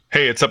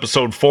Hey, it's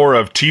episode 4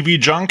 of TV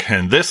Junk,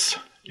 and this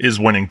is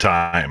Winning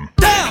Time.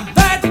 Damn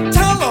that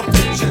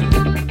television!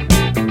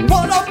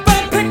 What a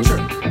bad picture!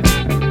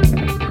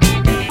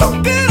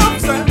 Don't get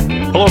upset!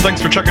 Hello,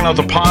 thanks for checking out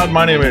the pod.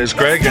 My name is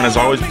Greg, and as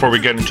always, before we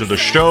get into the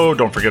show,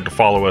 don't forget to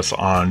follow us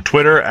on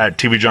Twitter at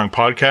TV Junk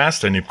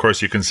Podcast, and of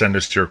course, you can send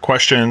us your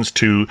questions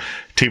to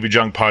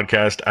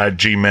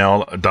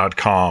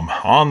tvjunkpodcast@gmail.com.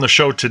 On the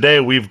show today,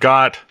 we've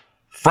got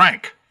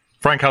Frank.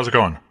 Frank, how's it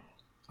going?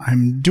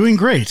 I'm doing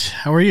great.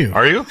 How are you?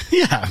 Are you?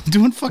 Yeah, I'm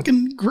doing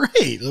fucking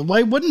great.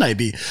 Why wouldn't I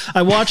be?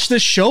 I watched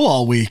this show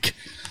all week.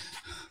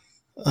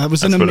 It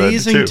was an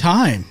amazing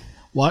time.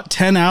 What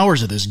 10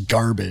 hours of this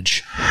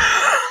garbage?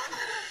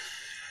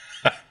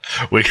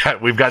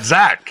 We've got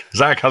Zach.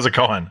 Zach, how's it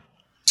going?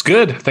 It's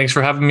good. Thanks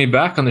for having me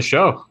back on the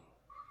show.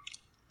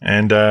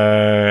 And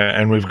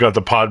we've got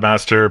the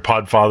Podmaster,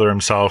 Podfather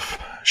himself,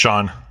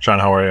 Sean. Sean,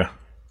 how are you?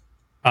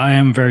 I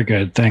am very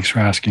good. Thanks for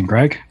asking,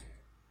 Greg.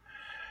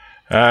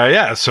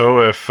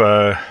 So if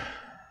you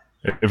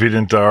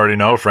didn't already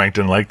know, Frank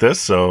didn't like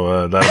this,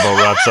 so that about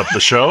wraps up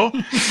the show.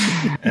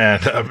 And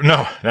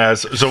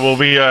so we'll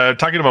be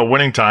talking about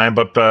Winning Time,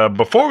 but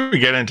before we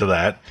get into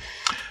that,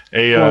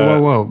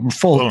 whoa.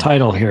 Full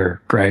title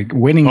here, Greg.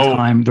 Winning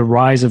Time, The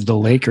Rise of the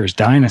Lakers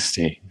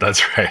Dynasty.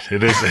 That's right.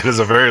 It is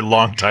a very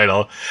long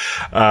title.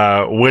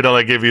 Wait till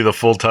I give you the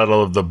full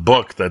title of the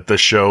book that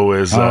this show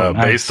is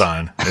based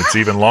on. It's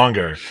even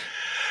longer.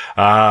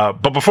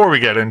 But before we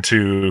get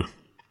into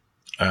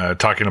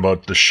talking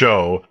about the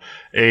show,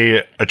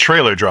 a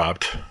trailer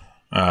dropped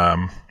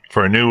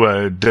for a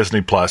new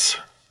Disney Plus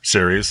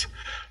series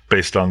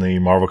based on the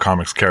Marvel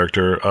Comics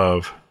character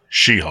of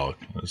She-Hulk.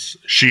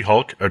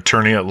 She-Hulk,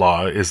 Attorney at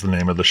Law is the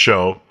name of the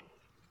show.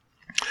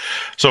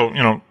 So,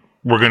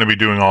 we're going to be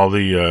doing all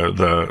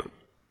the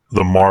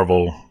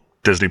Marvel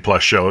Disney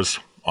Plus shows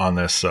on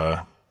this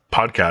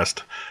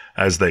podcast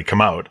as they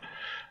come out.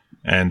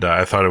 And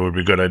I thought it would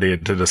be a good idea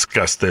to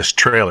discuss this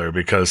trailer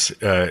because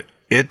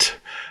it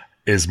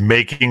is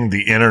making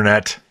the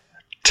internet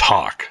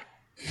talk.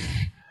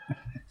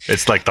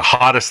 It's like the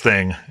hottest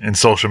thing in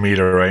social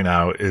media right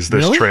now is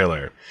this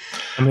trailer.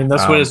 I mean,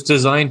 that's what it's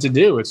designed to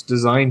do. It's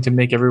designed to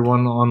make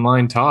everyone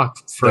online talk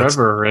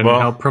forever and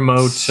help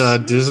promote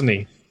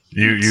Disney.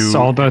 It's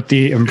all about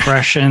the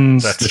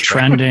impressions, the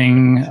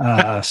trending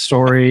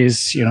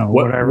stories,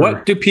 whatever.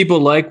 What do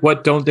people like?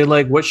 What don't they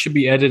like? What should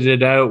be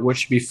edited out? What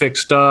should be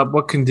fixed up?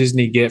 What can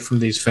Disney get from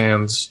these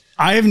fans?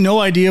 I have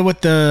no idea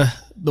what the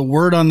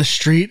word on the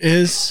street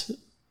is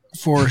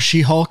for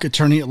She-Hulk,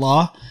 Attorney at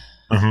Law.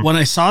 Mm-hmm. When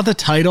I saw the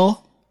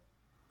title,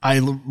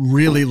 I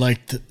really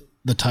liked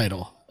the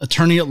title.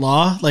 Attorney at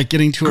Law, like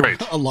getting to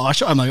a law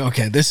show. I'm like,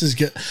 okay, this is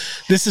good.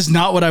 This is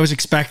not what I was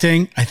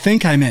expecting. I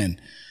think I'm in.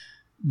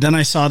 Then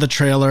I saw the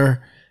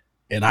trailer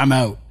and I'm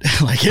out.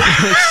 Like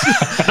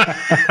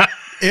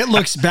it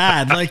looks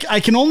bad. Like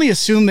I can only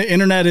assume the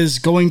internet is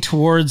going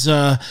towards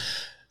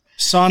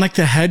Sonic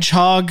the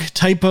Hedgehog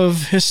type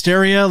of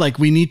hysteria. Like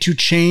we need to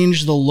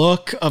change the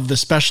look of the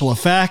special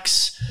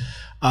effects.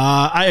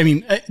 I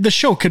mean, the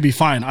show could be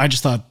fine. I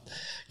just thought,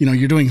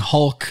 you're doing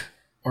Hulk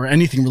or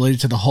anything related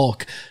to the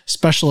Hulk.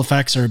 Special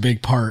effects are a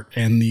big part,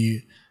 and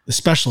the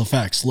special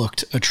effects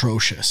looked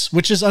atrocious,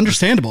 which is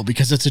understandable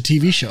because it's a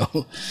TV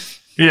show.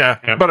 Yeah.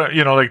 But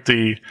like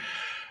the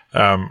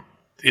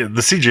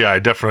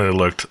CGI definitely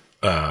looked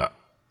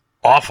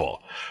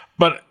awful.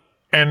 But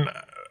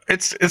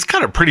it's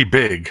got a pretty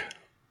big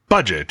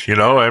budget,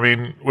 I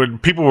mean, when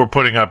people were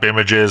putting up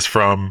images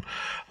from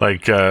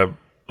like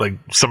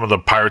some of the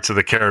Pirates of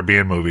the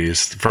Caribbean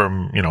movies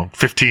from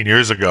 15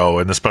 years ago,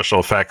 and the special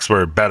effects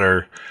were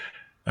better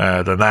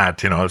than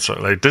that. It's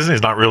like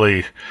Disney's not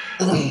really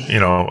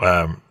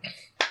trying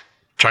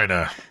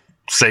to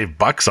save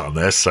bucks on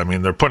this. I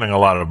mean, they're putting a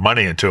lot of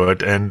money into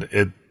it, and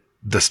the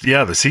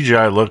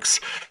CGI looks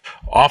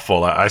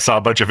awful. I saw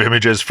a bunch of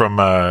images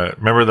from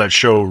remember that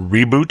show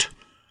Reboot?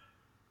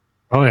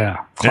 Oh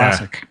yeah,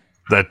 classic. Yeah.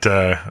 That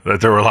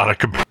there were a lot of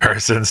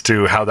comparisons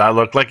to how that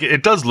looked. Like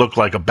it does look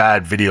like a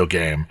bad video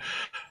game.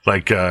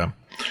 Like there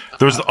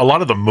was a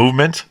lot of the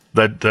movement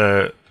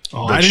that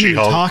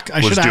She-Hulk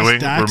was doing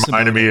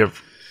reminded me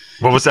of.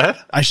 What was that?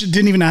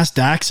 Didn't even ask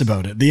Dax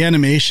about it. The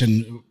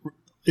animation,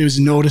 it was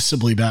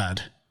noticeably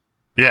bad.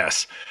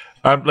 Yes.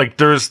 Like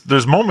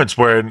there's moments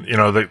where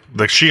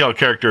the She-Hulk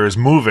character is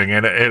moving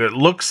and it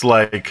looks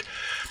like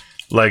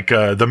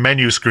the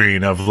menu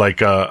screen of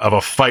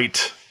a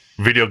fight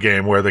video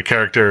game where the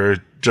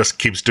character just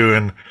keeps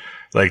doing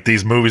like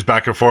these moves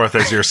back and forth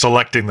as you're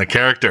selecting the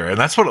character, and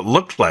that's what it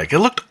looked like. It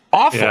looked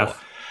awful. Yeah.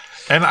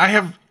 And I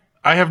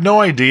have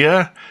no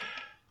idea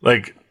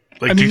do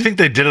you think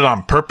they did it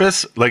on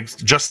purpose, like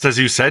just as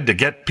you said, to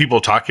get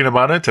people talking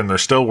about it and they're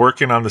still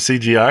working on the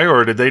CGI,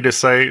 or did they just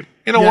say,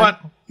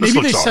 what?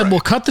 Maybe they said, we'll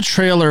cut the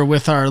trailer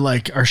with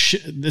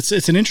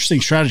it's an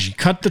interesting strategy.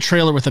 Cut the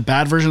trailer with a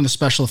bad version of the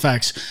special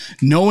effects,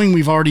 knowing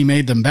we've already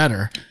made them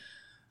better,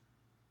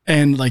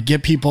 and like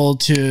get people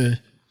to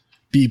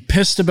be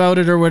pissed about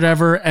it or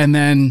whatever. And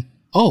then,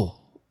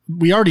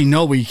 we already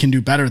know we can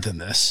do better than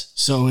this.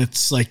 So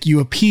it's like you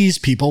appease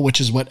people, which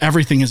is what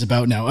everything is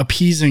about now,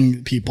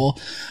 appeasing people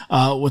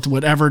with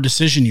whatever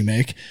decision you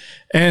make.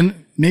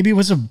 And maybe it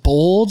was a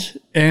bold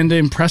and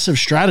impressive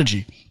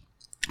strategy.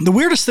 The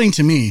weirdest thing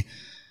to me,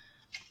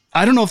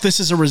 I don't know if this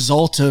is a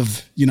result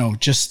of,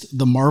 just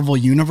the Marvel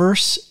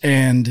universe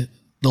and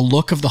the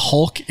look of the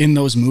Hulk in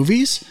those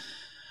movies,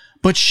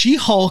 but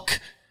She-Hulk,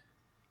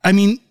 I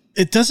mean,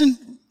 it doesn't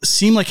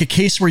seem like a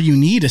case where you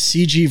need a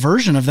CG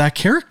version of that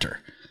character.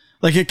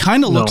 Like it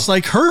kind of looks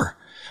like her.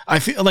 I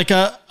feel like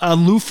a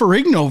Lou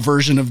Ferrigno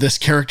version of this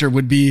character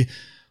would be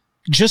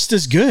just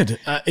as good.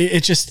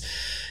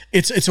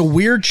 It's a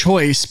weird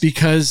choice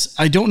because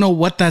I don't know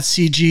what that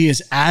CG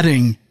is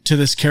adding to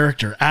this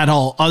character at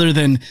all, other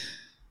than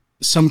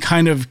some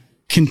kind of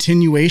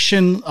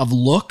continuation of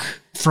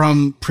look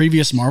from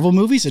previous Marvel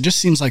movies. It just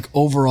seems like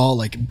overall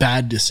like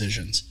bad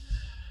decisions.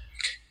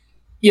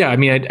 Yeah, I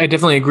mean, I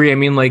definitely agree. I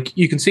mean, like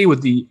you can see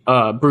with the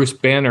Bruce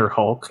Banner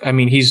Hulk, I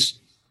mean, he's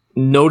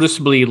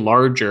noticeably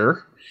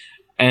larger.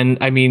 And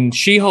I mean,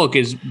 She-Hulk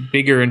is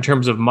bigger in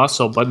terms of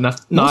muscle, but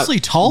not mostly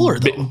taller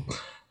though.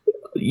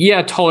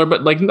 Yeah, taller,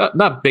 but like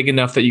not big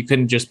enough that you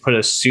couldn't just put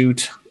a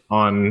suit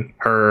on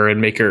her and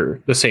make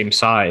her the same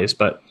size.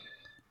 But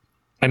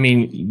I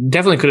mean,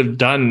 definitely could have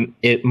done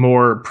it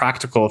more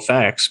practical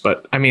effects.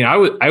 But I mean, I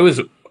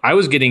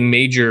was getting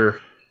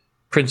major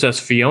Princess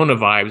Fiona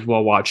vibes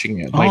while watching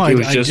it. Like,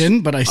 I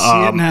didn't, but I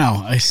see it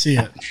now. I see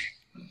it.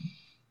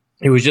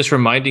 It was just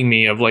reminding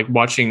me of like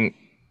watching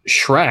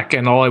Shrek,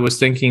 and all I was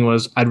thinking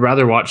was, I'd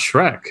rather watch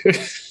Shrek.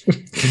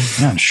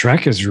 Man,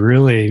 Shrek is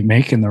really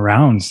making the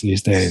rounds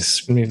these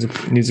days.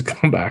 Needs a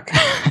comeback.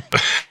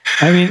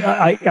 I mean,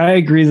 I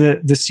agree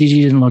that the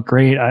CG didn't look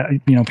great.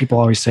 People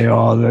always say,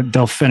 "Oh,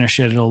 they'll finish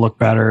it; it'll look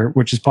better,"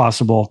 which is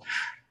possible.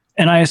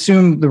 And I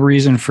assume the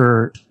reason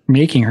for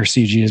making her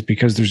CG is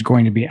because there's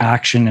going to be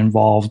action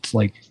involved.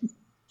 Like,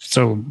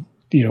 so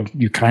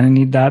you kind of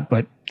need that,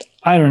 but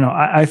I don't know.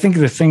 I think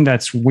the thing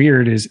that's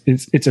weird is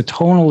it's a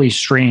tonally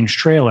strange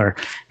trailer.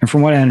 And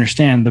from what I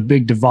understand, the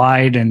big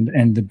divide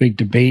and the big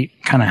debate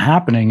kind of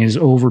happening is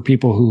over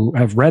people who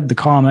have read the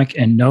comic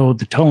and know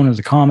the tone of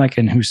the comic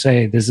and who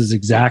say this is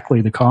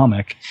exactly the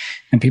comic,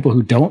 and people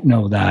who don't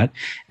know that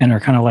and are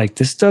kind of like,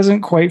 this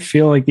doesn't quite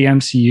feel like the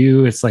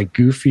MCU. It's like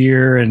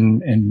goofier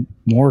and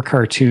more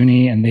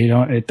cartoony, and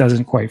it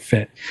doesn't quite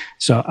fit.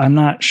 So I'm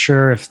not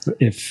sure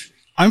if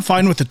I'm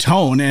fine with the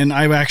tone, and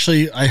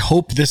I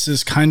hope this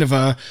is kind of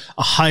a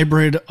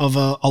hybrid of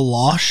a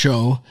law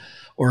show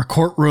or a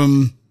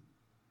courtroom,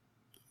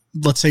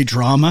 let's say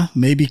drama,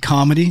 maybe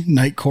comedy,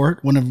 Night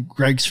Court, one of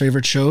Greg's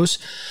favorite shows.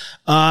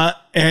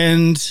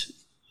 And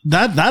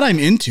that I'm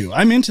into.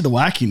 I'm into the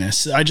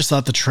wackiness. I just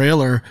thought the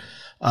trailer,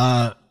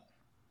 left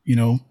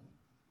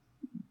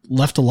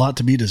a lot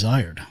to be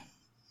desired.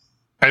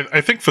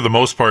 I think for the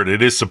most part,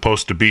 it is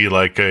supposed to be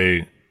like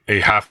a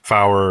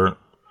half-hour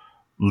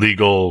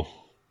legal,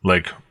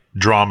 like,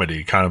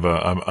 dramedy, kind of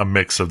a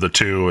mix of the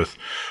two,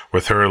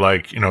 with her,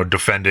 like,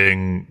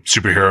 defending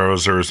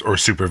superheroes or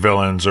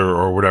supervillains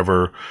or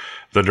whatever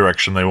the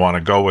direction they want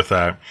to go with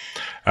that.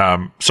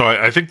 So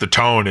I think the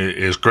tone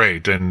is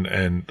great,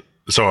 and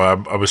so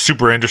I was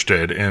super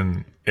interested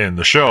in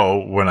the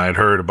show when I'd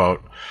heard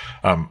about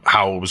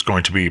how it was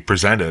going to be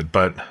presented,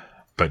 but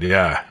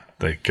yeah,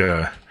 like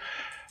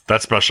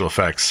that special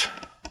effects,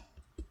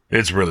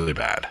 it's really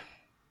bad.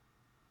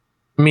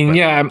 I mean,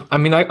 yeah, I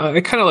mean, I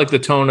kind of like the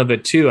tone of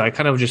it too. I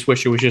kind of just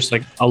wish it was just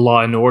like a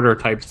Law and Order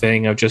type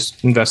thing of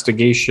just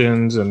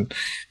investigations and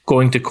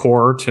going to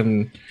court.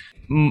 And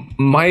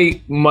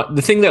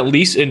the thing that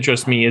least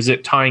interests me is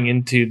it tying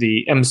into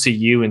the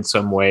MCU in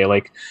some way.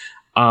 Like,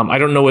 I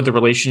don't know what the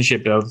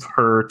relationship of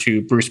her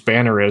to Bruce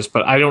Banner is,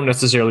 but I don't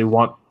necessarily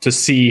want to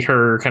see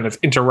her kind of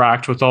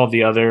interact with all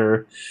the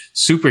other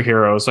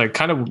superheroes. I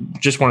kind of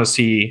just want to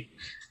see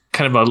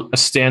kind of a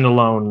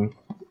standalone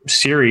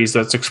series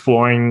that's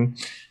exploring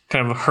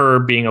kind of her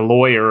being a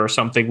lawyer or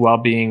something while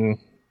being,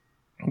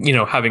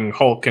 having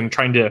Hulk and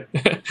trying to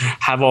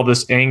have all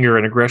this anger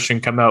and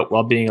aggression come out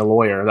while being a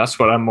lawyer. That's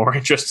what I'm more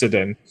interested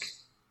in.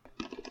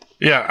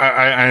 Yeah,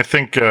 I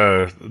think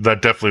that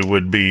definitely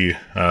would be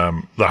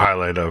the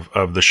highlight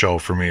of the show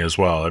for me as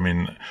well. I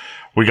mean,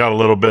 we got a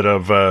little bit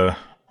of a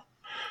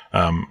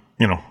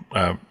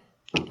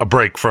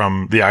break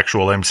from the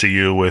actual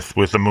MCU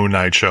with the Moon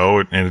Knight show,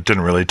 and it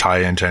didn't really tie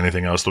into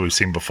anything else that we've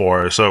seen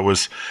before. So it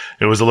was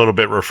a little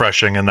bit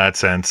refreshing in that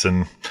sense.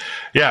 And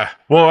yeah,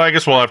 well, I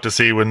guess we'll have to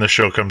see when the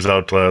show comes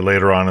out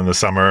later on in the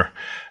summer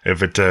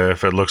if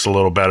it looks a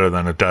little better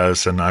than it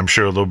does. And I'm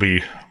sure there'll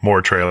be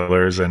more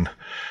trailers and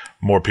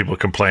more people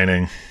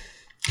complaining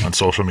on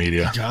social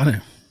media. Got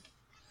it.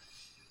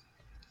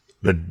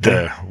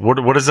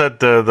 What is that?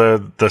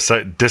 The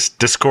site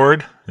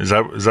Discord? Is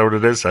that what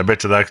it is? I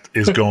bet you that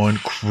is going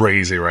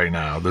crazy right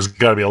now. There's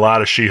got to be a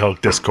lot of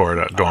She-Hulk Discord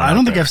going on. I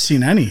don't think I've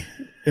seen any.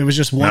 It was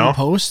just one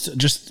post,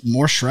 just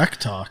more Shrek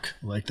talk.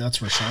 Like, that's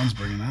where Sean's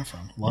bringing that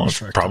from. A lot of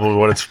Shrek probably talk.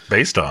 what it's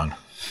based on.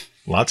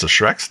 Lots of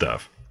Shrek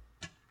stuff.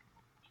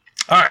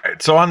 All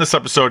right. So on this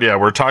episode,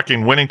 we're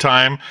talking Winning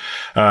Time,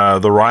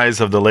 the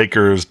rise of the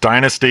Lakers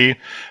dynasty,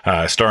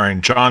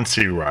 starring John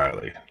C.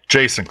 Reilly,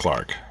 Jason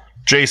Clarke,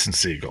 Jason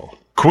Segel,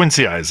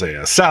 Quincy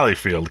Isaiah, Sally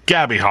Field,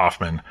 Gabby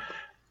Hoffman,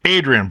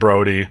 Adrian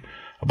Brody,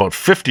 about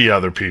 50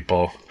 other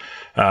people,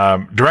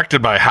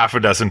 directed by half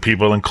a dozen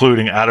people,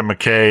 including Adam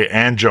McKay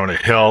and Jonah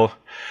Hill,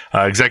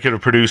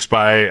 executive produced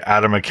by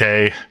Adam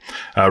McKay,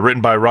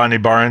 written by Rodney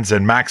Barnes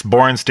and Max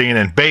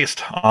Borenstein, and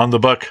based on the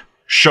book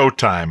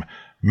Showtime,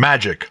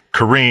 Magic,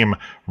 Kareem,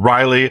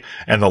 Riley,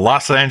 and the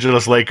Los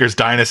Angeles Lakers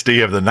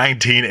dynasty of the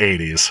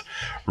 1980s,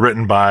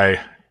 written by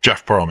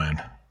Jeff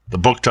Pearlman. The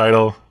book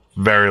title,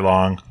 very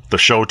long. The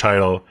show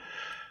title,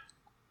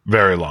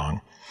 very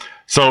long.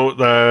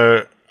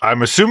 So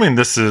I'm assuming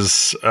this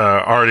has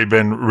already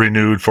been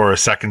renewed for a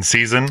second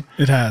season.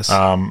 It has.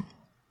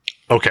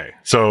 Okay,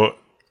 so...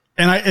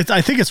 And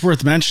I think it's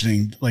worth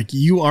mentioning, like,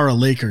 you are a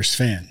Lakers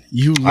fan.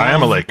 I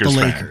am a Lakers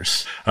fan.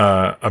 Lakers.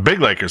 A big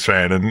Lakers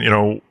fan.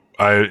 And,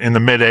 in the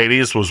mid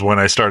 80s was when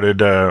I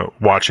started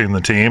watching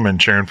the team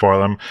and cheering for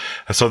them.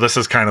 So this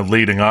is kind of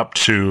leading up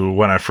to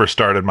when I first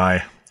started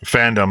my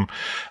fandom.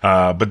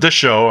 But this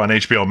show on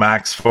HBO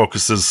Max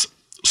focuses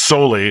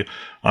solely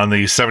on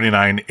the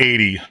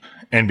 79-80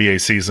 NBA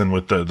season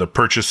with the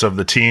purchase of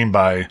the team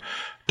by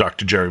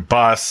Dr. Jerry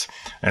Buss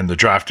and the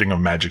drafting of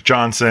Magic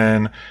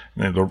Johnson,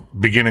 and the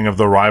beginning of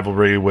the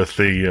rivalry with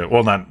the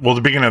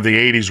beginning of the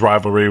 80s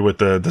rivalry with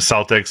the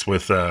Celtics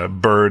with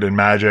Bird and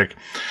Magic,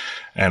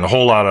 and a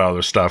whole lot of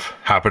other stuff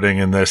happening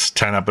in this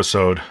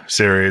 10-episode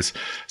series.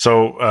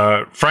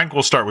 So, Frank,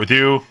 we'll start with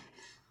you.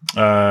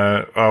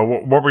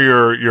 What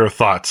were your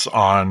thoughts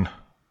on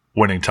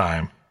Winning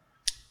Time?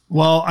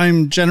 Well,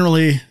 I'm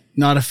generally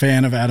not a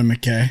fan of Adam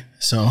McKay,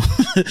 so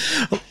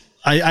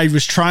I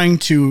was trying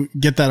to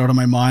get that out of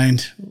my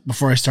mind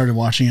before I started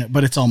watching it,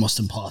 but it's almost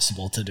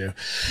impossible to do,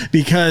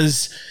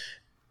 because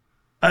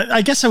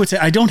I guess I would say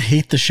I don't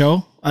hate the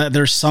show.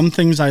 There's some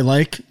things I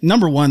like.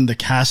 Number one, the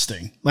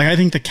casting. Like, I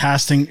think the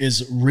casting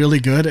is really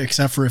good,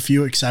 except for a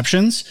few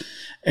exceptions.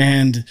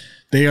 And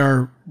they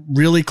are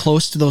really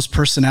close to those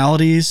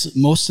personalities.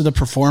 Most of the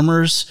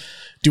performers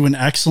do an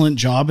excellent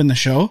job in the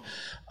show.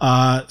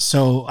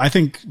 So I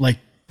think, like,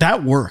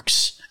 that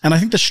works. And I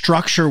think the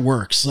structure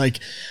works. Like,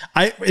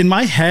 in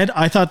my head,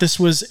 I thought this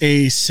was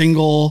a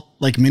single,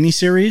 like,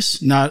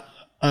 miniseries, not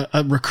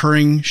a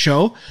recurring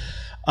show.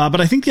 But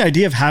I think the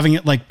idea of having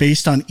it, like,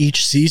 based on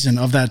each season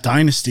of that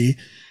dynasty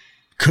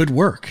could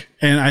work.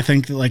 And I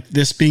think, like,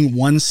 this being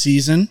one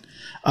season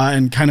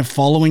and kind of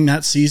following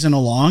that season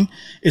along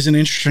is an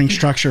interesting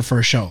structure for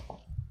a show.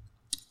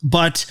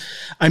 But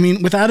I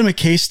mean, with Adam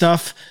McKay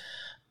stuff,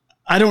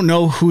 I don't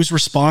know who's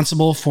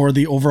responsible for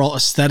the overall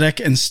aesthetic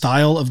and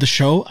style of the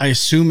show. I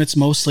assume it's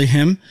mostly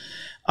him.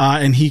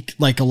 And he,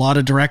 like a lot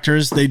of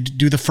directors, they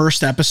do the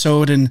first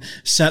episode and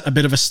set a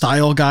bit of a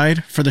style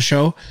guide for the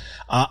show.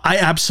 I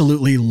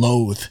absolutely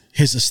loathe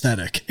his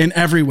aesthetic in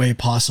every way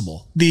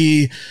possible.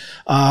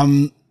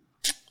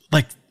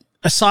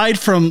 Aside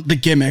from the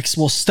gimmicks,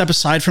 we'll step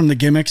aside from the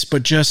gimmicks,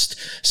 but just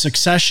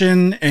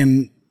Succession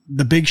and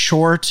The Big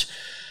Short,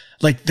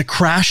 like the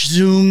crash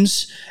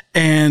zooms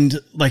and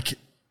like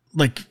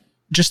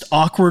just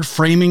awkward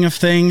framing of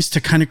things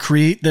to kind of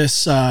create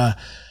this,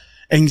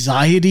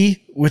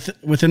 anxiety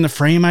within the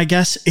frame, I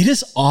guess. It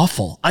is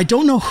awful. I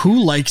don't know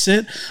who likes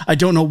it. I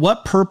don't know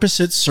what purpose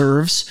it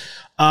serves.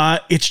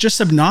 It's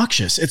just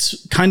obnoxious.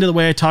 It's kind of the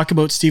way I talk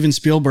about Steven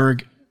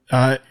Spielberg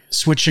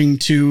switching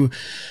to,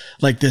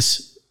 like,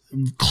 this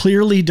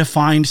clearly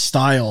defined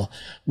style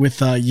with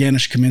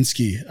Janusz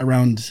Kaminski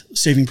around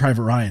Saving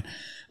Private Ryan.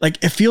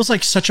 Like, it feels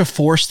like such a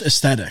forced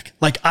aesthetic.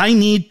 Like, I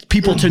need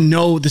people to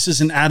know this is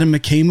an Adam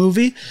McKay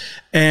movie,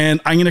 and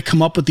I'm going to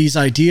come up with these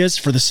ideas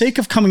for the sake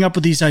of coming up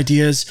with these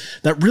ideas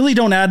that really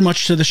don't add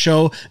much to the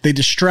show. They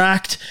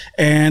distract,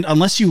 and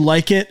unless you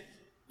like it,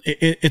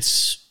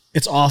 it's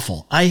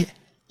awful. I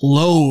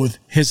loathe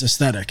his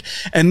aesthetic.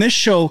 And this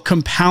show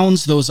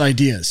compounds those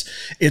ideas.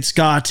 It's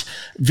got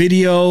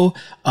video,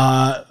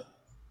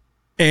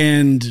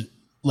 and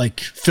like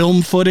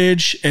film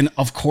footage. And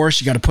of course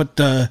you got to put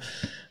the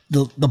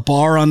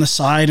bar on the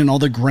side and all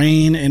the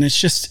grain. And it's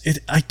just,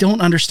 I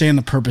don't understand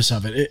the purpose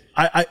of it.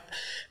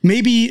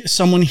 Maybe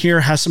someone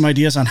here has some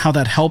ideas on how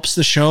that helps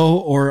the show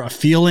or a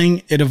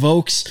feeling it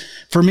evokes.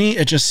 For me,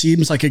 it just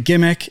seems like a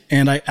gimmick,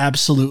 and I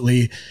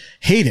absolutely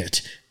hate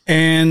it.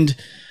 And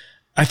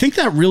I think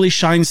that really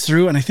shines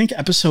through. And I think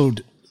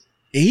episode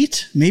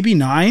 8, maybe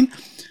 9,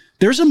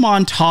 there's a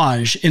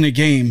montage in a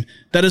game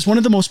that is one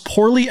of the most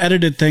poorly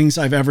edited things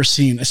I've ever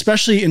seen,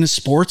 especially in a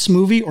sports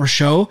movie or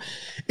show.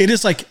 It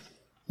is like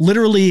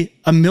literally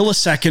a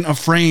millisecond of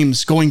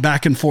frames going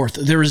back and forth.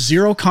 There is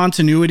zero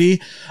continuity.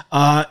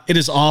 It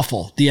is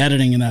awful, the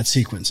editing in that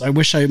sequence. I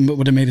wish I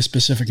would have made a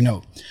specific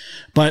note.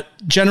 But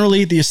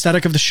generally, the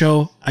aesthetic of the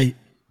show, I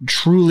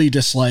truly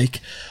dislike.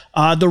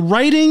 The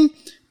writing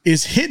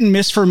is hit and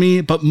miss for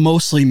me, but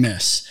mostly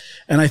miss.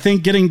 And I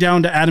think getting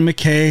down to Adam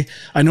McKay,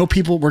 I know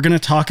we're going to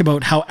talk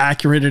about how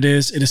accurate it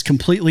is. It is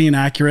completely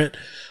inaccurate.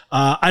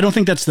 I don't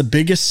think that's the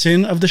biggest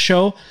sin of the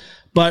show,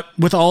 But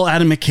with all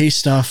Adam McKay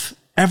stuff,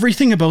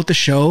 everything about the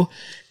show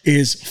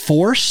is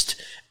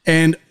forced,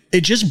 and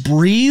it just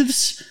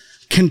breathes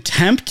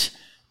contempt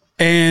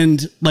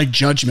and like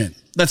judgment.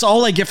 That's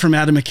all I get from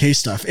Adam McKay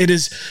stuff. It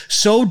is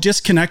so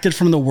disconnected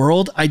from the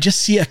world. I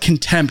just see a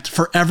contempt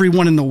for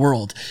everyone in the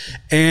world.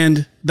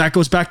 And that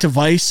goes back to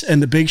Vice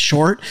and The Big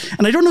Short.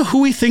 And I don't know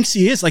who he thinks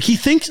he is. Like,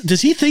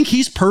 does he think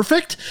he's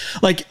perfect?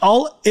 Like,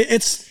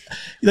 it's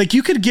like,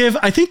 you could give,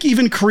 I think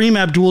even Kareem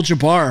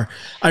Abdul-Jabbar,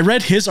 I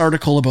read his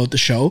article about the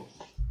show,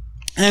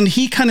 and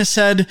he kind of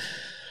said,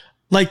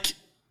 like,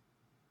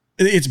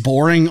 it's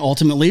boring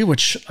ultimately,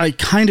 which I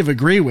kind of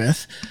agree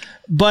with,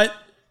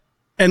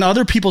 and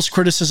other people's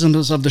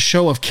criticisms of the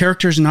show of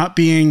characters not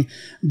being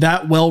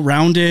that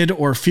well-rounded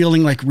or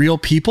feeling like real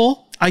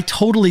people, I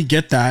totally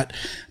get that.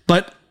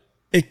 But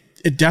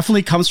it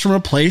definitely comes from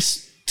a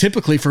place,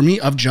 typically for me,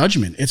 of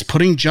judgment. It's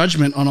putting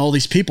judgment on all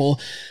these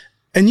people,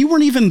 and you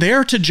weren't even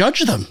there to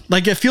judge them.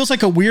 Like, it feels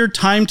like a weird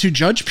time to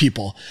judge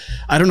people.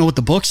 I don't know what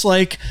the book's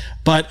like,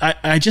 but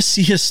I just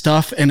see his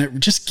stuff, and it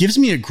just gives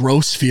me a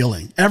gross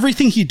feeling.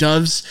 Everything he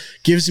does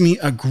gives me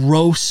a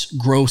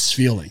gross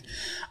feeling.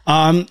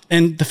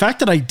 And the fact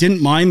that I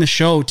didn't mind the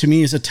show, to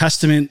me, is a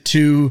testament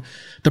to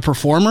the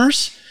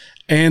performers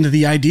and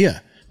the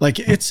idea. Like,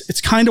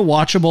 it's kind of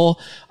watchable.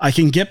 I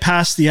can get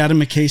past the Adam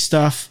McKay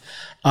stuff.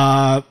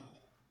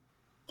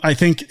 I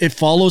think it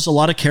follows a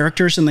lot of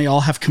characters, and they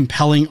all have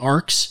compelling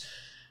arcs,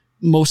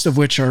 most of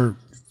which are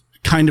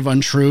kind of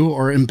untrue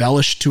or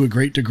embellished to a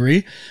great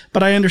degree.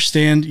 But I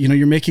understand,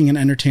 you're making an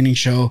entertaining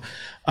show.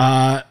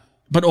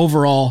 But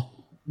overall,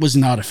 was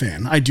not a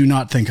fan. I do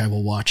not think I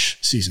will watch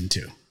season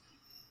 2.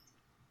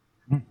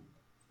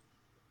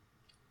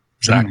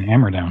 Zach,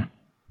 hammer down.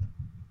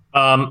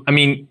 I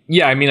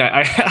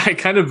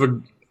kind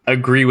of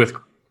agree with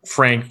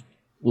Frank.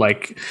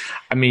 Like,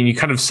 you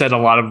kind of said a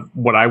lot of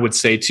what I would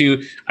say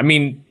too.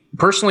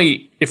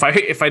 Personally, if I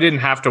didn't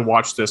have to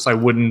watch this, I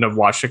wouldn't have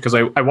watched it, because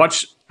I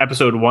watched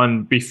episode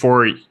 1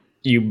 before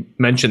you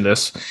mentioned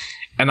this,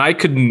 and I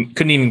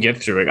couldn't even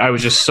get through it. I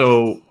was just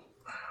so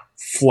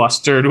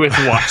flustered with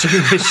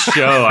watching this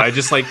show. I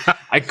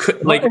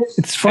could like.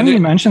 It's funny you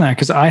mention that,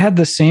 because I had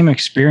the same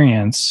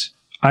experience.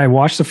 I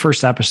watched the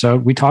first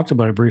episode. We talked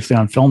about it briefly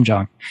on Film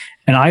Junk,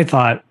 and I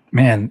thought,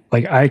 man,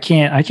 like, I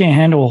can't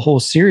handle a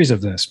whole series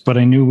of this. But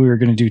I knew we were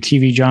going to do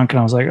TV Junk, and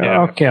I was like,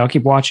 oh, okay, I'll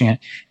keep watching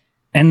it.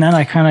 And then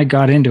I kind of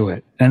got into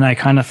it, and I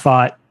kind of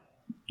thought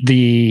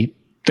the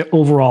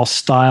overall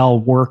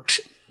style worked.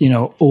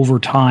 Over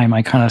time,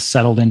 I kind of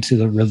settled into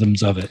the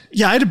rhythms of it.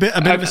 Yeah, I had a bit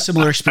of a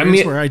similar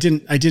experience where I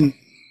didn't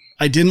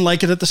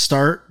like it at the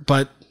start,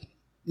 but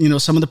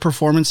some of the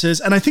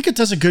performances, and I think it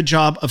does a good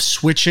job of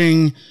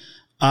switching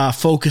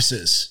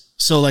focuses.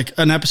 So like,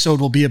 an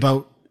episode will be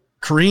about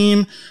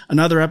Kareem,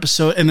 another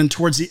episode, and then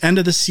towards the end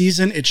of the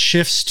season, it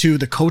shifts to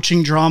the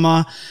coaching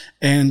drama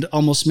and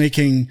almost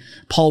making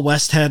Paul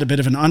Westhead a bit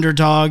of an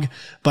underdog.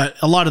 But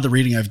a lot of the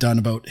reading I've done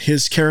about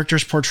his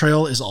character's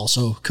portrayal is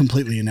also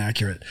completely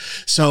inaccurate.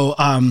 So,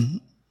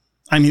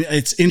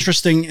 it's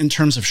interesting in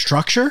terms of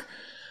structure,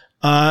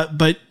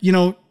 but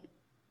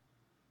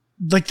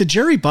like the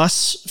Jerry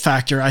Buss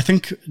factor, I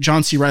think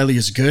John C. Reilly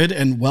is good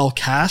and well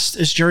cast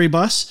as Jerry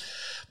Buss,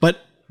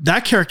 but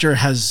that character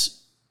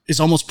is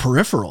almost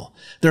peripheral.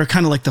 They're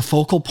kind of like the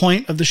focal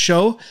point of the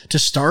show to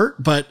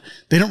start, but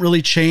they don't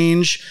really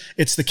change.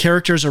 It's the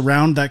characters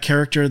around that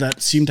character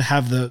that seem to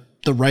have the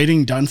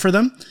writing done for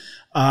them.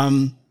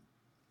 I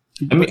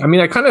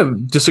kind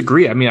of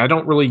disagree. I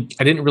didn't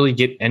really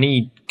get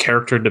any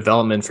character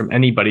development from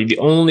anybody. The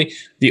only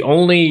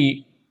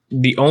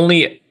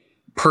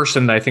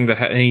person that I think that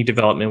had any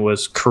development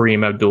was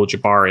Kareem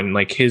Abdul-Jabbar, and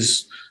like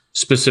his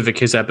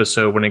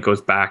episode when it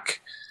goes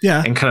back.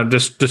 Yeah. And kind of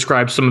just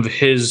describe some of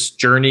his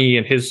journey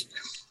and his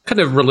kind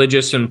of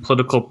religious and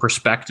political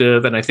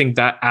perspective. And I think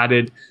that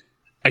added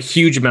a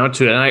huge amount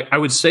to it. And I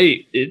would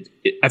say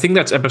I think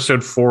that's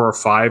episode 4 or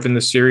 5 in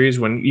the series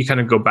when you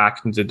kind of go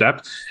back into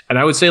depth. And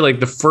I would say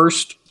like the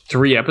first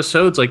 3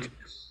 episodes, like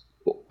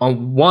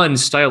on one,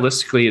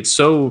 stylistically, it's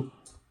so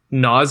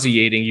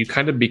nauseating. You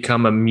kind of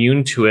become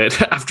immune to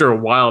it after a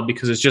while,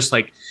 because it's just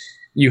like,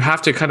 you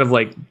have to kind of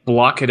like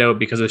block it out,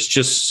 because it's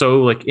just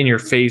so like in your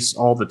face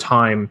all the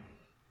time.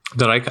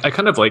 That I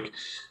kind of like,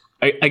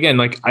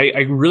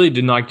 I really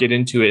did not get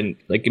into it,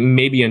 like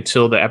maybe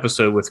until the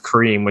episode with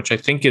Kareem, which I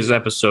think is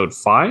episode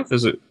 5.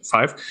 Is it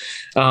 5?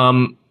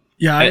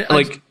 Yeah,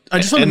 I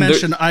just want to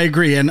mention, I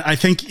agree. And I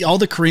think all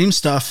the Kareem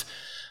stuff,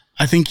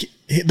 I think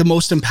the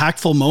most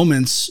impactful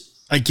moments,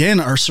 again,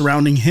 are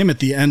surrounding him at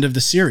the end of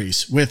the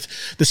series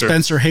with the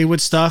Spencer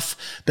Haywood stuff,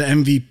 the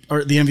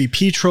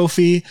MVP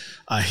trophy,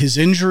 his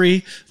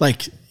injury.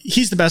 Like,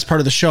 he's the best part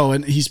of the show,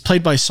 and he's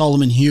played by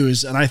Solomon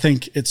Hughes. And I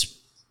think it's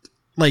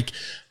like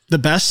the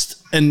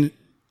best, and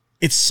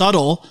it's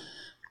subtle.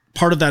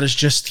 Part of that is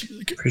just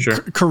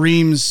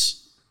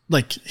Kareem's,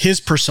 like, his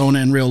persona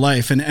in real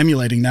life and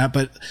emulating that.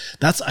 But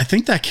I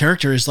think that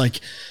character is like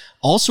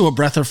also a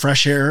breath of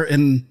fresh air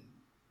in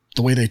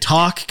the way they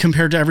talk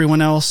compared to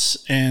everyone else.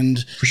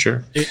 And for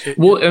sure.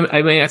 Well,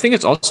 I mean, I think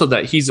it's also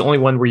that he's the only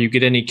one where you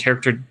get any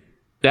character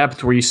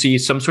depth, where you see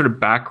some sort of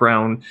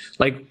background.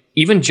 Like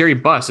even Jerry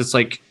Buss, it's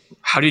like,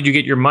 how did you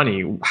get your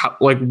money?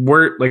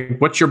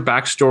 What's your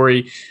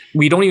backstory?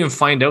 We don't even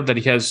find out that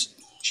he has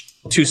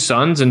 2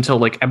 sons until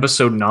like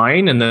episode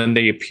 9, and then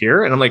they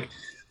appear. And I'm like,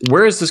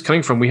 where is this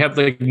coming from? We have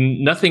like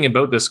nothing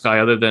about this guy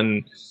other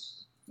than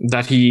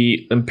that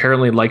he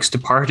apparently likes to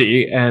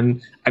party.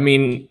 And I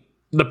mean,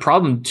 the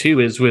problem too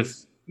is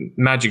with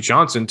Magic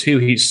Johnson too.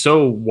 He's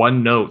so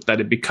one note that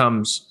it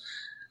becomes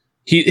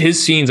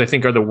his scenes, I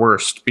think, are the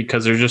worst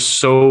because they're just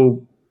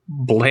so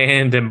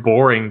bland and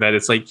boring that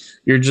it's like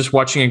you're just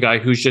watching a guy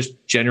who's just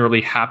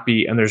generally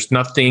happy and there's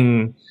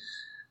nothing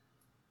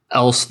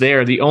else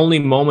there. The only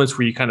moments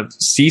where you kind of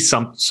see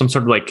some sort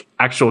of like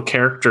actual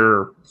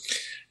character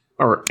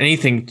or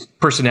anything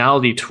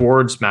personality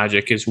towards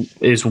Magic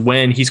is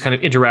when he's kind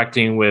of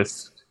interacting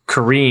with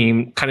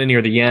Kareem kind of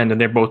near the end, and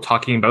they're both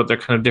talking about their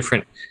kind of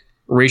different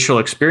racial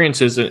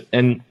experiences,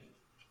 and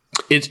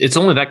it's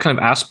only that kind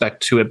of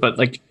aspect to it. But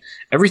like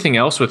everything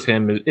else with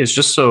him is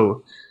just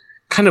so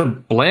kind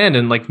of bland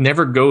and like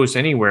never goes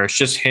anywhere. It's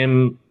just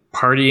him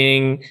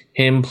partying,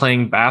 him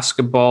playing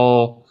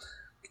basketball,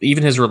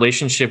 even his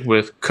relationship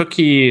with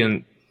Cookie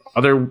and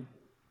other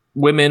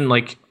women,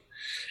 like.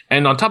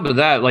 And on top of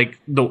that, like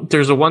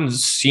there's a one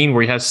scene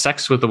where he has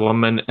sex with a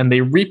woman, and they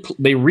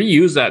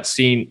reuse that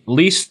scene at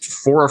least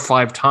 4 or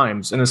 5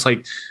 times, and it's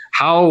like,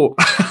 how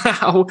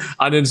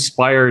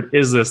uninspired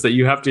is this that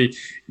you have to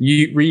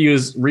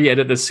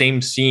re-edit the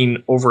same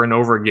scene over and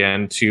over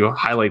again to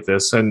highlight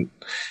this? And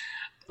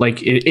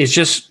like it's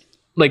just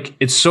like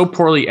it's so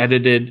poorly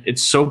edited,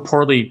 it's so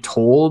poorly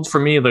told for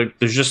me. Like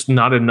there's just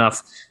not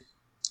enough.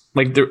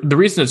 Like the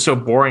reason it's so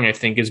boring, I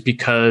think, is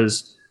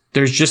because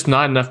there's just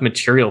not enough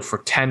material for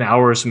 10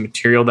 hours of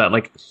material that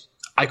like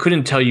I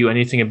couldn't tell you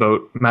anything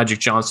about Magic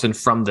Johnson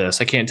from this.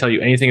 I can't tell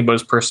you anything about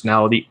his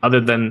personality other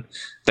than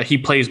that he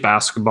plays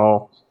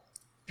basketball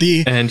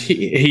and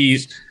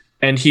he's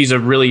a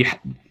really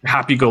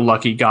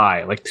happy-go-lucky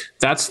guy. Like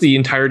that's the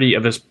entirety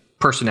of his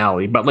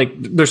personality. But like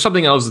there's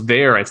something else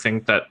there, I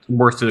think, that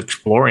worth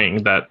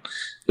exploring that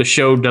the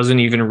show doesn't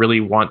even really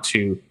want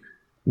to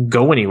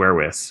go anywhere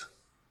with.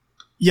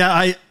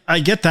 Yeah, I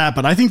get that,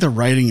 but I think the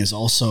writing is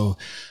also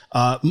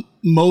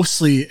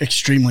mostly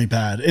extremely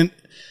bad. And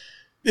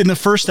in the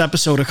first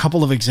episode, a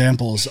couple of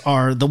examples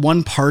are the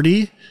one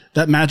party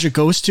that Magic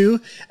goes to,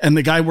 and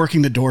the guy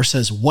working the door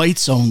says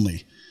whites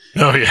only.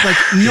 Oh yeah. Like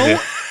no,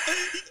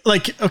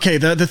 like, okay,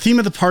 the theme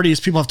of the party is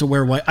people have to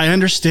wear white. I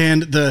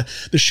understand the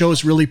show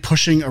is really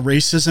pushing a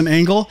racism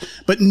angle,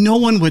 but no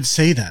one would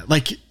say that.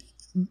 Like,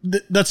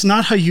 that's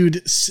not how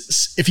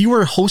if you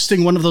were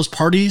hosting one of those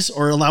parties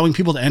or allowing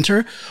people to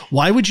enter,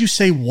 why would you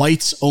say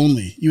whites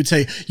only? You would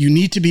say you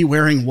need to be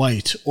wearing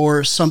white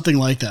or something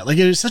like that. Like,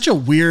 it is such a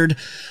weird,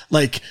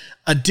 like,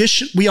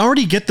 addition. We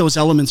already get those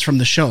elements from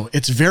the show.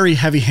 It's very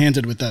heavy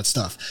handed with that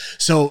stuff.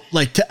 So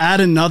like to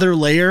add another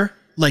layer,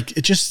 like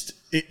it just,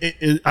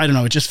 I don't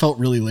know. It just felt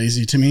really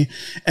lazy to me.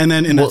 And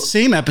then in that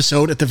same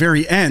episode at the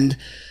very end,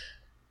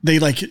 they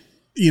like,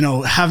 you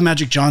know, have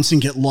Magic Johnson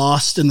get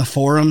lost in the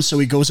forum. So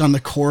he goes on the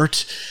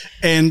court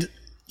and,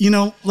 you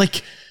know,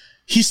 like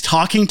he's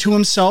talking to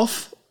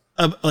himself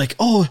like,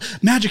 oh,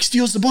 Magic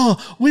steals the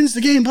ball, wins the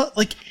game. But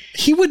like,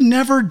 he would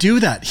never do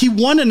that. He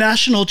won a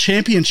national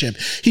championship.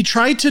 He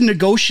tried to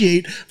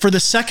negotiate for the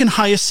second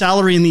highest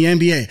salary in the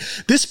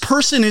NBA. This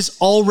person is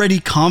already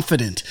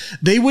confident.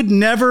 They would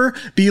never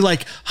be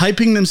like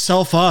hyping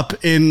themselves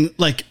up in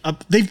like,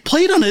 they've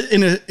played on it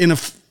in a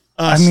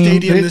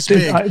stadium this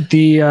big.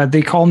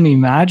 They Call Me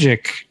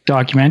Magic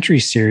documentary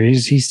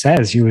series, he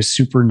says he was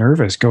super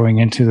nervous going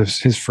into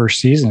his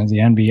first season of the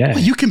NBA. Well,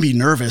 you can be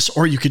nervous,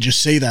 or you could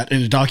just say that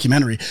in a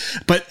documentary.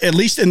 But at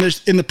least in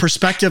the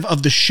perspective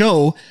of the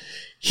show,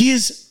 he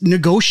is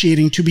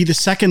negotiating to be the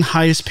second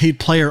highest paid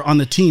player on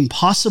the team,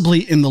 possibly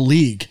in the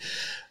league.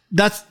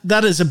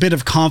 That is a bit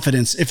of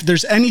confidence. If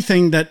there's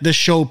anything that this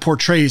show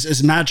portrays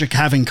as Magic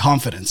having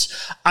confidence,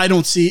 I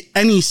don't see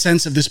any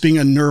sense of this being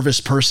a nervous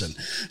person.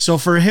 So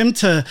for him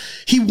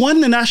he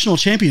won the national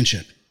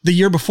championship the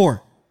year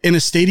before in a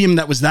stadium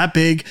that was that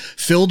big,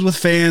 filled with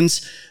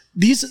fans.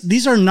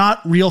 These are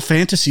not real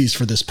fantasies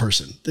for this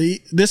person.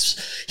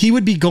 He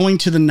would be going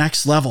to the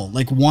next level,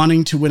 like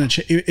wanting to win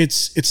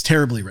it's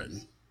terribly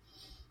written.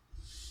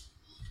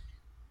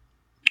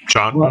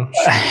 John? Well,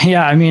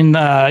 yeah, I mean,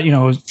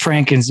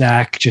 Frank and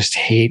Zach just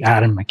hate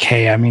Adam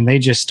McKay. I mean, they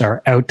just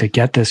are out to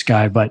get this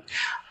guy. But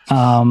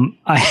I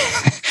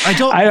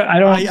don't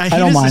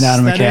mind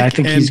Adam McKay. I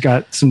think he's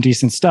got some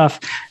decent stuff.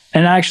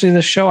 And actually,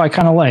 the show I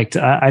kind of liked.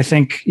 I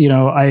think,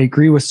 I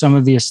agree with some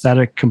of the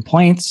aesthetic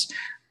complaints.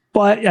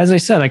 But as I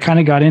said, I kind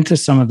of got into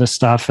some of the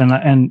stuff,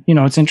 and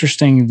it's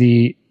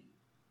interesting.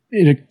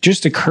 It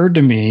just occurred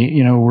to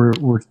me,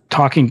 we're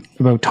talking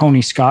about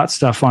Tony Scott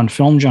stuff on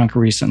Film Junk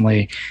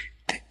recently.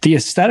 The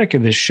aesthetic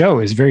of this show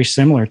is very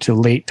similar to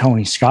late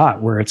Tony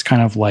Scott, where it's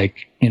kind of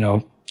like,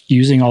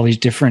 using all these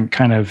different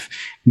kind of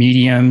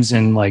mediums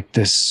and like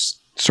this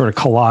sort of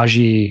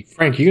collage-y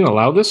Frank, you gonna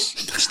allow this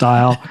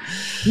style.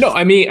 No,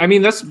 I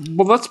mean that's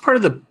part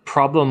of the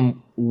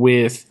problem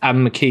with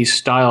Adam McKay's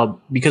style,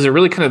 because it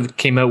really kind of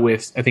came out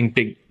with, I think,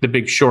 The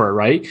Big Short,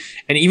 right?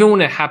 And even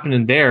when it happened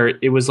in there,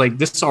 it was like,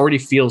 this already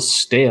feels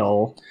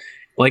stale.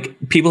 Like,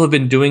 people have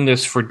been doing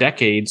this for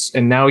decades,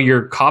 and now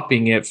you're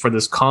copying it for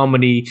this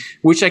comedy,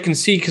 which I can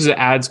see because it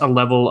adds a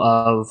level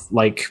of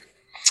like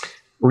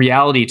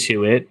reality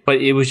to it. But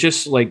it was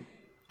just like,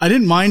 I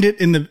didn't mind it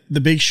in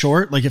the Big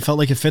Short. Like, it felt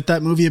like it fit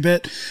that movie a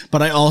bit,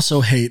 but I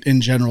also hate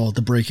in general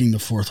the breaking the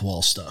fourth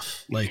wall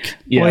stuff. Like,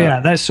 yeah, well, yeah,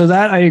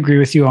 that I agree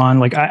with you on.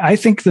 Like, I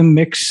think the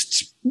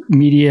mixed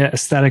media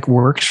aesthetic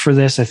works for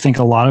this. I think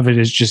a lot of it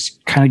is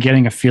just kind of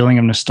getting a feeling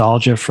of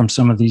nostalgia from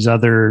some of these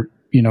other,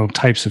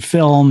 types of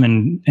film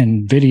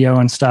and video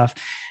and stuff.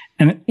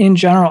 And in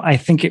general, I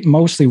think it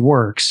mostly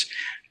works.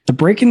 The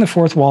breaking the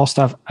fourth wall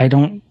stuff, I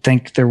don't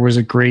think there was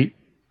a great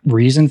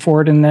reason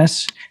for it in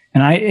this.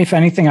 And if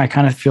anything, I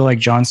kind of feel like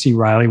John C.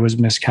 Reilly was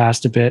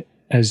miscast a bit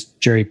as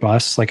Jerry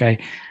Buss. Like I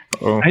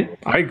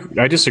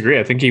disagree.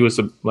 I think he was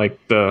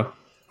the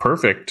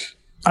perfect.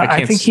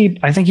 I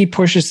think he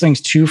pushes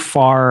things too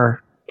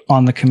far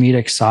on the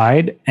comedic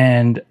side,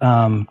 and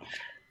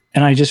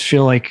I just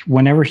feel like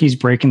whenever he's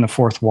breaking the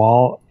fourth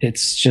wall,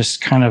 it's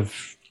just kind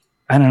of,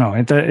 I don't know.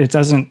 It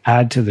doesn't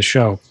add to the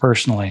show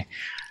personally.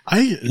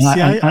 I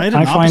had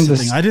an opposite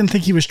thing. I didn't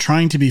think he was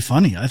trying to be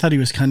funny. I thought he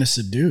was kind of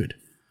subdued.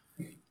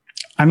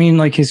 I mean,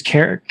 like his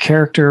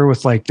character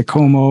with like the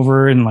comb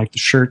over and like the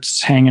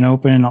shirts hanging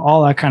open and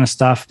all that kind of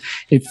stuff,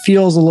 it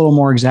feels a little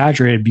more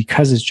exaggerated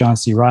because it's John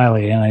C.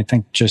 Reilly. And I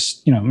think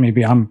just,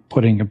 maybe I'm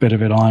putting a bit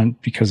of it on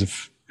because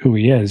of who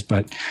he is.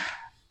 But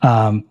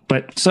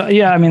so,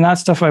 yeah, I mean, that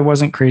stuff I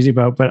wasn't crazy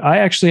about. But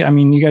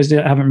you guys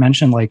haven't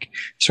mentioned like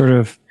sort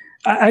of,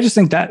 I just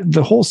think that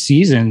the whole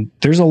season,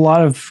 there's a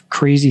lot of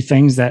crazy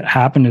things that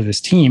happen to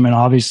this team. And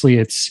obviously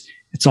it's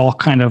all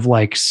kind of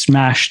like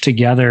smashed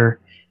together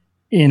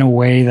in a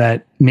way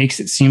that makes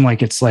it seem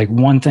like it's like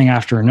one thing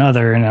after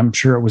another. And I'm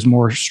sure it was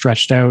more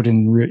stretched out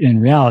in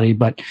reality,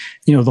 but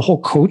the whole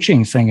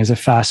coaching thing is a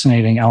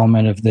fascinating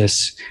element of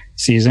this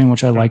season,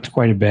 which I liked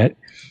quite a bit.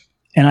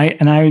 And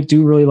I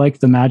do really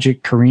like the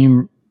Magic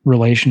Kareem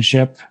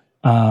relationship.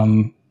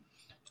 I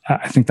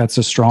think that's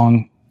a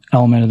strong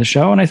element of the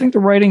show. And I think the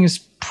writing is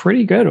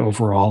pretty good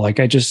overall. Like,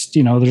 I just,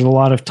 there's a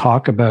lot of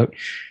talk about,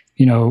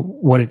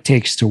 what it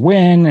takes to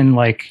win and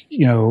like,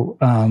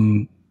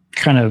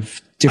 kind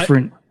of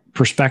different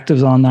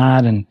perspectives on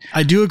that. And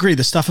I do agree.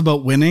 The stuff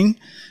about winning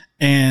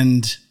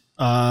and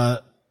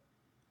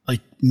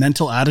like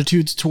mental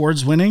attitudes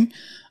towards winning,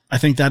 I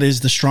think that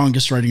is the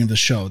strongest writing of the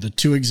show. The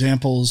two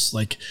examples,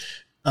 like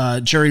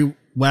Jerry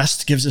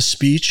West gives a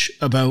speech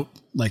about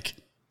like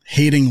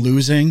hating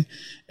losing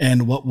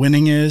and what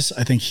winning is.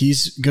 I think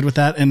he's good with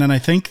that. And then I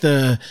think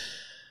the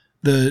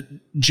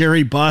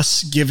Jerry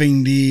Buss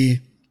giving the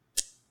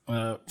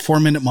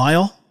 4-minute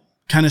mile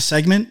kind of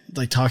segment,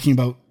 like talking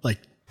about like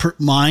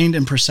mind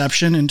and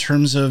perception in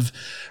terms of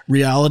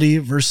reality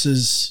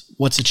versus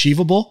what's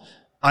achievable.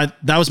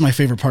 That was my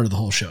favorite part of the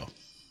whole show.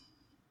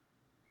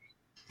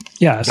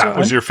 Yeah. That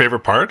was your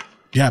favorite part?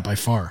 Yeah, by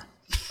far.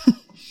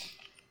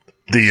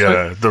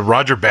 The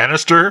Roger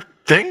Bannister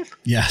thing?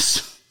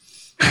 Yes.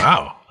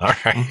 Wow. All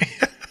right.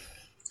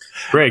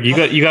 Greg, you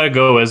got to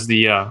go as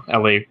the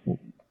LA.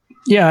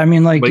 Yeah, I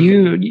mean, like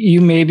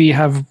you maybe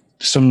have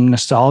some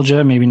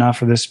nostalgia, maybe not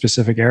for this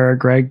specific era,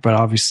 Greg, but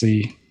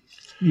obviously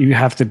you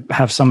have to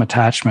have some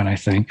attachment, I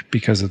think,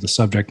 because of the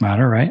subject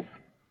matter, right?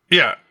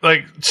 Yeah,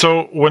 like,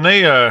 so when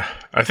they,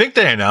 I think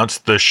they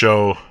announced the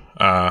show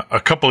a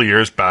couple of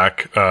years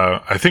back,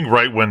 I think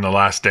right when The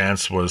Last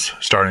Dance was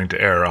starting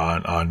to air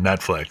on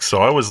Netflix.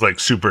 So I was like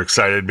super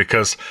excited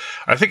because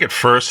I think at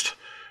first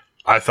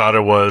I thought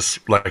it was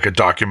like a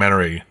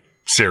documentary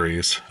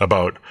series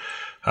about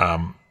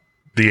the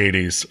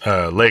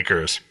 80s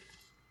Lakers.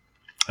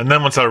 And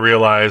then once I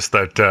realized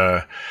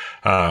that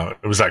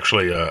it was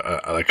actually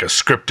like a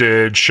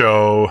scripted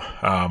show,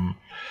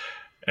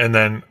 and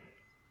then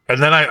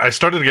I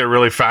started to get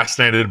really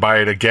fascinated by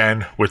it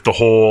again with the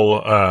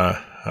whole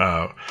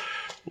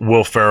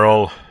Will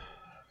Ferrell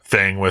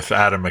thing with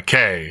Adam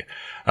McKay.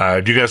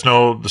 Do you guys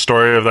know the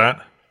story of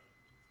that?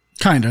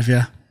 Kind of,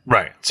 yeah.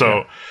 Right.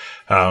 So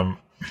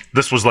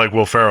this was like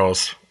Will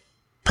Ferrell's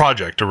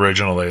project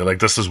originally. Like,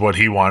 this is what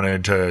he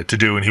wanted to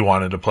do, and he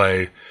wanted to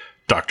play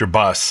Dr.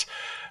 Buss.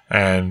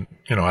 And,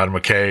 Adam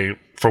McKay,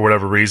 for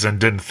whatever reason,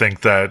 didn't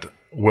think that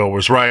Will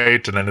was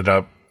right and ended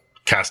up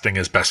casting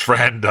his best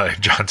friend,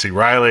 John C.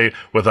 Reilly,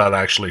 without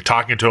actually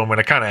talking to him. And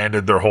it kind of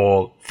ended their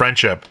whole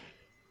friendship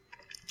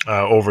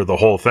over the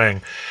whole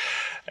thing.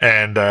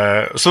 And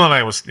so then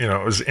I was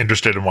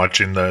interested in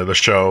watching the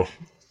show.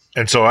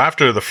 And so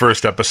after the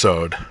first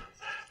episode,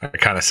 I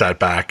kind of sat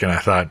back and I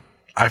thought,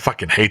 I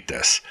fucking hate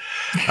this.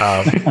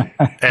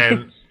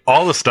 And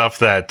all the stuff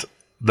that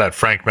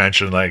Frank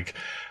mentioned, like,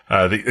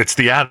 it's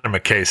the Adam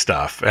McKay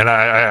stuff. And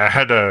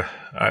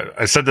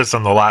I said this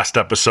on the last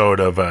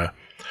episode of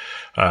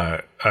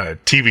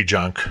TV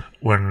junk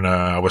when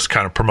I was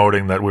kind of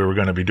promoting that we were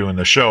going to be doing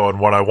the show, and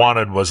what I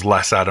wanted was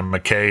less Adam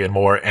McKay and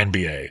more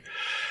NBA,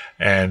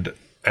 and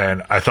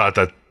I thought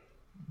that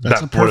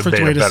would have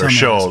made a better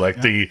show.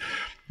 Like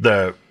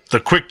the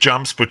quick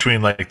jumps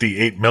between like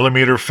the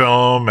 8mm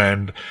film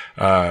and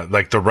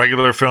like the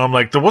regular film,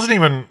 like there wasn't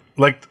even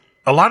like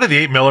a lot of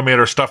the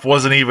 8mm stuff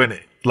wasn't even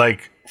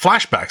like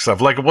flashback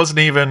stuff. Like it wasn't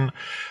even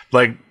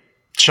like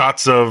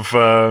shots of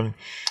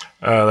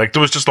like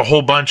there was just a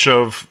whole bunch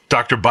of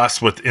Dr.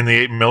 Bus in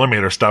the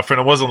 8mm stuff, and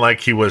it wasn't like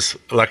he was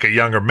like a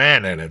younger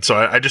man in it. So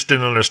I just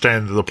didn't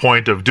understand the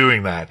point of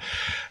doing that.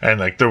 And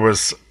like there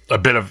was a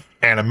bit of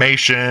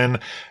animation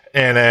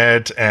in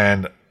it,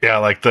 and yeah,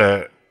 like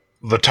the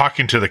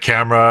talking to the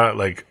camera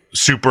like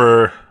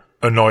super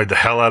annoyed the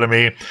hell out of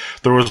me.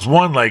 There was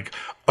one like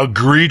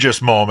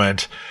egregious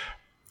moment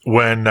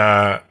when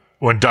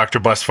Dr.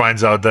 Bus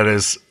finds out that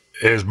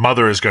his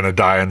mother is going to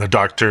die, and the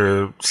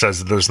doctor says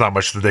that there's not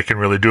much that they can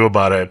really do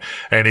about it,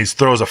 and he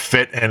throws a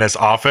fit in his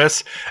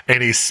office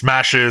and he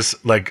smashes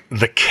like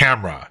the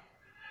camera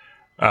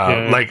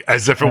like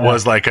as if it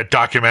was like a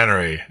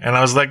documentary. And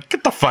I was like,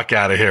 get the fuck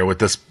out of here with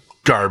this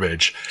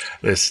garbage,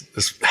 this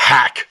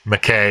hack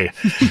McKay.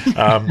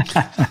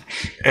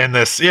 And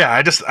this,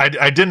 yeah,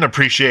 I didn't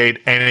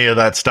appreciate any of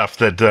that stuff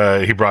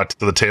that he brought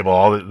to the table,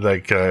 all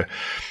like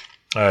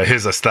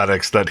his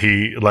aesthetics that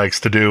he likes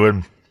to do.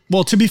 And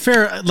well, to be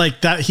fair,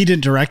 like that, he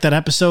didn't direct that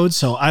episode,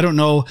 so I don't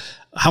know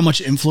how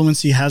much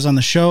influence he has on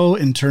the show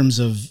in terms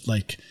of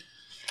like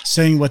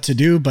saying what to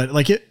do. But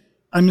like it,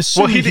 I'm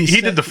assuming he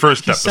did the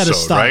first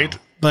episode, right?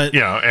 But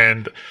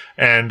and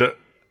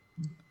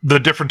the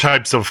different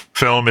types of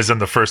film is in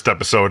the first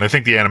episode. And I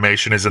think the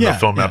animation is in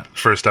the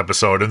first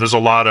episode, and there's a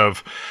lot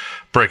of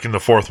breaking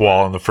the fourth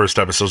wall in the first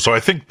episode. So I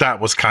think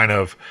that was kind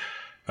of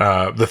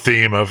the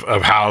theme of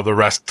how the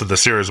rest of the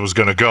series was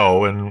going to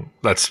go, and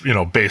that's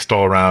based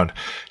all around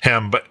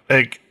him. But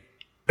like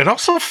it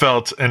also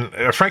felt, and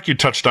Frank, you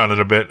touched on it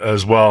a bit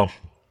as well,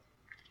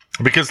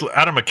 because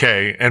Adam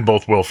McKay and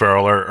both Will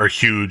Ferrell are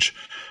huge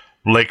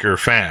Laker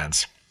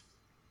fans,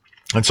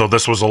 and so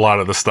this was a lot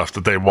of the stuff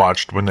that they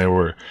watched when they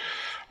were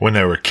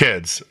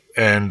kids,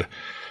 and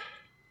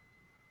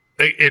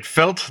it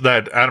felt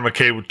that Adam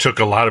McKay took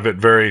a lot of it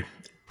very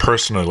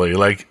personally.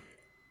 Like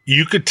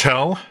you could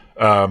tell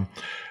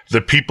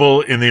the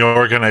people in the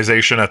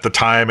organization at the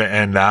time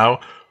and now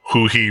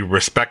who he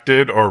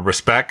respected or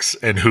respects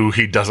and who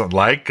he doesn't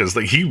like, because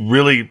like, he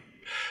really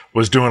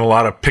was doing a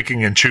lot of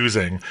picking and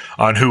choosing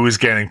on who was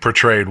getting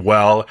portrayed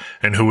well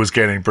and who was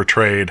getting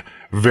portrayed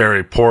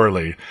very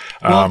poorly.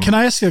 Well, can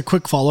I ask you a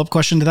quick follow-up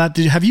question to that?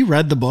 Have you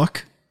read the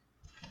book?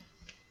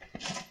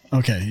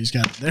 Okay, he's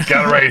got it there.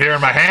 Got it right here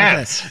in my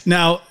hands. Okay.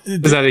 Now,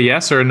 is that a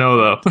yes or a no,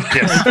 though?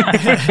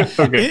 Yes.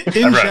 Okay.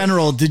 In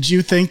general, did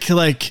you think,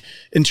 like,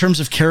 in terms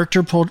of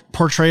character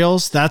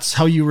portrayals, that's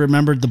how you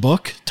remembered the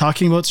book,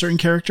 talking about certain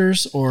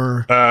characters,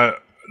 or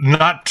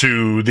not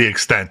to the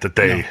extent that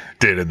they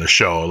did in the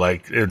show?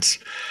 Like, it's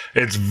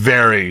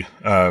very,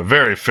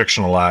 very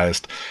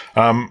fictionalized.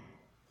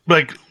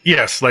 Like,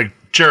 yes, like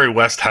Jerry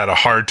West had a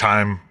hard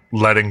time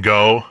letting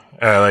go.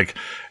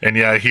 And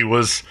yeah, he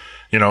was,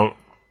 he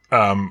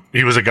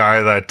was a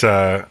guy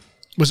that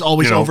was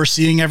always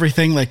overseeing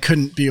everything, like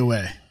couldn't be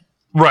away.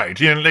 Right.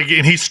 And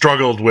he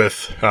struggled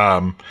with,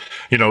 and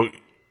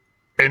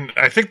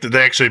I think that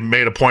they actually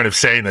made a point of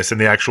saying this in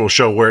the actual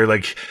show, where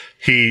like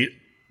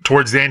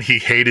towards the end, he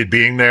hated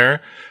being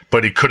there,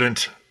 but he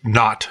couldn't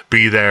not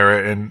be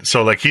there. And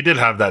so like he did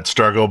have that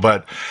struggle,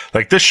 but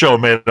like this show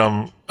made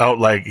him out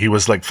like he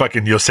was like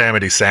fucking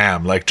Yosemite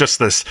Sam, like just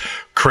this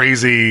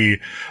crazy,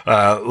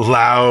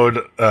 loud,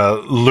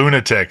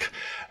 lunatic.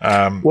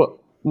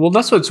 Well,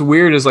 that's what's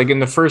weird is like in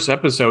the first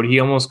episode, he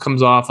almost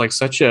comes off like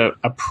such a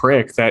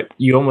prick that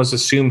you almost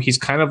assume he's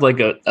kind of like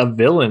a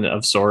villain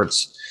of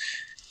sorts.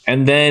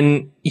 And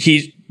then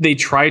they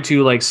try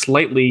to like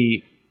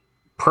slightly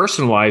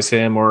personalize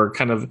him or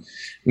kind of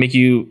make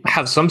you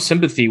have some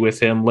sympathy with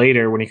him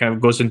later when he kind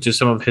of goes into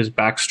some of his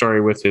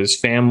backstory with his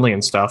family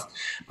and stuff.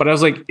 But I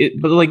was like,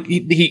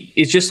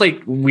 it's just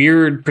like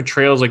weird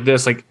portrayals like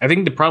this. Like, I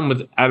think the problem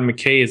with Adam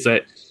McKay is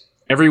that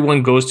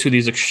everyone goes to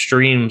these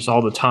extremes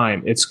all the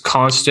time. It's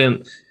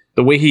constant.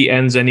 The way he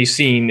ends any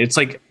scene, it's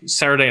like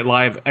Saturday Night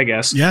Live, I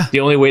guess. Yeah. The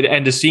only way to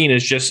end a scene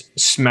is just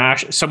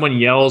smash. Someone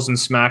yells and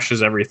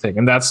smashes everything.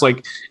 And that's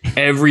like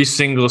every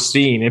single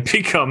scene. It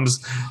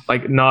becomes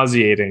like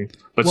nauseating.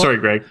 But sorry,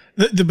 Greg.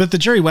 But the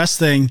Jerry West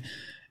thing,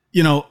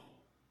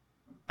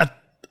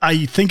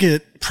 I think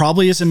it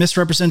probably is a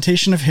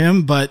misrepresentation of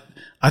him, but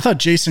I thought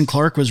Jason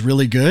Clarke was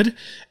really good.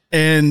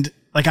 And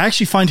like, I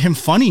actually find him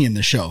funny in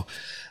the show.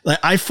 Like,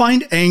 I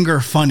find anger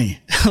funny.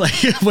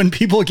 Like when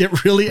people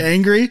get really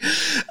angry,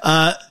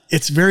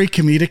 it's very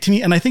comedic to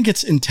me. And I think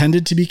it's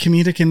intended to be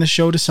comedic in the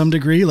show to some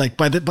degree,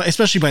 like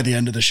especially by the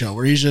end of the show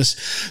where he's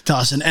just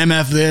tossing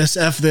MF this,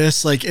 F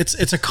this, like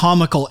it's a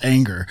comical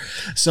anger.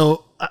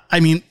 So, I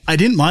mean, I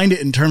didn't mind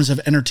it in terms of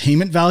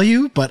entertainment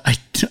value, but I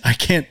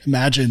can't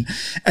imagine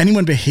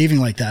anyone behaving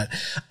like that.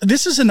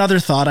 This is another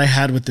thought I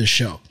had with this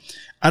show.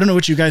 I don't know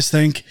what you guys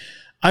think.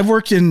 I've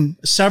worked in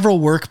several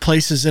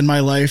workplaces in my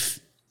life.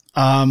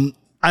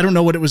 I don't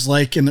know what it was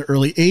like in the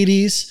early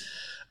 80s,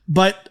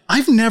 but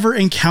I've never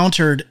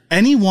encountered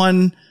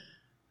anyone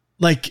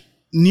like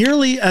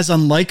nearly as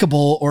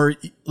unlikable, or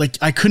like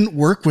I couldn't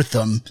work with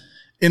them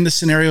in the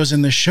scenarios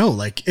in this show.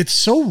 Like, it's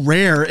so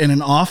rare in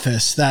an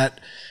office that,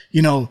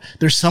 you know,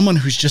 there's someone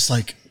who's just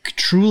like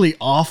truly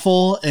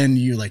awful and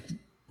you like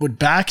would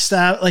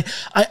backstab. Like,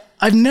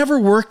 I've never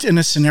worked in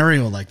a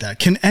scenario like that.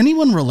 Can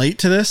anyone relate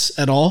to this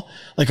at all?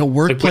 Like a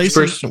workplace?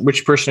 Like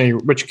which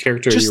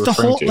character are you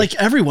referring to? Like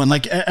everyone,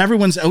 like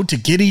everyone's out to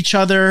get each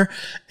other.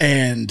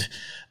 And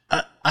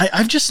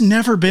I've just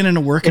never been in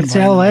a work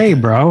environment. It's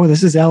LA, bro.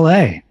 This is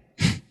LA.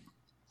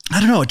 I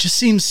don't know. It just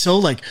seems so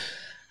like,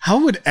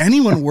 how would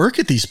anyone work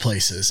at these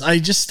places? I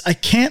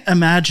can't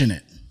imagine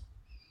it.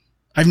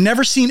 I've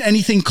never seen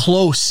anything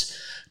close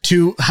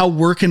to how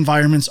work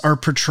environments are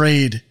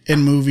portrayed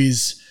in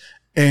movies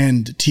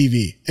and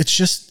TV. It's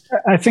just,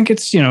 I think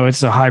it's, you know,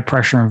 it's a high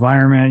pressure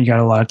environment. You got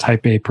a lot of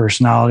type A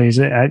personalities.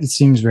 It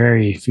seems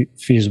very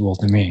feasible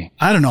to me.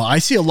 I don't know. I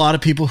see a lot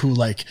of people who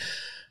like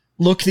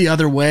look the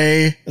other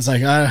way. It's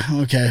like,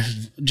 okay,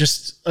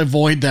 just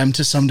avoid them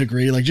to some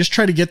degree. Like, just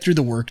try to get through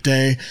the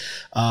workday.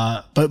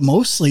 But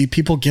mostly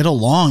people get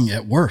along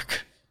at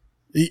work.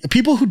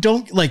 People who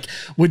don't like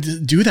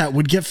would do that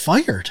would get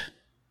fired.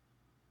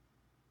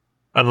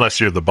 Unless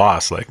you're the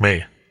boss like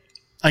me.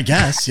 I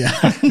guess, yeah.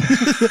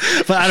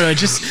 But I don't know.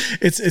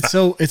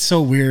 It's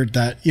so weird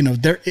that, you know,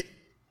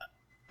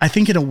 I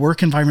think in a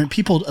work environment,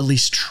 people at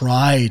least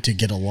try to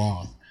get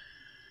along.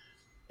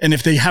 And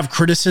if they have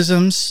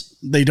criticisms,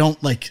 they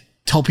don't like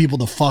tell people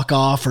to fuck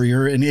off or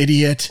you're an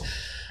idiot.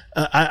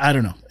 I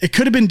don't know. It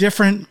could have been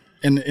different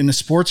in the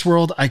sports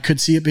world. I could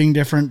see it being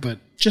different, but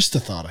just a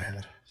thought I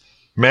had.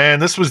 Man,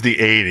 this was the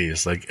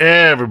 80s. Like,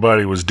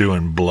 everybody was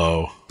doing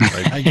blow.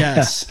 Like, I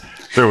guess.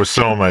 There was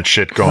so much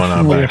shit going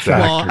on back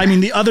then. Well, I mean,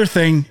 the other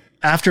thing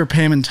after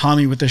Pam and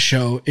Tommy with the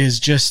show is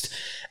just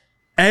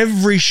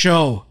every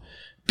show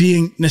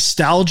being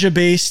nostalgia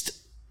based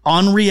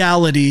on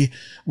reality,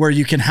 where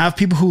you can have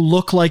people who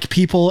look like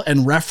people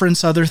and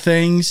reference other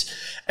things.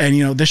 And,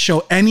 you know, this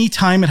show,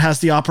 anytime it has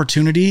the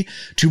opportunity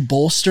to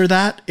bolster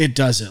that, it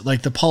does it.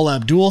 Like the Paula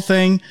Abdul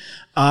thing,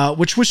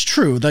 which was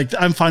true. Like,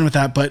 I'm fine with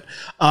that. But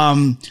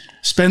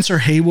Spencer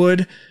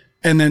Haywood,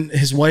 and then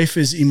his wife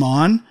is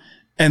Iman.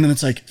 And then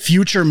it's like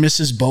future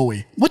Mrs.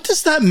 Bowie. What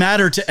does that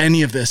matter to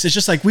any of this? It's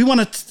just like, we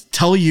want to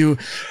tell you,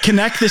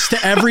 connect this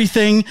to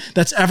everything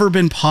that's ever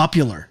been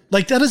popular.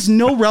 Like, that has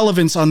no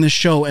relevance on this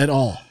show at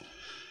all.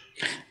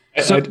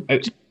 I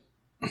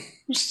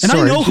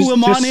know who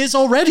Iman is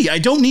already. I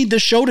don't need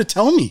this show to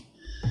tell me.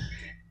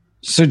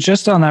 So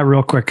just on that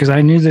real quick, because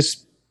I knew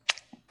this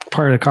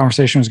part of the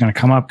conversation was going to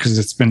come up because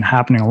it's been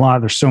happening a lot.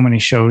 There's so many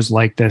shows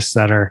like this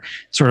that are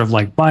sort of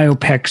like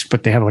biopics,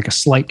 but they have like a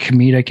slight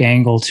comedic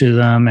angle to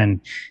them.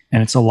 And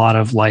it's a lot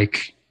of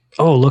like,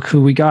 oh, look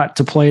who we got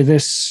to play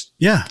this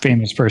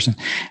famous person.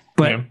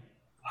 But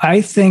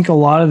I think a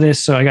lot of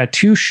this, so I got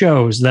two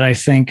shows that I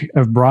think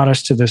have brought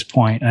us to this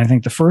point. And I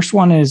think the first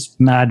one is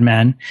Mad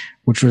Men,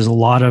 which was a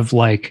lot of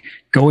like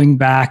going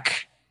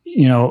back,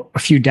 you know, a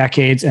few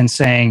decades and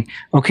saying,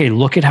 okay,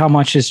 look at how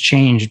much has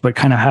changed, but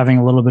kind of having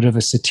a little bit of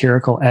a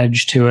satirical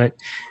edge to it.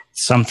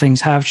 Some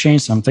things have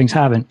changed, some things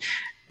haven't.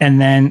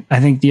 And then I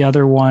think the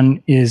other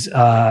one is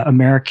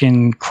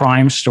American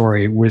Crime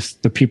Story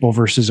with the People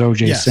versus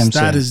O.J.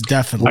 Simpson. That is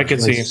definitely, I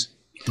could see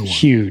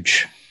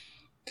huge.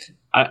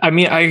 I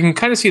mean, I can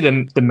kind of see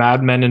the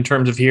Mad Men in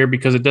terms of here,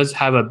 because it does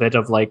have a bit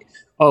of like,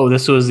 oh,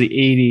 this was the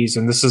 80s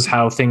and this is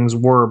how things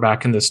were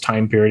back in this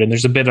time period. And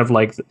there's a bit of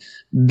like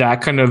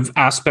that kind of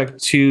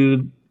aspect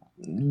to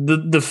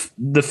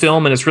the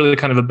film. And it's really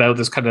kind of about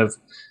this kind of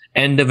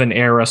end of an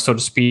era, so to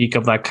speak,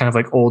 of that kind of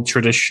like old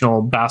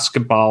traditional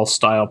basketball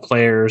style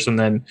players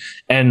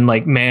and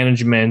like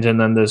management. And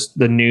then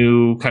the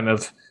new kind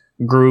of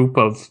group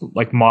of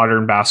like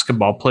modern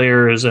basketball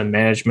players and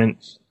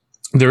management.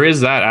 There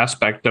is that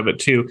aspect of it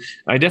too.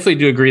 I definitely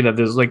do agree that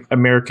there's like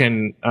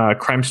American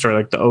Crime Story,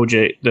 like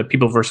the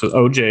People versus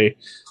OJ,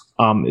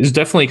 is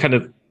definitely kind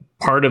of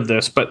part of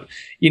this. But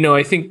you know,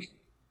 I think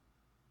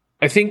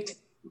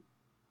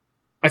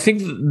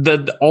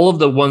that all of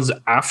the ones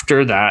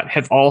after that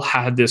have all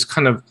had this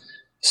kind of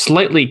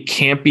slightly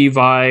campy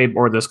vibe,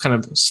 or this kind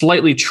of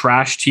slightly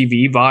trash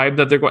TV vibe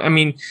that they're going. I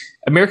mean,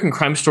 American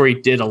Crime Story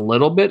did a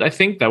little bit. I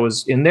think that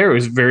was in there. It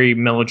was very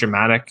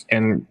melodramatic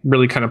and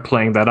really kind of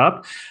playing that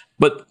up.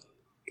 But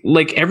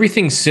like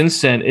everything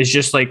since then is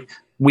just like,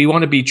 we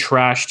want to be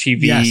trash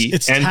TV. Yes,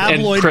 it's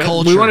tabloid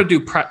culture. We want to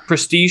do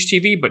prestige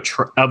TV, but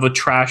of a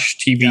trash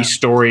TV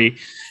story.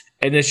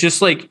 And it's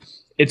just like,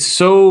 it's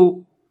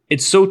so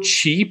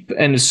cheap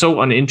and it's so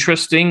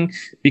uninteresting,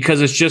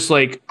 because it's just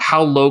like,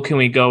 how low can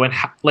we go? And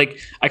like,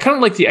 I kind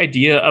of like the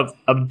idea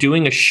of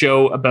doing a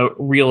show about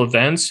real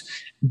events.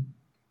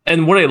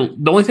 And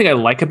the only thing I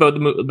like about the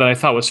movie that I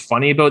thought was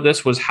funny about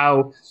this was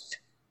how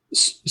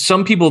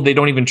some people, they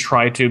don't even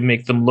try to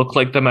make them look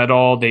like them at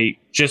all. They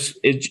just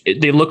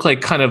they look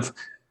like kind of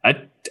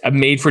a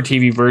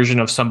made-for-TV version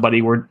of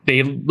somebody where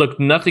they look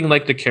nothing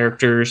like the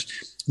characters.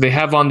 They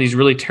have on these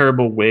really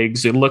terrible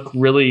wigs. They look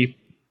really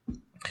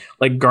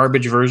like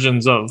garbage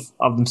versions of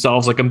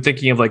themselves. Like I'm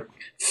thinking of like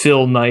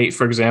Phil Knight,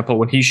 for example,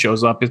 when he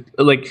shows up, it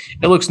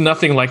looks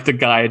nothing like the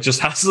guy. It just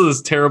has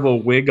this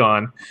terrible wig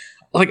on.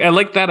 Like I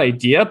like that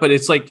idea, but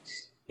it's like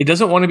it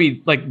doesn't want to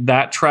be like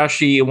that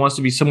trashy. It wants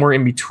to be somewhere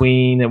in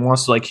between. It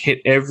wants to like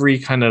hit every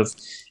kind of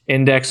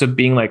index of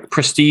being like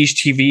prestige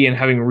TV and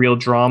having real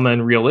drama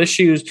and real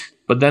issues.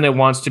 But then it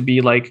wants to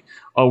be like,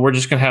 oh, we're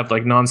just gonna have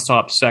like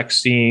nonstop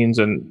sex scenes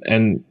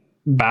and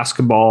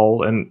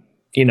basketball, and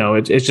you know,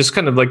 it's just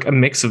kind of like a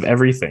mix of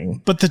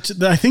everything. But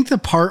I think the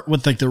part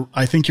with like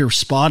I think you're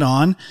spot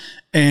on,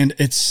 and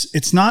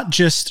it's not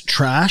just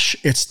trash,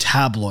 it's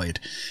tabloid.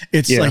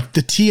 It's like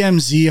the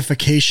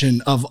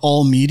TMZ-ification of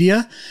all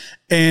media.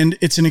 And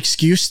it's an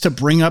excuse to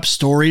bring up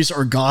stories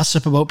or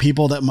gossip about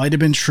people that might have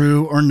been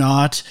true or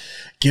not,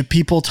 get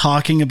people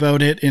talking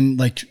about it in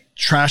like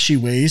trashy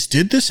ways.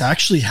 Did this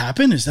actually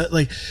happen? Is that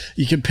like,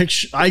 you can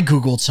picture, I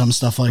Googled some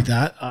stuff like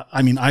that.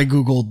 I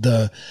Googled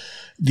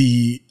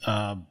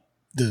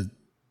the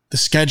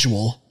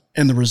schedule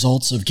and the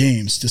results of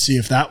games to see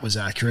if that was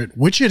accurate,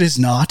 which it is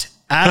not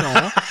at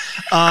all.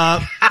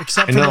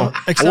 Except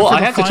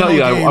I have to tell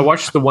you, I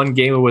watched the one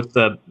game with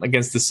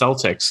against the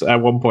Celtics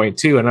at one point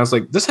too, and I was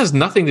like, this has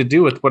nothing to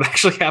do with what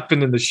actually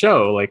happened in the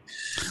show. Like,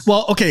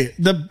 well, okay,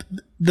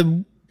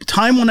 the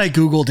time when I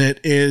Googled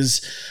it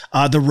is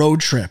the road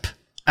trip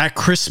at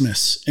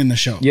Christmas in the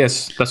show.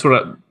 Yes, that's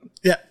what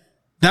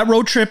that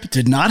road trip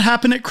did not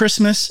happen at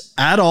Christmas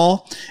at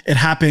all. It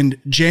happened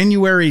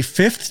January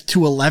 5th to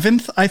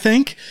 11th, I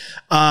think.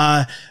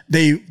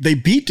 They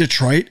beat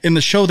Detroit. In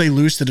the show, they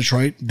lose to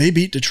Detroit. They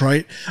beat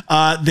Detroit.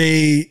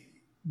 They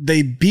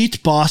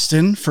beat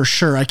Boston for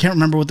sure. I can't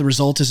remember what the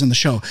result is in the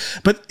show,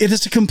 but it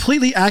is a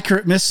completely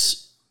accurate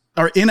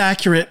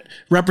inaccurate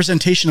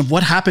representation of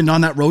what happened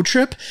on that road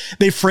trip.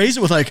 They phrase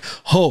it with like,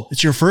 oh,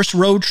 it's your first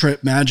road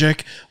trip,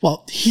 Magic.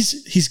 Well,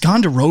 he's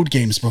gone to road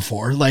games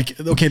before. Like,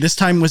 okay, this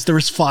time there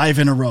was 5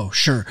 in a row.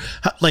 Sure.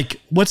 Like,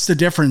 what's the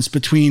difference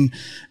between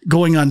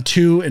going on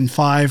 2 and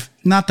 5?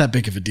 Not that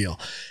big of a deal.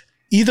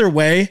 Either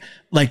way,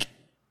 like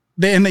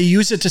they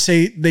use it to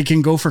say they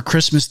can go for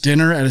Christmas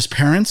dinner at his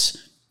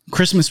parents'.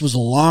 Christmas was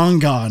long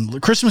gone.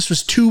 Christmas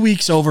was 2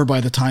 weeks over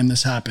by the time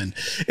this happened.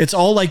 It's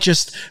all like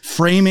just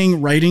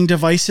framing writing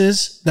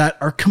devices that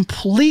are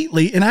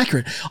completely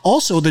inaccurate.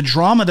 Also, the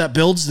drama that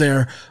builds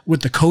there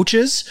with the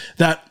coaches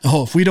that,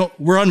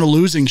 we're on a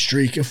losing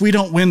streak. If we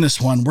don't win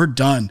this one, we're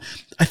done.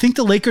 I think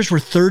the Lakers were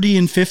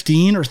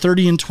 30-15 or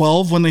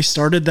 30-12 when they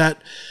started that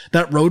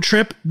road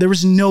trip. There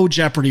was no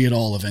jeopardy at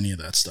all of any of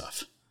that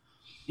stuff.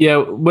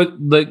 Yeah, but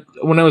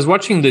when I was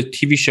watching the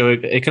TV show,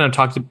 it kind of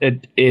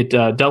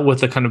dealt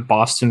with the kind of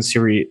Boston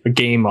series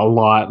game a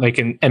lot, like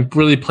and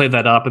really played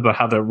that up about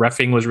how the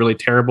reffing was really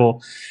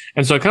terrible.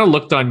 And so I kind of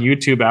looked on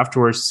YouTube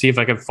afterwards to see if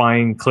I could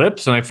find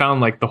clips, and I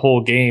found like the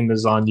whole game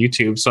is on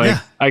YouTube. So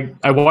yeah.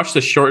 I watched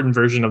the shortened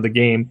version of the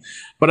game,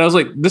 but I was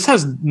like, this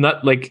has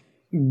not like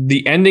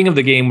the ending of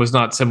the game was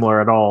not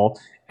similar at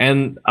all.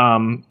 And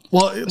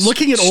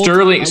looking at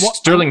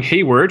Sterling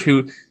Hayward,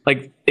 who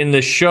like in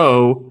the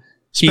show.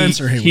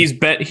 Spencer Hayward.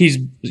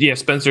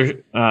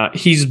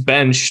 He's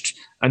benched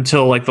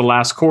until like the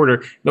last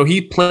quarter. No,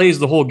 he plays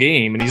the whole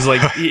game, and he's like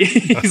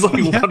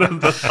one of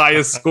the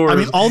highest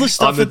scorers. All the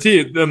stuff on the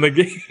team in the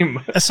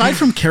game. Aside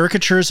from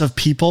caricatures of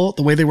people,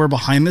 the way they were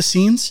behind the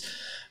scenes,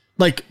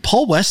 like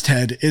Paul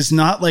Westhead is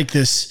not like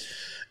this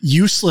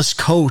useless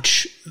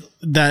coach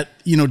that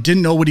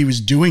didn't know what he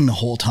was doing the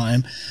whole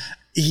time.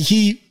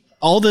 The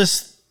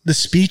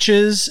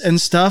speeches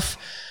and stuff,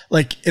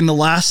 like in the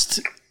last.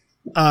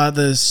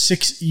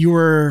 You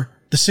were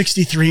the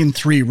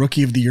 63-3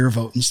 rookie of the year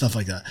vote and stuff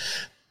like that.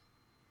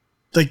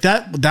 Like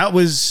that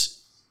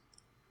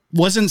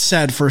wasn't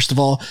said, first of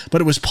all,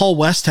 but it was Paul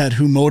Westhead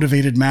who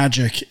motivated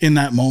Magic in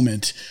that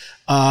moment.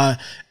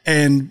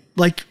 And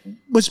like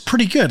was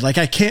pretty good. Like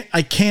I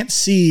can't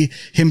see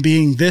him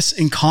being this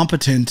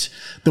incompetent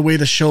the way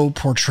the show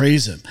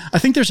portrays him. I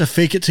think there's a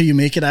fake it till you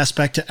make it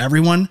aspect to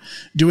everyone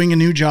doing a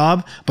new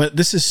job, but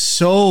this is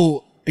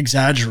so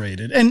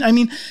exaggerated. And I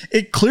mean,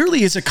 it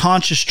clearly is a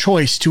conscious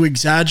choice to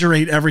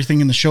exaggerate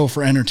everything in the show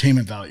for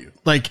entertainment value.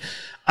 Like,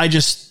 I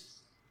don't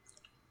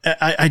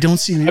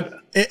see,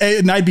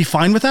 and I'd be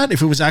fine with that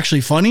if it was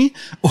actually funny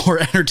or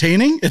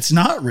entertaining. It's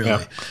not really.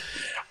 Yeah.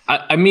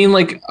 I mean,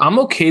 like, I'm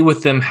okay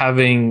with them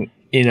having,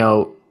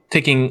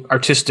 taking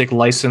artistic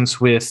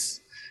license with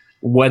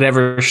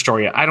whatever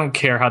story. I don't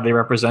care how they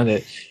represent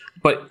it.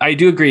 But I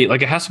do agree,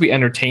 like, it has to be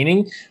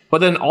entertaining. But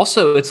then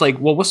also it's like,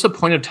 well, what's the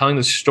point of telling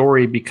the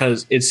story?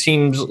 Because it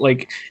seems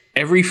like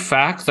every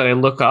fact that I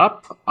look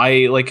up,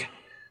 I like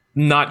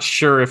not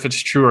sure if it's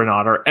true or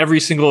not. Or every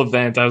single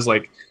event, I was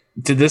like,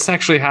 did this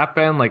actually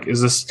happen? Like,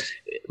 is this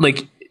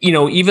like,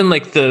 even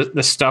like the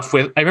stuff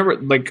with, I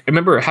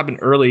remember it happened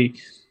early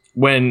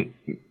when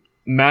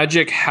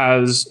Magic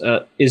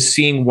is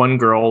seeing one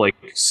girl, like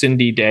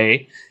Cindy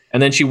Day,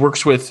 and then she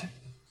works with,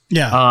 he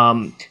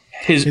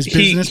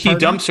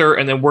dumps her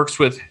and then works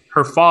with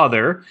her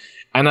father.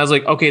 And I was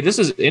like, okay, this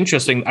is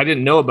interesting. I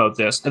didn't know about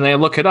this. And then I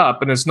look it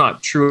up, and it's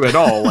not true at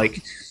all.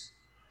 like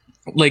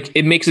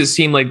it makes it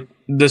seem like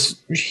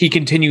this. He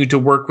continued to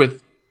work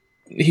with.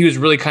 He was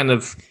really kind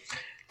of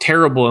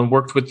terrible and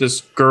worked with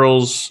this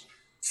girl's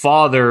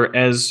father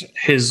as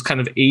his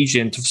kind of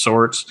agent of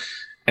sorts.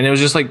 And it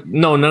was just like,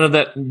 no, none of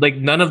that. Like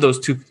neither of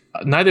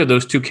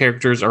those two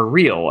characters are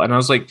real. And I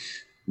was like,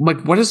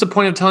 what is the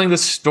point of telling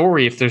this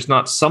story if there's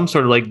not some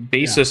sort of like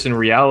basis in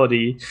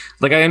reality?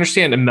 Like I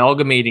understand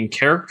amalgamating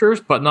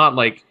characters, but not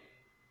like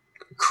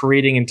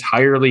creating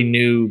entirely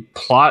new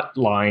plot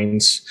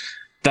lines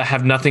that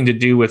have nothing to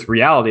do with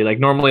reality. Like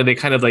normally they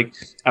kind of like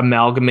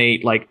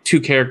amalgamate like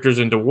two characters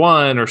into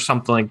one or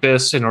something like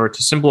this in order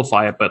to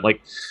simplify it. But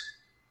like,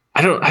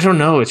 I don't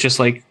know. It's just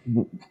like,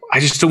 I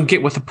just don't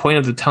get what the point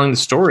of telling the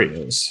story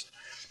is.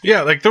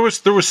 Yeah. Like there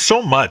was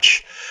so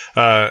much,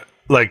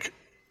 like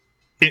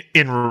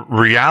in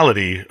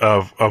reality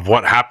of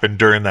what happened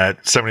during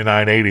that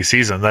 79-80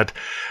 season that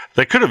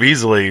they could have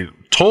easily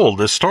told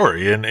this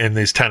story in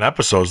these 10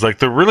 episodes. Like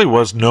there really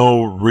was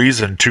no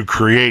reason to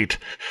create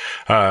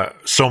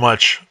so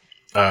much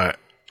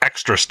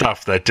extra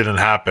stuff that didn't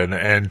happen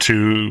and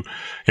to,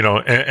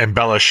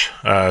 embellish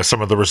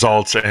some of the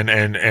results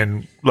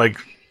and like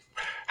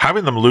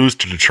having them lose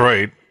to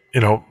Detroit,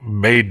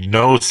 made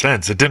no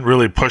sense. It didn't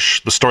really push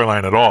the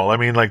storyline at all. I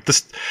mean, like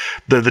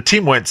the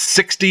team went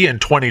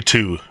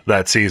 60-22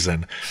 that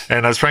season.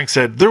 And as Frank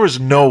said, there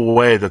was no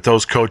way that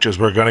those coaches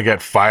were going to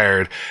get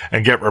fired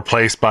and get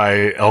replaced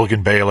by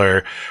Elgin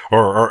Baylor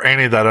or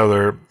any of that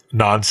other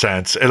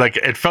nonsense.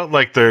 It felt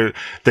like they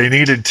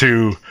needed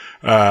to,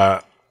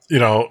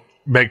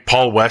 make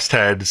Paul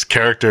Westhead's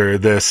character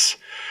this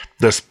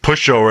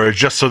pushover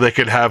just so they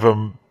could have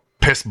him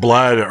piss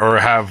blood or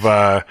have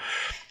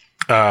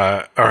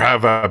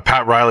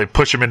Pat Riley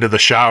push him into the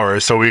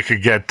shower so we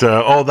could get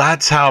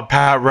that's how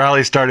Pat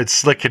Riley started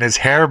slicking his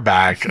hair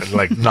back,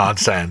 like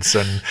nonsense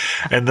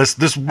and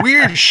this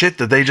weird shit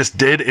that they just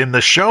did in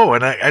the show.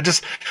 And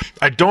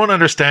I don't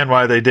understand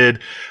why they did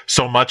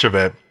so much of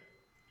it.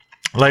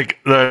 Like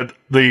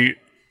the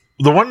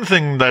one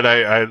thing that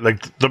I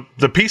like,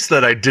 the piece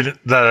that I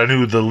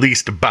knew the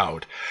least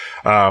about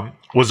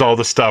was all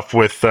the stuff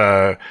with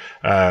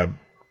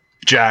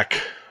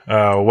Jack,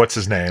 what's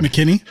his name?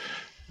 McKinney.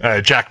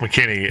 Jack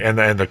McKinney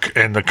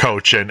and the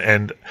coach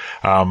and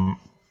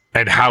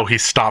how he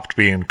stopped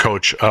being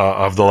coach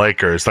of the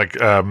Lakers. Like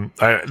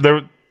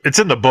it's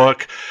in the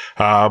book,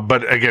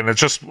 but again,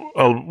 it's just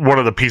one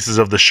of the pieces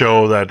of the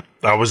show that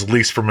I was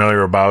least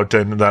familiar about,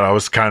 and that I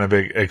was kind of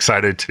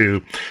excited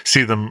to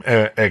see them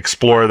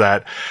explore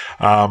that.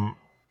 And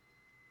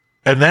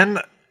then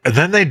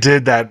they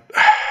did that.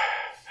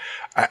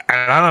 I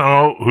don't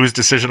know whose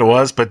decision it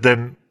was, but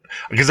then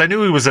because I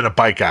knew he was in a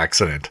bike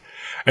accident.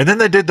 And then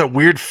they did the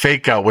weird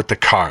fake out with the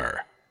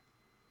car.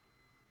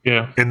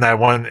 Yeah. In that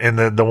one, in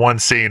the one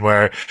scene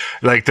where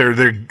like they're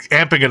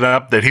amping it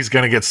up that he's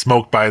going to get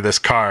smoked by this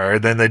car.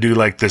 And then they do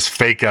like this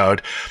fake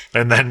out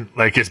and then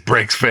like his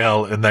brakes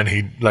fail and then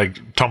he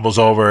like tumbles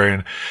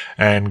over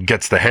and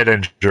gets the head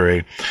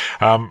injury.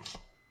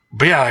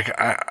 But yeah, like,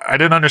 I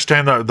didn't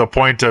understand the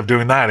point of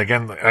doing that.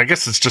 Again, I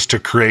guess it's just to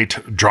create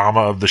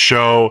drama of the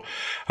show.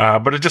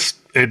 But it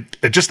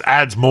just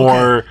adds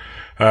more.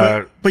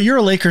 Okay. But you're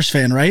a Lakers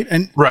fan, right?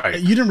 And right.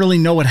 You didn't really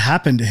know what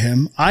happened to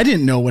him. I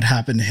didn't know what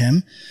happened to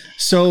him.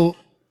 So,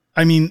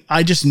 I mean,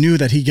 I just knew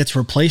that he gets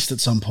replaced at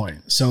some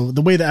point. So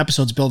the way the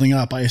episode's building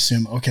up, I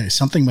assume, okay,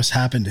 something must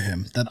happen to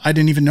him that I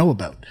didn't even know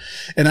about.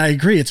 And I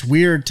agree. It's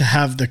weird to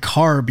have the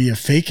car be a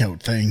fake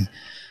out thing.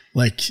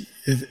 Like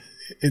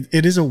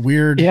it is a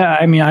weird. Yeah.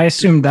 I mean, I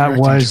assumed that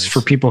was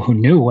for people who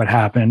knew what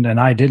happened and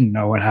I didn't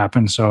know what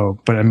happened. So,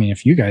 but I mean,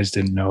 if you guys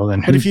didn't know,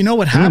 then but if you know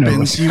what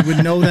happens, you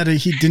would know that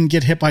he didn't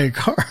get hit by a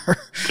car.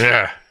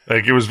 Yeah.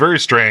 Like it was very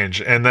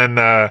strange. And then,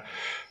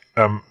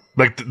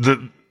 like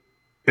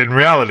in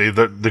reality,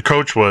 the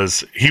coach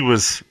was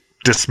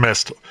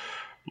dismissed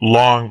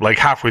like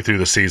halfway through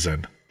the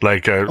season.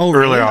 Like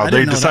early on,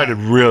 they decided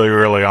really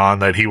early on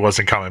that he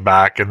wasn't coming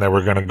back and they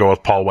were going to go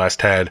with Paul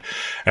Westhead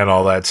and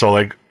all that. So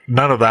like,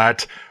 none of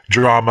that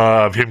drama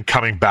of him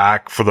coming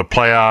back for the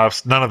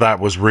playoffs, none of that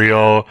was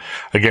real.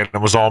 Again,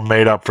 it was all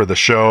made up for the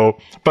show.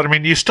 But I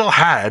mean, you still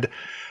had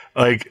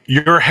like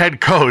your head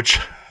coach,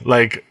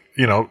 like,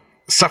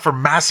 suffer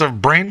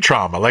massive brain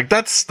trauma. Like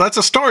that's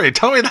a story.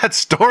 Tell me that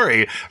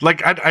story.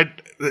 Like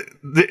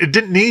it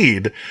didn't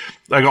need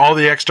like all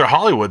the extra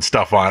Hollywood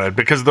stuff on it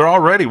because there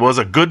already was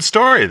a good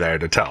story there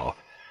to tell.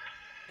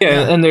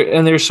 Yeah. and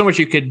there's so much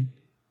you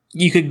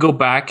could go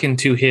back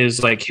into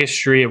his like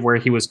history of where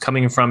he was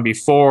coming from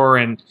before.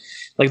 And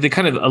like they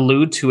kind of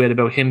allude to it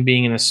about him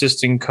being an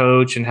assistant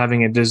coach and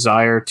having a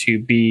desire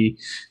to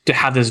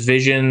have this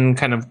vision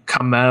kind of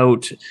come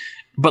out.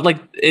 But like,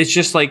 it's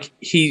just like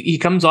he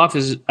comes off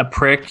as a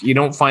prick. You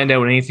don't find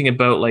out anything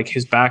about like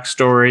his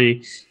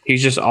backstory.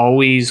 He's just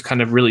always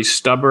kind of really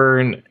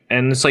stubborn.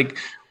 And it's like,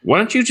 why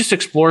don't you just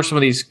explore some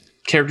of these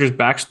characters'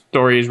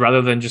 backstories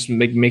rather than just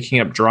making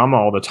up drama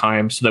all the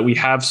time so that we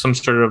have some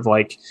sort of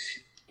like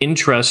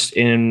interest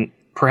in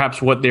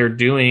perhaps what they're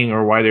doing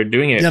or why they're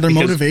doing it. Yeah, their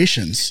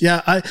motivations.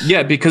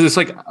 Yeah, because it's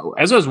like,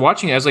 as I was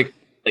watching it, I was like,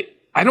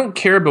 I don't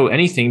care about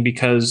anything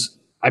because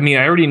I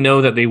already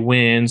know that they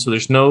win, so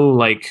there's no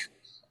like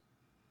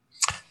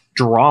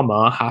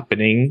drama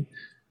happening.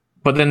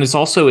 But then it's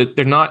also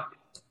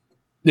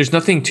there's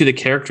nothing to the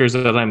characters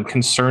that I'm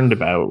concerned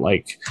about.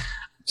 Like,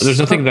 there's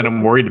nothing that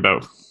I'm worried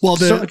about. Well,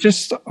 so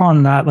just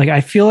on that, like,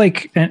 I feel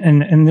like,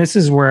 and this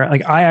is where,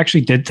 like, I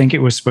actually did think it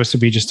was supposed to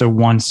be just a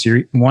one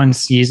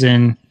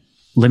season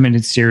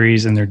limited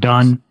series and they're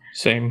done.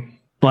 Same.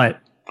 But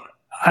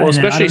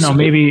especially, I don't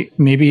know,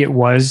 maybe it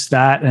was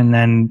that. And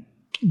then,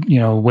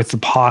 with the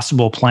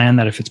possible plan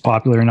that if it's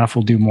popular enough,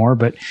 we'll do more.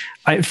 But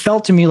it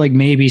felt to me like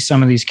maybe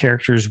some of these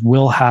characters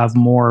will have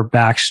more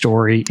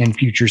backstory in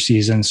future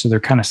seasons. So they're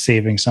kind of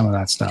saving some of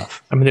that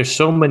stuff. There's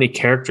so many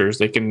characters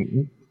they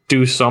can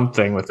do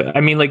something with it.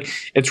 Like,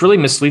 it's really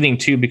misleading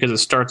too, because it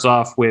starts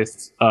off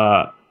with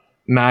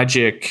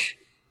Magic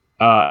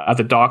at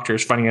the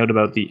doctors finding out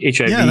about the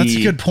HIV. Yeah, that's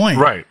a good point.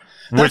 Right.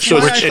 That's why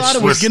I thought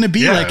it was going to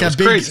be like a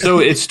big. Great. So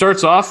it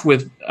starts off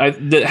with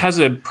that has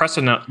a press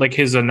like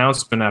his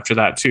announcement after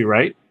that too,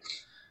 right?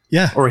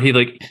 Yeah. Or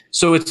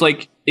so it's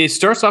like it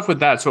starts off with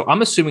that. So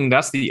I'm assuming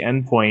that's the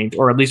end point,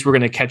 or at least we're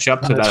going to catch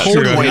up to that.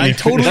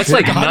 Totally. That's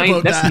like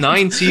 9. That's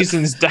 9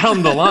 seasons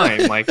down the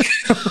line. Like,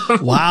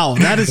 wow,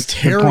 that is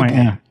terrible. Point,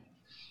 yeah.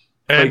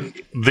 And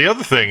the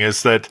other thing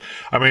is that,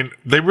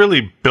 they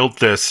really built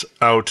this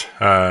out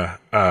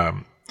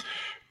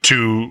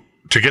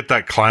to get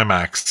that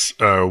climax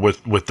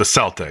with the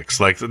Celtics.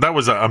 Like, that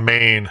was a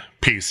main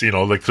piece,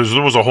 like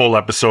there was a whole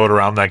episode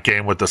around that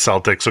game with the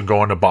Celtics and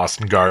going to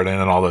Boston Garden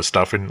and all this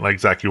stuff. And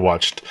like Zach, you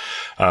watched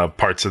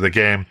parts of the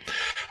game.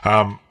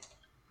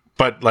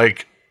 But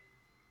like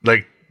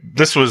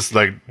this was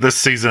like, this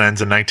season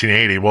ends in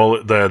 1980.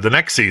 Well, the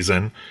next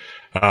season,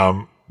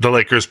 the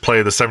Lakers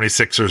play the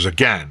 76ers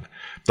again.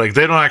 Like,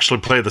 they don't actually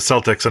play the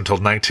Celtics until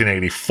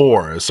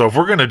 1984. So if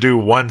we're going to do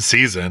one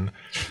season,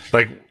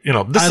 like,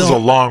 this is a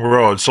long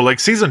road. So like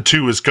season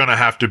 2 is going to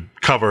have to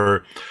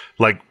cover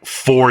like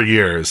 4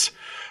 years.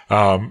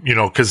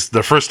 Because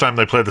the first time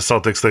they play the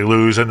Celtics, they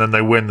lose, and then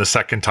they win the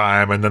second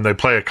time, and then they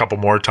play a couple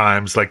more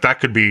times. Like, that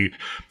could be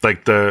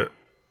like the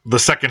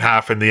second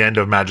half and the end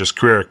of Magic's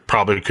career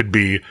probably could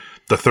be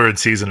the third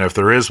season if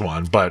there is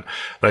one. But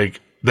like,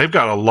 they've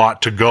got a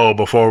lot to go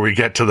before we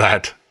get to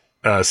that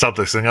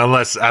Celtics thing,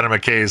 unless Adam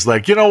McKay is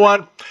like, you know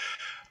what?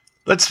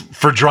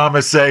 For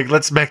drama's sake,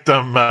 let's make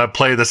them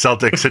play the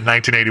Celtics in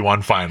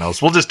 1981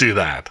 finals. We'll just do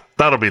that.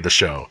 That'll be the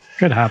show.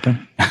 Could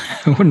happen.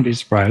 I wouldn't be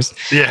surprised.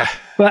 Yeah.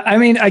 But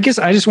I guess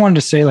I just wanted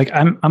to say, like,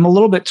 I'm a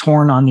little bit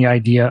torn on the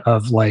idea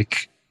of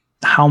like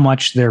how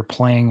much they're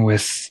playing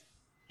with,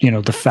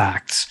 the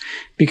facts,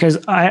 because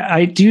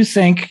I do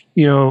think,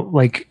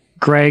 like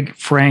Greg,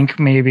 Frank,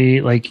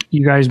 maybe like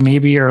you guys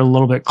maybe are a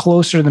little bit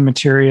closer to the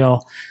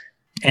material.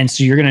 And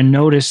so you're going to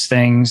notice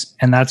things,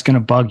 and that's going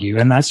to bug you.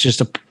 And that's just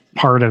a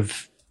part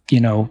of,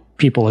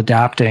 people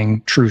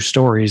adapting true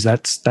stories.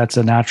 That's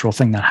a natural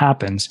thing that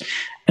happens.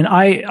 And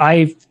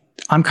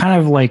I'm kind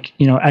of like,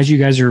 as you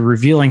guys are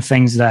revealing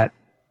things that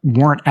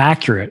weren't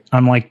accurate,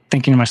 I'm like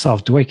thinking to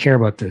myself, do I care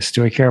about this?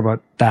 Do I care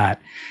about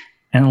that?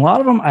 And a lot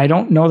of them, I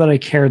don't know that I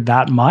cared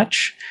that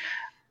much,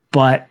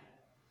 but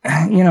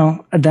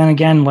then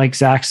again, like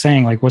Zach's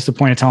saying, like, what's the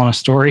point of telling a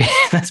story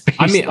that's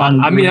based on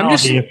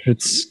reality if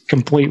it's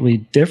completely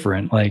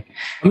different? Like,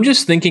 I'm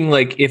just thinking,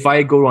 like, if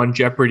I go on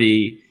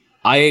Jeopardy,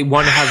 I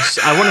want to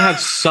have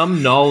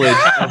some knowledge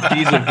of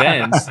these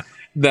events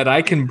that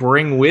I can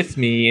bring with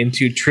me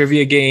into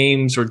trivia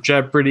games or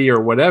Jeopardy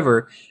or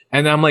whatever.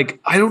 And I'm like,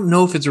 I don't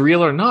know if it's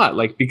real or not,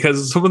 like,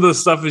 because some of the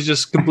stuff is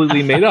just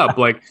completely made up.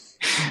 Like,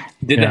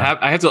 it have?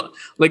 I have to,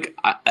 like,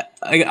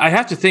 I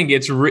have to think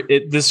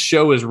this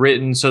show is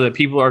written so that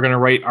people are going to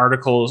write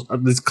articles,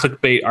 these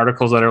clickbait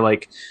articles that are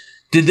like,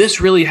 did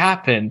this really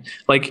happen?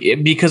 Like,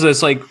 because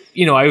it's like,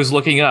 I was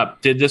looking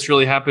up, did this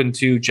really happen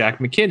to Jack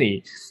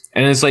McKinney?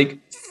 And it's like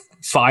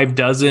 6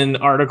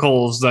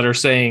 articles that are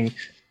saying,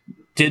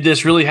 did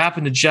this really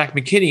happen to Jack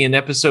McKinney in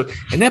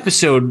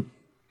episode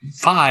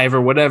 5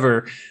 or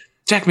whatever?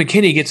 Jack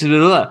McKinney gets into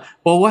the,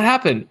 well, what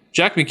happened?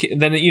 Jack McKinney,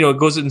 then, it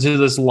goes into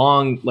this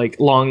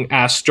long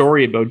ass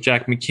story about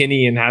Jack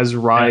McKinney and has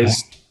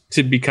rise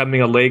to becoming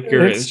a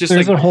Laker. It's just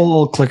there's like a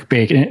whole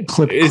clickbait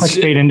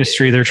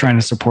industry they're trying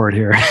to support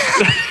here.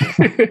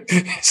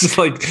 It's just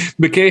like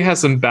McKay has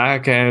some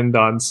back end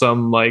on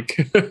some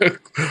like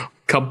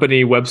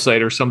company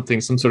website or something,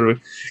 some sort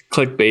of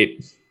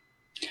clickbait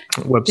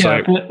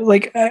website. Yeah,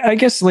 like, I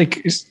guess,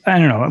 like, I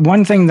don't know.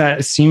 One thing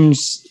that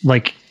seems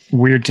like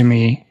weird to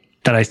me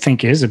that I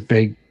think is a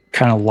big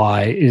kind of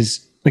lie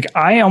is, like,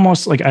 I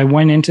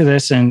went into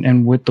this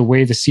and with the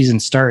way the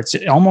season starts,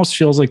 it almost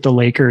feels like the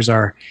Lakers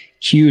are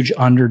huge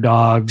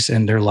underdogs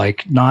and they're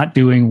like not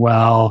doing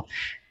well.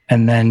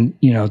 And then,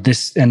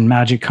 and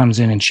Magic comes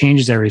in and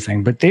changes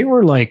everything, but they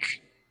were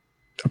like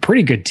a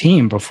pretty good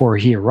team before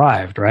he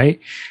arrived. Right.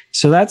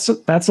 So that's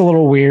a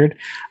little weird.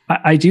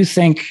 I do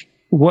think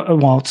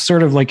well, it's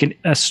sort of like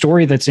a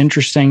story that's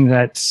interesting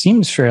that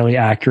seems fairly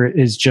accurate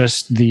is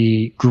just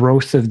the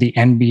growth of the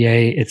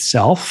NBA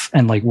itself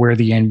and like where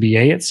the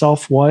NBA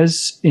itself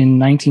was in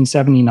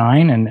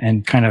 1979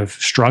 and kind of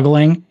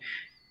struggling.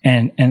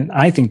 And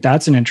I think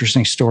that's an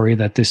interesting story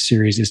that this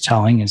series is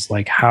telling, is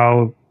like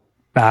how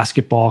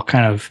basketball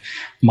kind of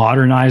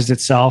modernized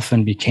itself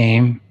and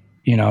became,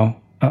 you know,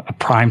 a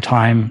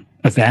primetime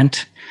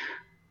event.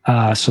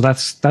 So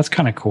that's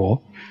kind of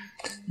cool.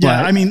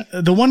 Yeah, I mean,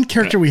 the one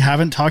character we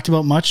haven't talked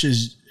about much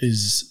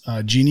is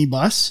Jeannie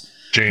Buss,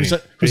 who's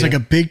like a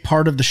big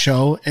part of the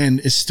show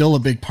and is still a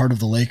big part of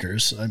the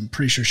Lakers. I'm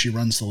pretty sure she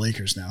runs the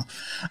Lakers now.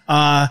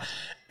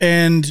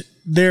 And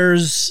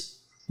there's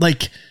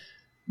like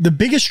the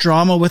biggest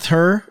drama with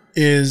her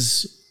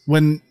is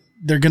when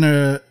they're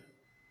gonna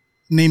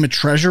name a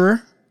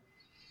treasurer,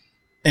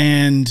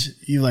 and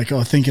you like,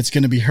 oh, think it's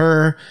gonna be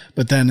her,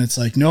 but then it's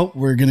like, nope,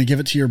 we're gonna give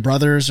it to your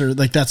brothers, or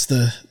like that's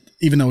the.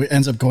 Even though it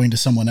ends up going to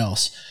someone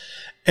else.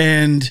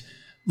 And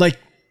like,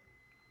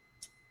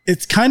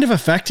 it's kind of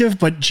effective,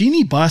 but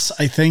Jeannie Buss,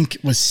 I think,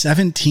 was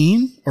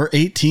 17 or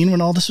 18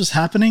 when all this was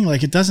happening.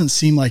 Like, it doesn't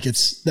seem like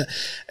it's that.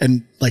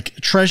 And like,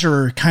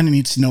 Treasurer kind of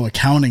needs to know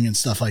accounting and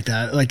stuff like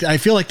that. Like, I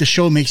feel like the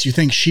show makes you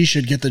think she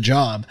should get the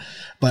job,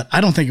 but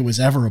I don't think it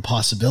was ever a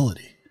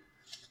possibility.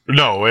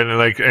 No.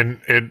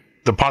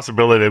 The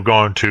possibility of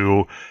going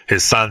to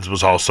his sons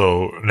was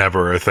also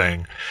never a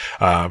thing.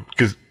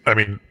 Because, I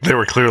mean, they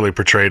were clearly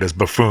portrayed as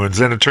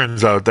buffoons, and it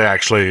turns out they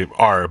actually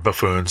are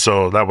buffoons.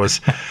 So that was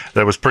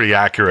pretty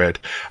accurate.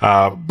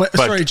 But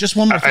sorry, just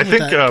one more thing. I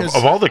think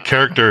of all the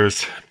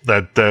characters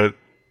that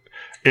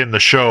in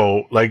the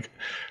show, like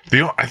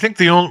I think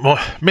the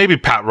only maybe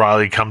Pat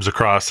Riley comes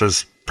across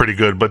as pretty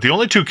good, but the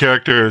only two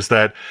characters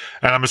that,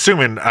 and I'm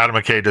assuming Adam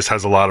McKay just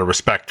has a lot of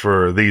respect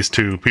for these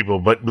two people,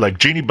 but like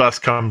Jeannie Buss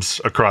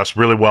comes across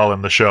really well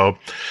in the show,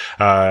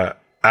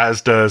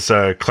 as does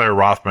Claire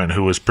Rothman,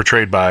 who was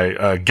portrayed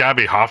by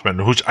Gabby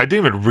Hoffman, which I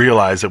didn't even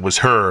realize it was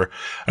her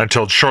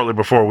until shortly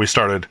before we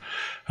started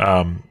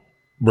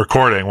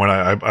recording, when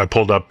I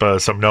pulled up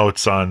some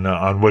notes on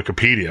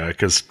Wikipedia,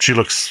 because she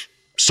looks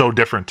so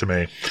different to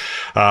me.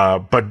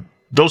 But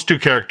those two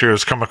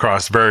characters come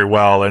across very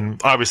well,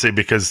 and obviously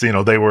because, you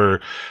know, they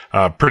were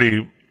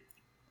pretty,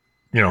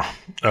 you know,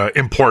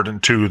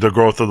 important to the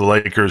growth of the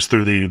Lakers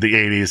through the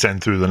 80s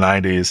and through the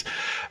 90s.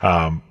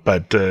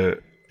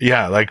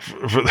 Yeah, like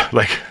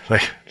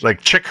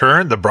Chick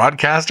Hearn, the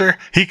broadcaster,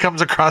 he comes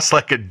across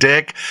like a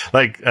dick.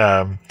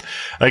 All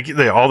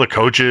the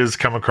coaches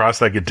come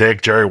across like a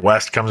dick. Jerry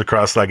West comes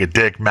across like a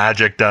dick.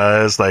 Magic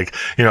does, like,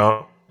 you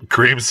know.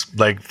 Kareem's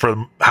like for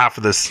half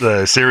of this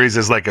series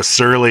is like a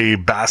surly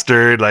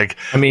bastard. Like,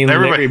 I mean,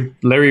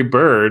 Larry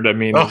Bird. I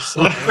mean, they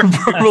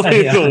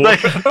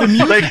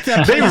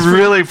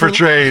really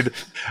portrayed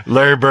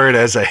Larry Bird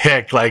as a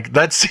hick. Like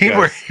that scene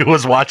where he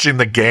was watching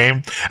the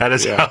game at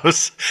his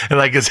house and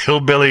like his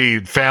hillbilly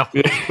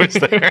family was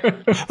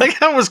there. Like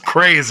that was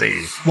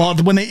crazy. Well,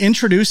 when they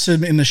introduce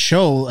him in the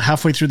show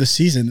halfway through the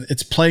season,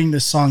 it's playing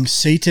this song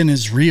 "Satan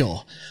is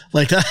Real."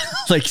 Like that,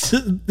 like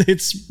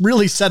it's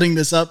really setting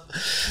this up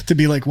to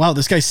be like, wow,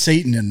 this guy's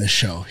Satan in this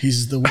show.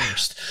 He's the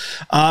worst.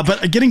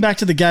 But getting back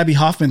to the Gabby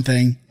Hoffman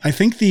thing, I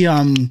think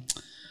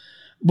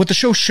what the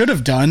show should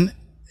have done,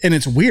 and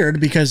it's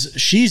weird because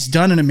she's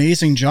done an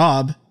amazing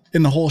job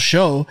in the whole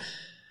show.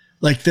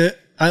 Like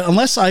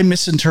unless I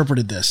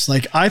misinterpreted this,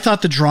 like I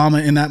thought the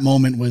drama in that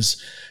moment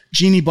was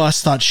Jeannie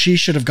Buss thought she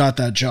should have got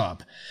that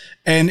job,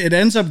 and it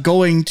ends up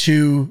going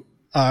to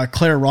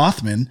Claire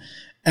Rothman,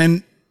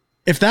 and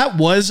if that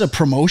was a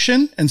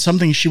promotion and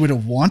something she would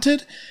have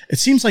wanted, it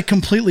seems like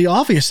completely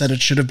obvious that it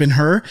should have been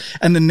her,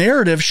 and the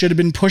narrative should have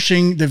been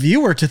pushing the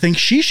viewer to think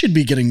she should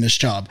be getting this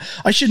job.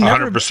 I should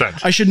never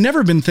 100%. I should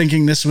never been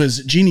thinking this was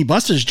Jeannie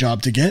Buss's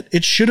job to get.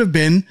 It should have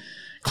been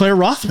Claire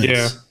Rothman's.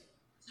 Yeah.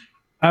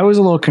 I was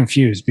a little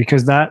confused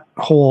because that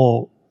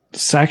whole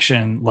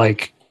section,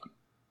 like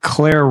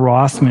Claire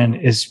Rothman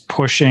is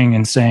pushing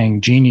and saying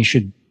Jeannie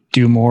should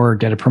do more,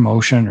 get a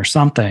promotion or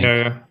something.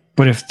 Yeah.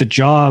 But if the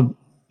job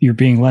you're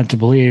being led to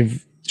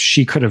believe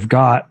she could have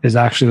got is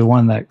actually the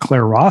one that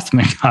Claire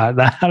Rothman got,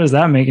 how does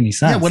that make any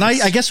sense? Yeah, when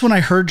I guess when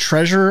I heard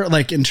Treasure,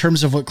 like in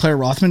terms of what Claire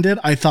Rothman did,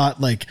 I thought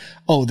like,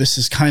 oh, this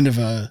is kind of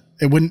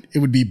it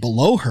would be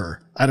below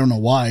her. I don't know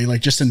why,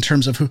 like just in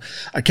terms of who,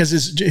 because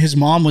his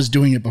mom was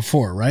doing it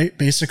before, right?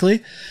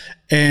 Basically.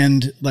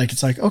 And like,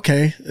 it's like,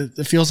 okay,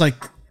 it feels like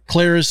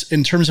Claire's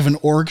in terms of an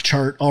org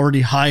chart already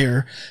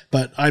higher,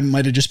 but I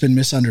might have just been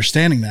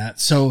misunderstanding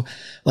that. So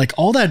like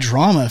all that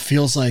drama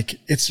feels like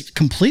it's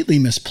completely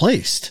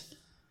misplaced.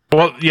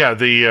 Well, yeah,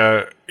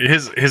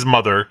 his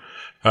mother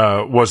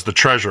was the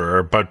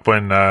treasurer, but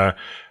when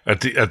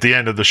at the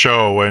end of the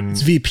show, when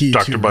VP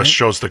Dr. too, Buss right?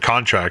 shows the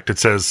contract, it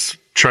says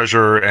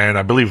treasurer and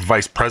I believe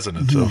vice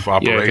president of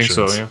operations.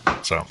 Yeah, I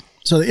think so, yeah.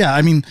 So yeah,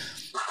 I mean,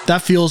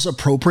 that feels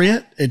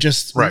appropriate. It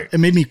just right. It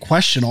made me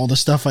question all the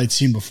stuff I'd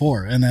seen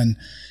before, and then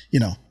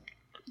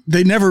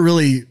they never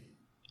really.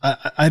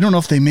 I don't know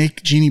if they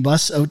make Jeannie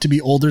Buss out to be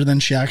older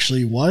than she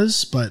actually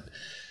was, but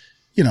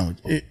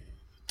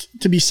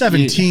to be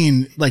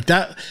 17, like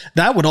that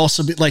would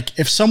also be like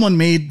if someone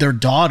made their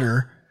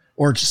daughter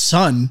or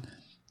son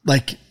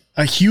like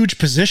a huge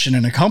position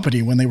in a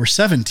company when they were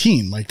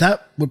 17, like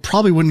that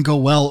wouldn't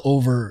go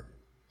over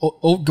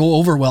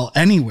well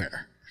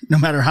anywhere, no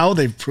matter how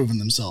they've proven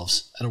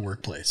themselves at a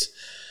workplace.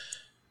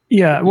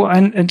 Yeah, well,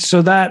 and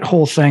so that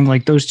whole thing,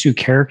 like those two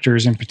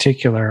characters in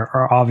particular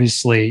are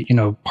obviously,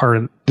 part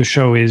of the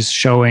show is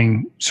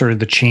showing sort of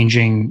the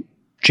changing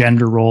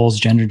gender roles,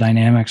 gender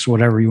dynamics,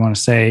 whatever you want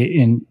to say,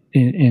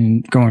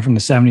 in going from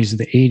the 70s to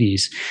the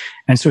 80s.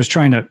 And so it's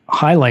trying to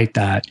highlight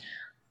that.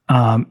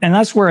 And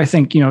that's where I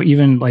think,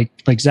 even like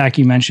Zach,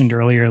 you mentioned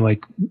earlier,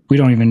 like we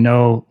don't even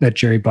know that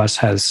Jerry Buss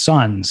has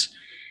sons.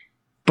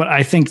 But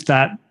I think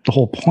that the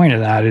whole point of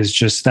that is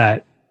just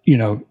that,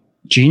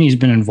 Jeannie's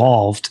been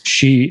involved.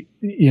 She,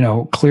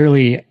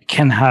 clearly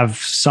can have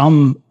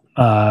some,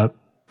 a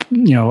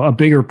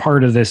bigger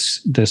part of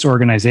this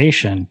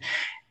organization.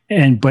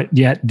 But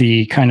yet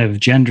the kind of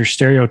gender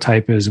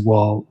stereotype is,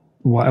 well,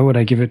 why would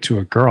I give it to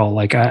a girl?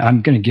 Like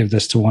I'm going to give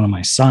this to one of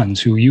my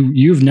sons who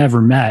you've never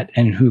met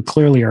and who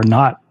clearly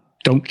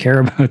don't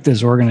care about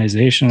this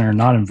organization or are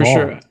not involved.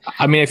 For sure.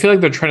 I mean, I feel like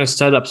they're trying to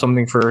set up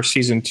something for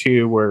season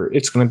 2 where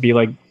it's going to be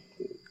like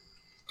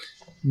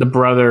the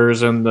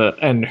brothers and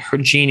her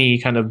Jeannie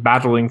kind of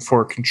battling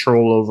for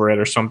control over it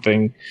or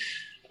something.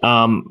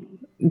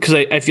 Because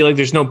I feel like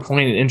there's no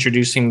point in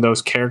introducing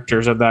those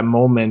characters at that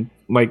moment.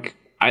 Like,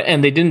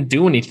 and they didn't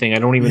do anything. I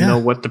don't even know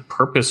what the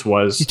purpose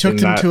was. He took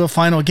them to a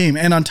final game.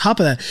 And on top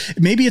of that,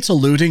 maybe it's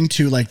alluding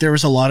to like there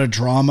was a lot of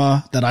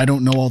drama that I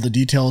don't know all the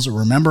details or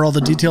remember all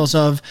the details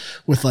of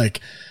with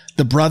like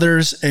the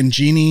brothers and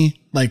Jeannie.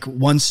 Like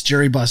once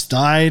Jerry Buss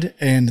died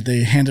and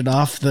they handed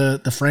off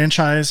the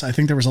franchise, I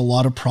think there was a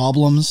lot of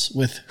problems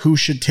with who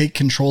should take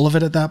control of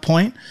it at that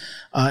point.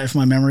 If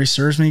my memory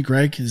serves me,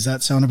 Greg, does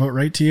that sound about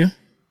right to you?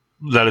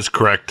 That is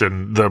correct.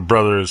 And the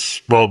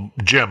brothers,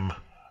 Jim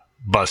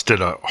Buss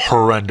did a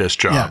horrendous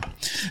job. Yeah.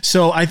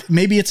 So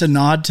maybe it's a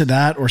nod to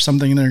that or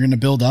something they're going to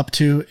build up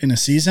to in a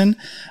season,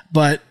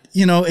 but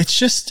it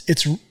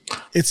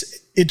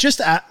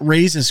just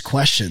raises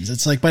questions.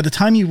 It's like by the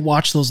time you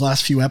watch those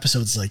last few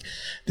episodes, like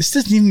this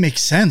doesn't even make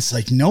sense.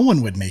 Like no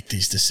one would make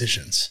these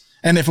decisions.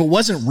 And if it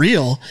wasn't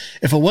real,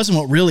 if it wasn't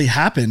what really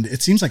happened,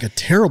 it seems like a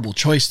terrible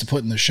choice to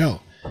put in the show.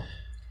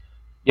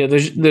 Yeah.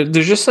 There's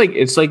just like,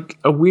 it's like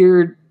a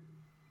weird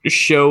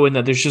show in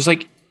that there's just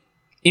like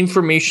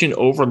information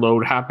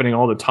overload happening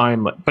all the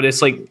time, but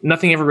it's like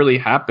nothing ever really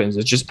happens.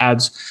 It just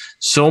adds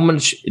so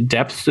much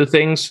depth to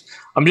things.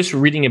 I'm just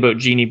reading about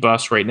Jeannie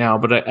Buss right now,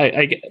 but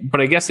I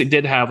guess they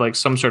did have like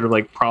some sort of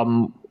like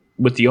problem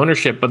with the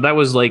ownership, but that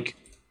was like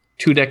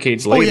 2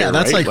 decades later. Oh yeah,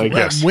 that's right?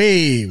 like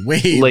way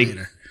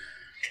later.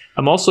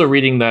 I'm also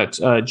reading that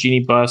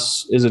Jeannie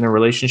Buss is in a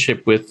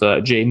relationship with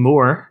Jay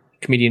Moore,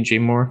 comedian Jay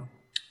Moore.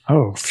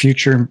 Oh,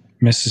 future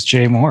Mrs.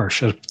 J. Moore.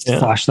 Should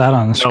flash that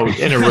on the screen.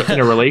 No, in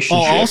a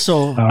relationship.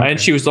 Okay. And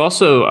she was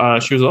also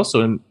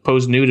in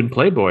posed nude in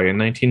Playboy in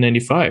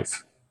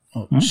 1995.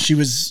 She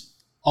was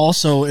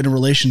also in a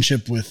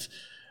relationship with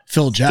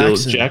Phil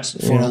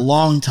Jackson for a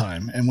long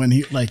time, and when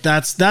he like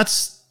that's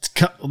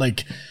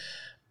like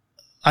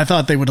I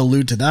thought they would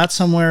allude to that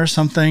somewhere or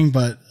something,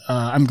 but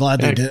I'm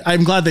glad they did.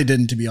 I'm glad they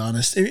didn't, to be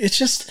honest. It's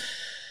just.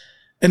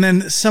 And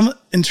then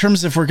in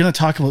terms of, if we're going to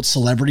talk about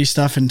celebrity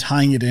stuff and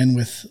tying it in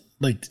with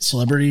like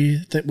celebrity,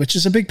 which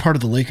is a big part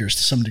of the Lakers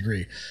to some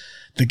degree,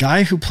 the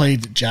guy who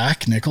played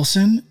Jack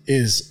Nicholson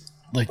is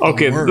like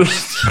the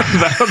worst.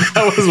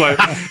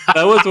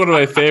 that was one of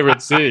my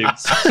favorite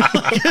scenes.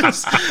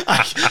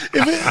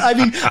 I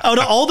mean, out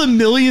of all the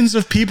millions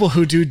of people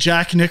who do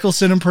Jack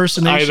Nicholson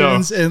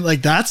impersonations, and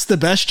like that's the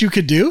best you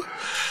could do.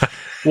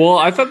 Well,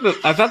 I thought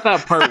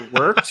that part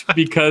worked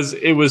because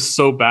it was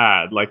so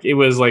bad. Like it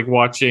was like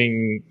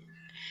watching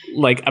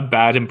like a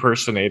bad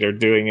impersonator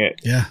doing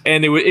it. Yeah.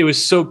 And it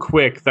was so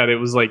quick that it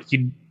was like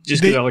you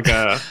just get like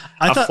a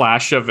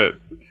flash of it.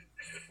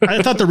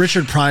 I thought the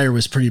Richard Pryor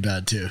was pretty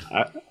bad too.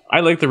 I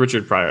like the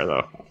Richard Pryor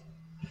though.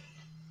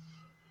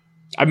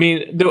 I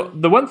mean,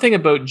 the one thing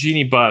about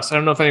Jeannie Buss, I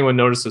don't know if anyone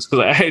noticed this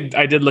because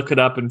I did look it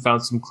up and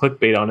found some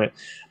clickbait on it.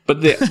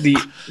 But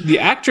the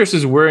actress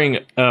is wearing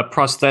a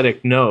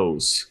prosthetic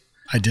nose.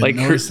 I didn't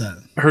notice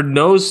that. Her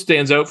nose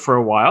stands out for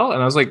a while,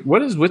 and I was like,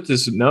 "What is with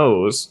this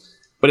nose?"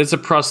 But it's a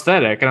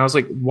prosthetic, and I was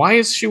like, "Why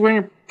is she wearing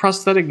a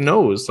prosthetic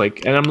nose?"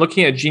 Like, and I'm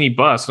looking at Jeannie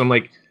Buss, and I'm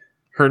like,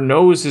 her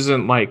nose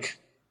isn't like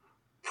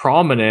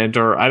prominent,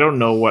 or I don't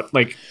know what.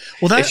 Like,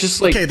 well, that's just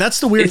like, okay.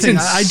 That's the weird thing.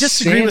 I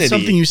disagree with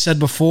something you said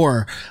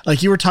before.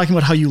 Like, you were talking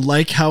about how you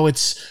like how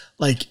it's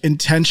like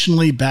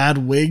intentionally bad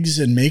wigs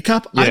and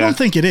makeup. Yeah. I don't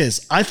think it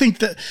is. I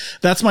think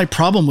that's my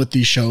problem with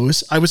these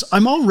shows.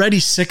 I'm already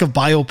sick of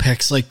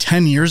biopics like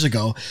 10 years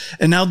ago.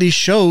 And now these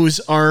shows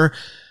are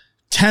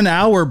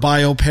 10-hour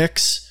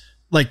biopics,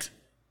 like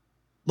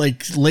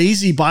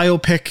lazy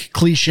biopic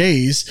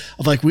cliches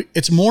of like,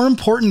 it's more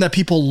important that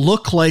people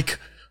look like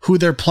who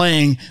they're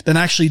playing than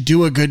actually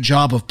do a good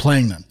job of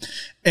playing them.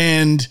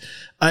 And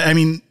I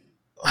mean,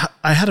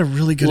 I had a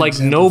really good like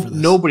example for this.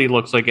 nobody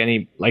looks like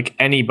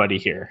anybody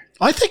here.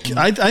 I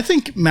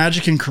think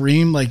Magic and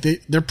Kareem, like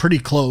they're pretty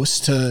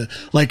close to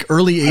like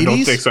early 80s. I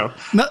don't think so.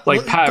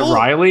 Pat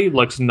Riley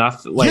looks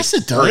nothing like. Yes,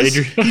 it does.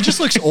 He just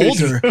looks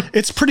older.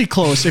 It's pretty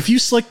close. If you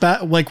slick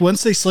back, like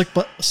once they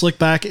slick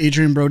back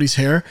Adrian Brody's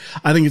hair,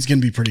 I think it's going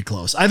to be pretty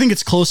close. I think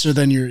it's closer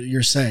than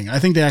you're saying. I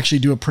think they actually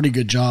do a pretty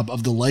good job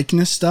of the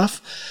likeness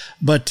stuff.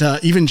 But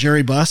even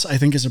Jerry Buss, I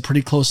think, is a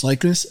pretty close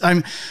likeness.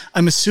 I'm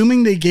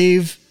assuming they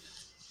gave.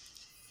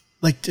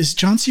 Like, does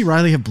John C.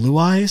 Reilly have blue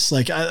eyes?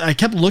 Like, I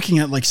kept looking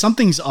at, like,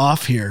 something's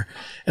off here,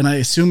 and I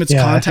assume it's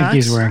contacts. I think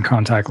he's wearing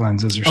contact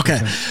lenses or something.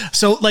 Okay,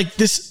 so, like,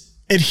 this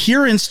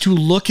adherence to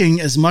looking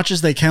as much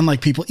as they can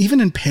like people,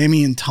 even in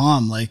Pammy and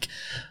Tom, like,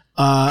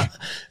 I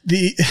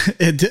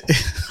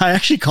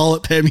actually call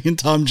it Pammy and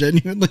Tom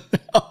genuinely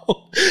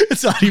now.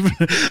 It's not even,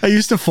 I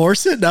used to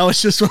force it. Now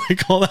it's just what I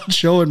call that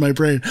show in my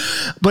brain.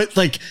 But,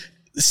 like,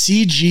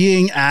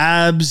 CGing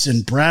abs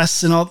and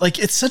breasts and all, like,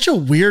 it's such a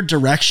weird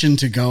direction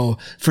to go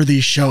for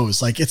these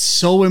shows. Like, it's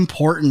so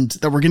important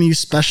that we're going to use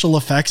special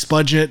effects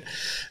budget.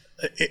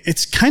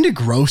 It's kind of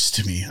gross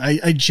to me.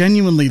 I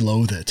genuinely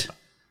loathe it.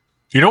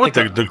 You know what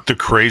the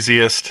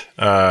craziest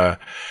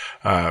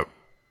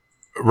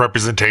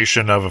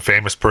representation of a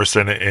famous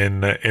person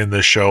in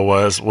the show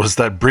was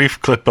that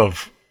brief clip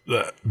of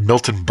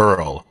Milton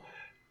Berle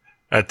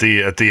at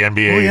the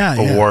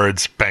NBA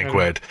awards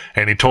banquet,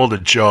 and he told a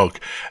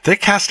joke. They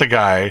cast a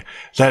guy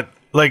that,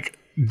 like,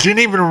 didn't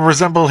even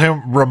resemble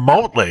him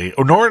remotely,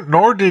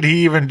 nor did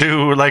he even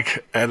do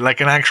like an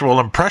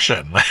actual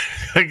impression. Like,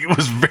 it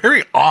was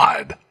very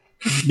odd.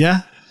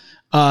 Yeah.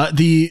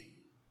 The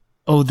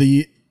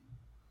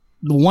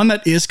one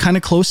that is kind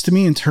of close to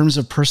me in terms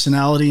of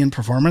personality and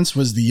performance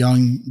was the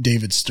young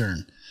David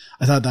Stern.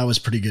 I thought that was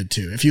pretty good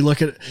too. If you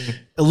look at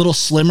a little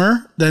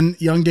slimmer than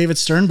young David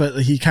Stern,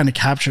 but he kind of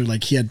captured,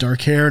 like, he had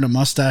dark hair and a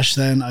mustache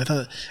then. I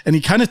thought, and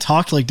he kind of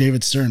talked like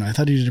David Stern. I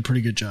thought he did a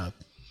pretty good job.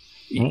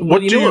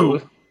 What do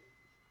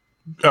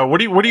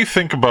you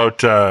think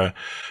about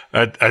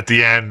at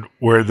the end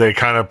where they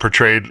kind of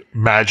portrayed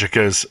Magic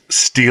as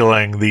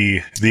stealing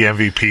the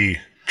MVP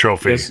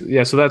trophy? Yes,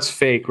 yeah, so that's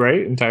fake,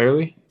 right?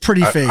 Entirely?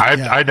 Pretty fake.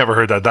 I never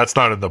heard that. That's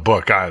not in the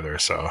book either.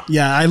 So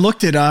yeah, I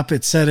looked it up.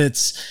 It said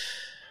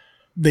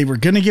they were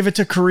going to give it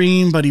to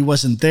Kareem, but he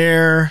wasn't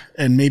there,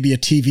 and maybe a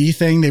TV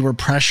thing. They were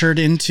pressured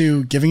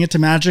into giving it to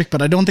Magic,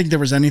 but I don't think there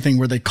was anything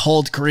where they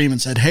called Kareem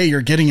and said, "Hey,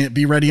 you're getting it.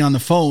 Be ready on the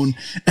phone."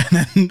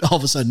 And then all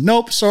of a sudden,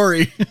 nope,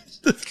 sorry.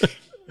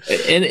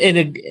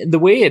 and the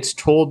way it's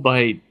told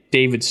by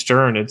David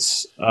Stern,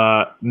 it's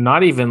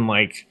not even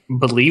like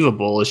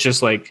believable. It's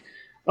just like,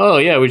 oh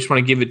yeah, we just want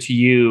to give it to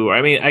you.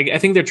 I mean, I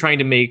think they're trying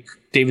to make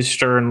David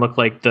Stern look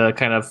like the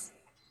kind of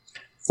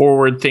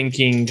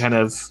forward-thinking kind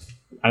of,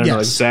 I don't know,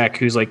 exec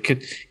who's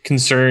like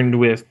concerned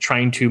with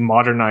trying to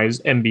modernize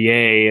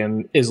NBA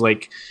and is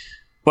like,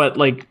 but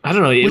like, I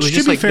don't know. It was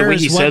just like the way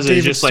he says it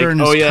is just like,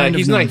 oh yeah,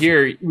 he's not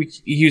here.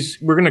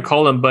 We're going to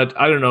call him, but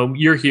I don't know,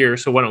 you're here.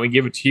 So why don't we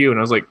give it to you? And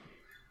I was like,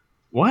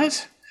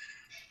 what?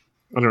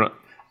 I don't know.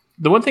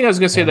 The one thing I was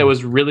going to say that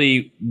was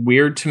really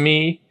weird to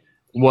me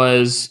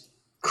was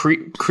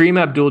Kareem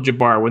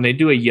Abdul-Jabbar. When they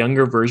do a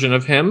younger version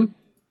of him,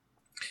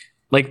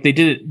 like they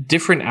did a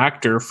different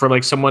actor for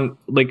like someone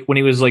like when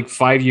he was like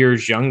 5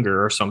 years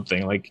younger or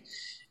something. Like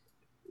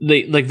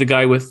the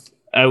guy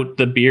without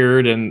the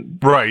beard and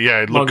right,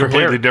 yeah, it looked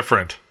completely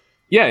different.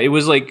 Yeah, it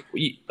was like,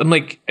 I'm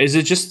like, is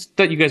it just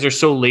that you guys are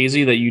so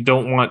lazy that you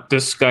don't want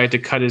this guy to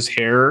cut his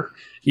hair?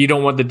 You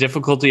don't want the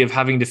difficulty of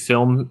having to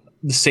film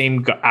the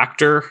same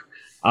actor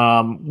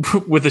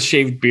with a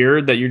shaved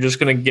beard, that you're just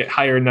going to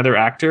hire another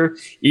actor,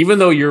 even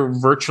though you're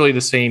virtually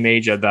the same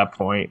age at that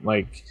point.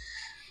 Like,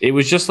 it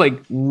was just like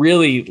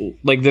really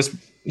like this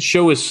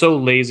show is so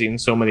lazy in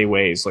so many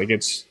ways. Like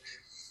it's,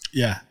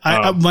 yeah.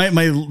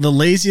 The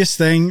laziest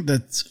thing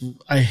that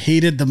I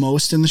hated the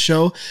most in the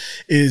show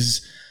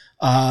is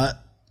Jack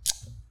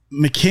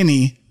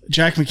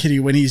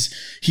McKinney, when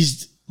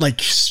he's like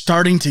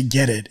starting to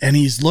get it and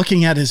he's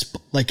looking at his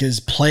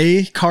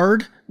play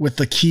card with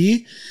the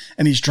key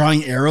and he's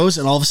drawing arrows,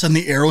 and all of a sudden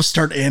the arrows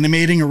start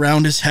animating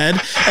around his head,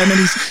 and then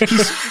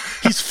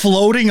he's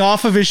floating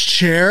off of his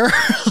chair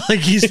like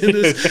he's in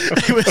this.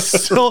 It was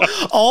so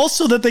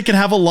that they can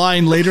have a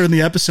line later in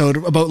the episode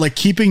about like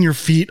keeping your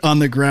feet on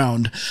the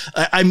ground.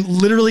 I'm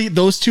literally,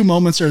 those two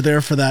moments are there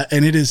for that,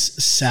 and it is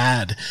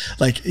sad.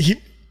 Like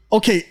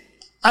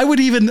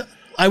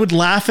I would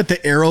laugh at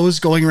the arrows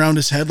going around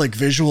his head, like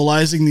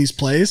visualizing these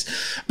plays,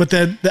 but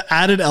then the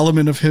added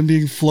element of him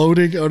being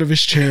floating out of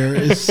his chair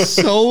is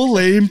so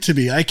lame to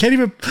me. I can't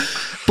even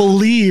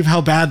believe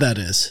how bad that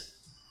is.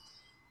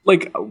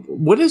 Like,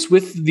 what is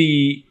with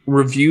the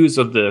reviews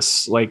of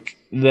this? Like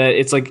that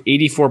it's like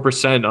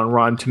 84% on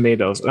Rotten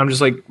Tomatoes. And I'm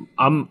just like,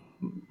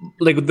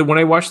 when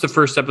I watched the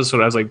first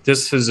episode, I was like,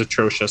 this is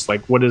atrocious.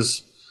 Like, what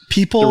is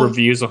people the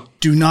reviews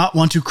do not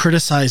want to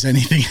criticize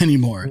anything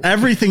anymore.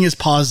 Everything is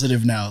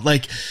positive now.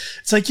 Like,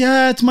 it's like,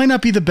 yeah, it might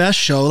not be the best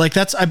show. Like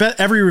I bet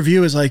every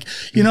review is like,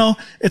 you know,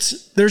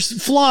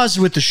 there's flaws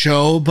with the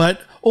show, but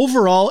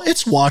overall,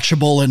 it's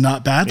watchable and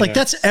not bad. Like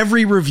that's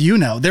every review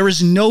now. There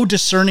is no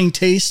discerning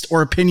taste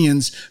or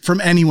opinions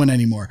from anyone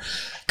anymore.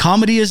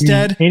 Comedy is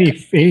dead.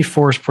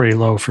 84 is pretty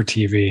low for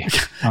TV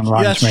on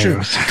Rotten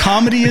Tomatoes. True.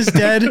 Comedy is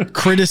dead.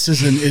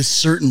 Criticism is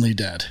certainly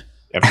dead.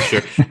 Yeah, for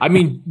sure. I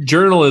mean,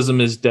 journalism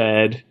is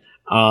dead.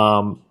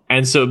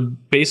 And so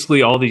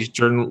basically all these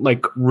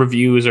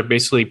reviews are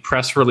basically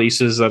press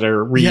releases that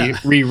are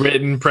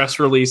rewritten press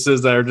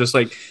releases that are just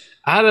like,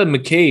 Adam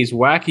McKay's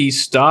wacky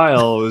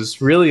style is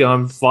really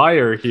on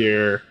fire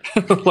here.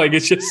 Like,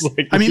 it's just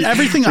like, I mean,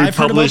 everything I've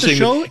heard about the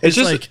show is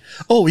just like,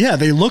 oh yeah,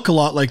 they look a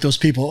lot like those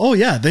people. Oh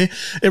yeah,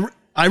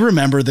 I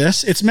remember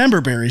this. It's member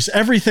berries.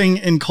 Everything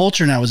in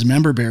culture now is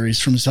member berries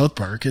from South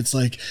Park. It's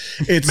like,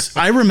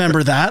 I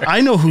remember that.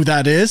 I know who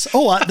that is.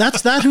 Oh,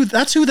 that's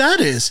who that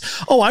is.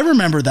 Oh, I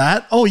remember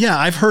that. Oh yeah,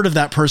 I've heard of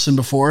that person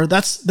before.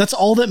 That's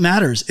all that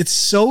matters. It's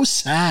so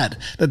sad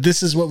that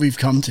this is what we've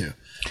come to.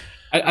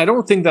 I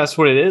don't think that's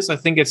what it is. I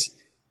think it's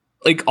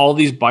like all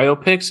these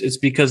biopics. It's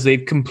because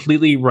they've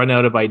completely run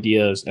out of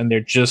ideas and they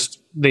just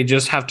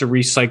have to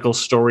recycle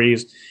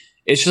stories.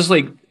 It's just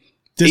like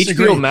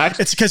HBO Max.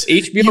 It's because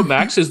HBO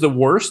Max is the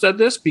worst at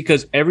this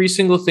because every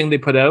single thing they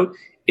put out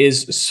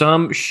is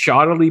some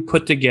shoddily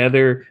put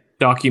together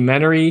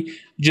documentary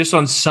just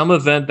on some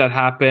event that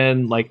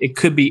happened. Like it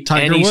could be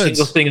any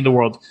single thing in the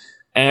world,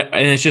 and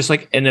it's just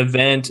like an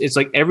event. It's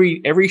like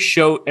every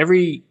show,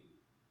 every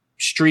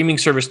streaming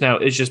service now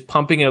is just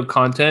pumping out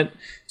content,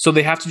 so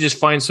they have to just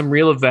find some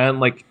real event.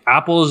 Like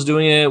Apple is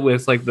doing it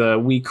with like the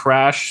We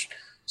Crash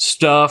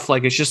stuff.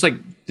 Like it's just like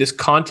this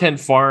content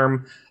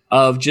farm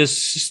of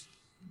just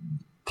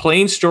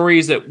plain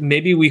stories that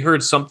maybe we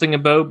heard something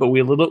about, but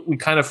we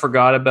kind of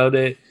forgot about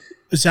it.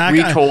 Zach,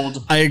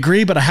 retold. I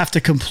agree, but I have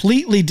to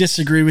completely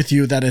disagree with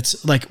you that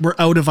it's like we're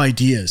out of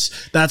ideas.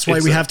 That's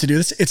why we have to do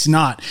this. It's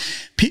not.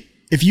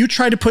 If you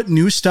try to put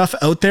new stuff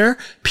out there,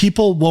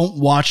 people won't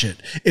watch it.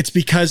 It's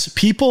because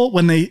people,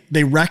 when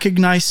they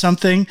recognize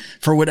something,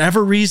 for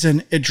whatever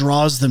reason, it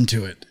draws them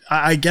to it.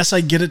 I guess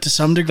I get it to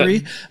some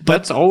degree. But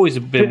that's always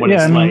been what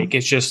it's like.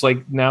 It's just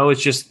like now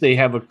it's just they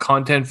have a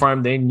content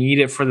farm. They need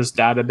it for this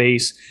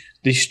database.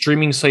 These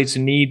streaming sites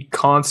need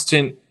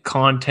constant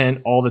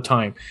content all the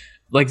time.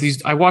 Like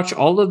I watch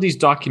all of these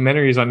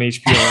documentaries on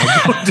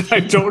HBO. I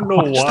don't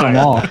know why.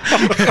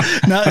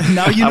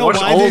 now you know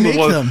why they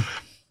make them.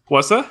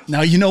 What's that?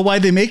 Now you know why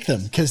they make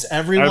them, because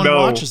everyone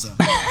watches them.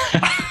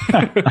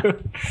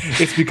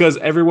 It's because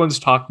everyone's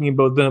talking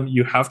about them.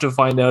 You have to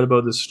find out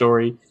about the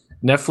story.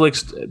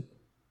 Netflix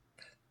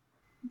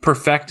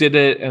perfected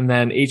it, and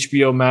then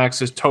HBO Max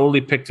has totally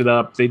picked it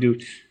up. They do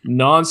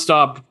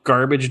nonstop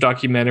garbage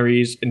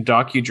documentaries and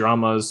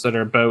docudramas that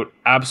are about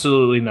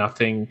absolutely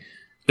nothing,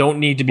 don't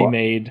need to be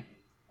made.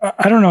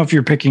 I don't know if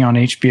you're picking on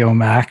HBO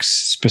Max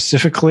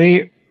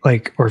specifically,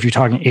 like, or if you're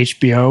talking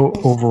HBO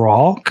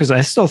overall, because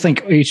I still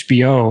think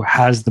HBO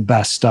has the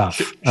best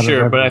stuff.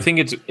 Sure, but I think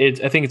it's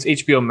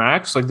HBO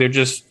Max. Like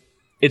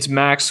it's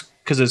Max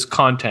because it's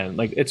content.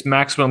 Like it's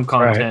maximum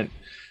content. Right.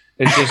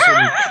 It's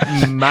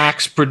just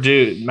mass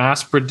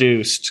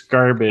produced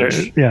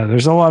garbage.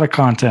 There's a lot of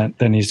content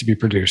that needs to be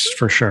produced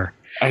for sure.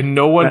 And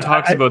no one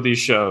talks about these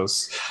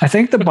shows. I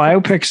think the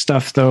biopic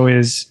stuff though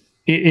is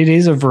it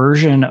is a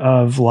version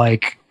of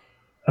like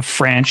a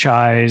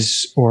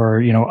franchise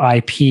or, you know,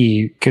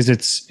 IP, because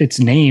it's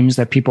names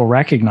that people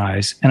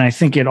recognize. And I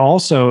think it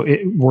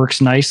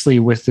works nicely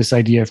with this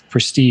idea of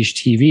prestige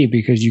TV,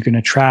 because you can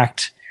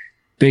attract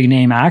big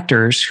name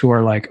actors who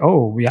are like,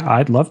 oh yeah,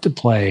 I'd love to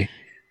play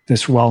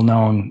this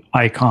well-known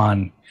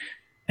icon.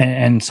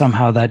 And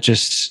somehow that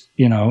just,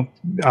 you know,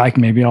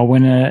 maybe I'll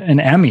win an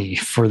Emmy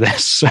for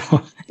this. So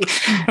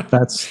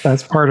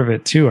that's part of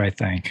it too, I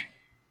think.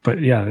 But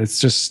yeah,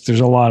 it's just, there's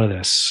a lot of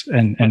this,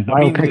 and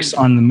biopics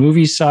on the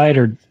movie side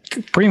are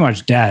pretty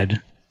much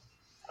dead.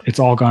 It's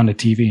all gone to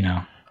TV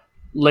now.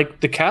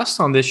 Like the cast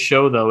on this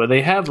show, though,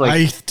 they have like.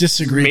 I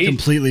disagree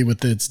completely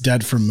with it's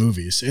dead from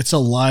movies. It's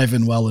alive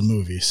and well in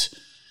movies.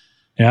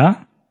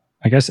 Yeah,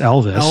 I guess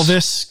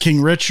Elvis,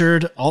 King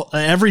Richard,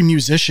 every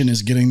musician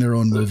is getting their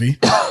own movie.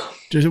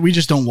 We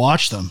just don't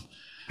watch them.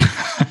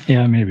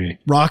 Yeah, maybe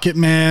Rocket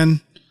Man.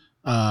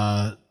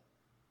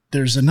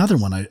 There's another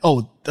one.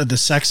 The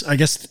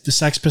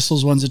Sex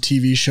Pistols one's a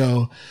TV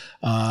show.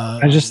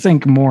 I just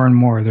think more and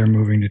more they're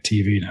moving to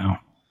TV now.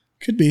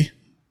 Could be,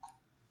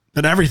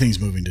 but everything's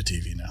moving to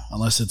TV now,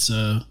 unless it's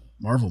a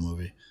Marvel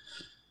movie.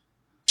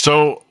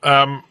 So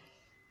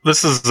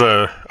this is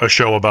a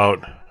show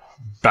about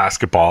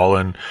basketball,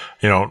 and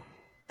you know,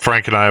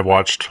 Frank and I have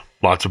watched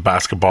lots of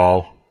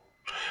basketball,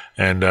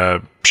 and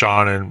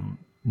Sean and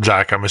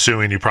Zach, I'm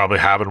assuming you probably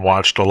haven't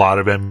watched a lot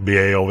of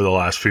NBA over the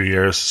last few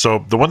years.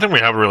 So the one thing we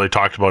haven't really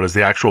talked about is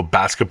the actual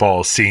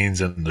basketball scenes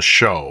in the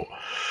show.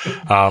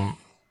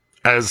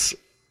 As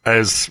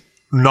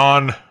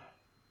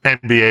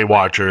non-NBA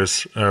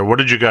watchers, what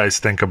did you guys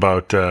think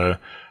about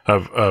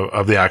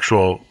of the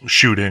actual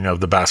shooting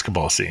of the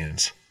basketball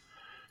scenes?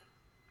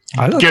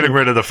 Getting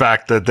rid of the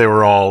fact that they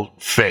were all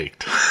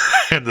faked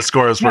and the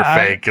scores were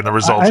fake and the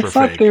results were fake.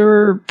 I thought they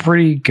were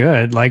pretty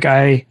good. Like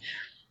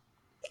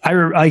I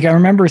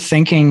remember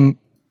thinking,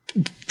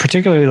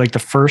 particularly like the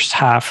first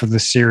half of the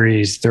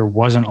series, there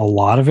wasn't a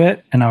lot of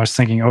it. And I was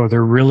thinking, oh,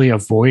 they're really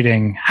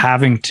avoiding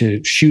having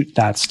to shoot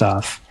that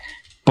stuff.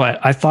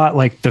 But I thought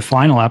like the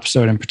final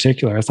episode in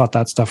particular, I thought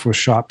that stuff was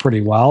shot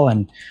pretty well.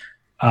 And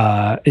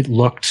it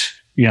looked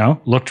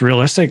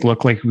realistic,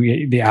 looked like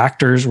the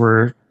actors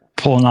were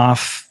pulling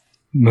off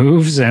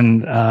moves.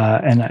 And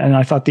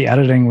I thought the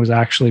editing was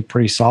actually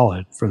pretty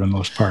solid for the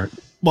most part.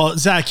 Well,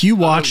 Zach, you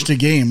watched a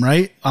game,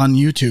 right? On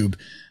YouTube.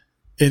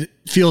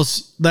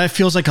 That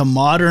feels like a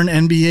modern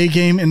NBA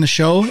game in the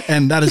show,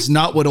 and that is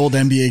not what old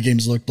NBA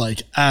games looked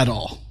like at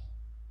all.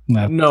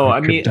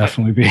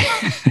 Definitely be.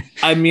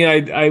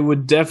 I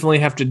would definitely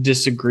have to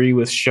disagree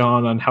with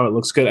Sean on how it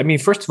looks good. I mean,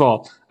 first of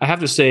all, I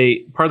have to say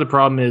part of the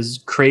problem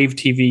is Crave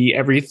TV.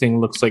 Everything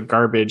looks like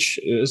garbage.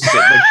 Like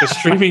the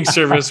streaming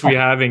service we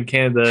have in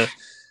Canada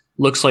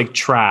looks like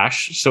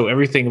trash, so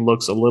everything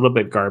looks a little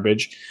bit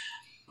garbage.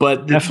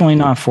 But definitely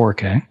not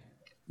 4K.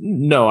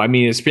 No, I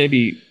mean it's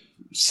maybe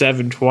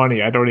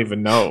 720. I don't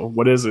even know.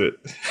 What is it?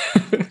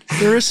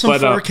 There is some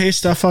 4K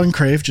stuff on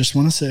Crave. Just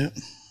want to say it.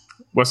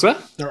 What's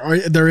that?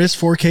 There is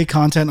 4K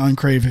content on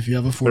Crave if you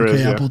have a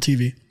 4K Apple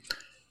TV.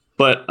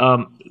 But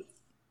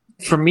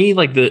for me,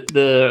 like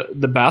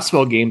the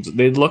basketball games,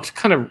 they looked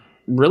kind of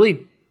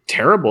really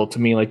terrible to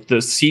me. Like the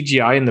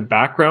CGI in the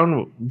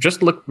background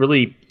just looked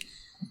really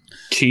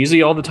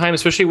cheesy all the time,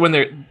 especially when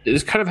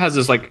it kind of has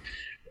this like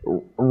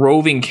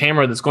roving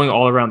camera that's going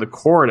all around the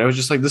court. I was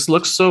just like, this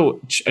looks so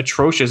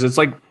atrocious. It's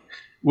like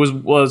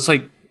it's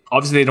like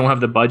obviously they don't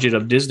have the budget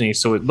of Disney,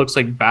 so it looks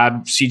like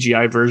bad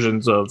CGI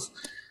versions of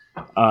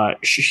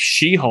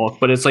She-Hulk,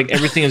 but it's like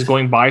everything is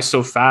going by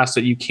so fast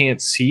that you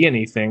can't see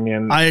anything.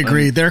 And I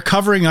agree. They're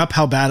covering up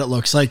how bad it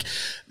looks. Like,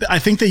 I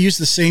think they use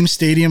the same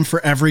stadium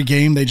for every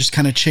game. They just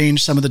kind of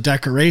change some of the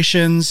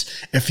decorations.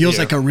 It feels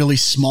like a really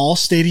small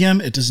stadium.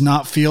 It does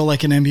not feel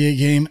like an NBA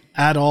game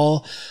at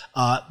all.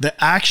 The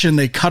action,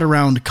 they cut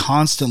around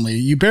constantly.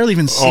 You barely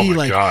even see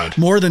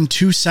more than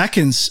 2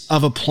 seconds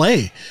of a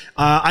play.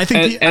 I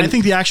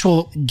think the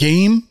actual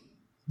game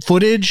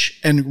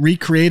footage and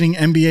recreating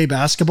NBA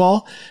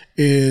basketball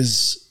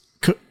is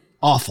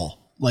awful,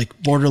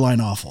 like borderline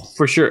awful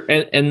for sure.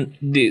 And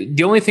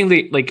the only thing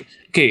they like,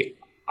 okay,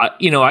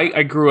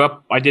 I grew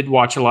up, I did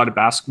watch a lot of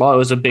basketball. I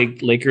was a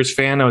big Lakers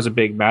fan. I was a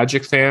big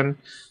Magic fan.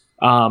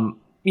 I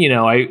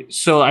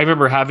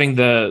remember having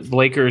the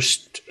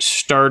Lakers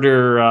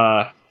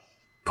starter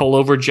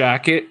pullover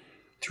jacket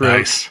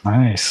throughout.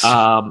 Nice.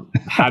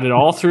 Had it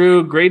all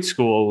through grade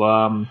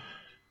school.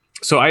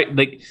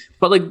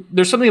 But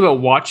there's something about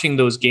watching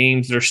those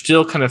games that are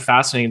still kind of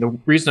fascinating. The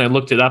reason I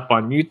looked it up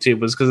on YouTube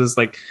was because it's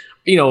like,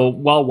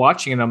 while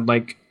watching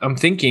it, I'm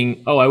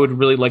thinking, oh, I would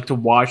really like to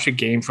watch a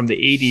game from the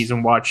 80s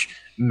and watch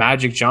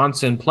Magic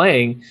Johnson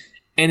playing.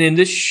 And in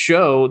this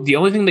show, the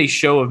only thing they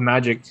show of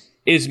Magic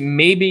is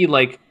maybe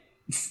like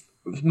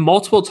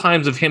multiple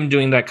times of him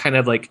doing that kind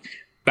of like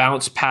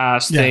bounce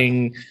pass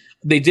thing.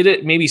 They did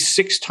it maybe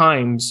 6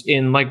 times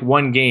in like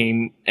one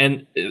game,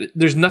 and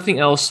there's nothing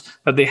else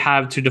that they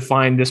have to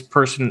define this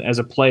person as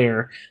a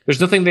player.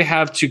 There's nothing they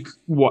have to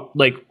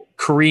like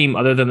Kareem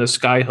other than the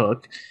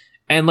skyhook.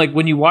 And like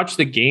when you watch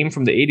the game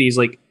from the 80s,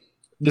 like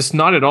this is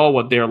not at all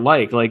what they're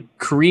like. Like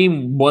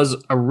Kareem was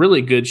a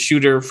really good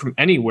shooter from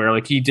anywhere.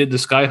 Like he did the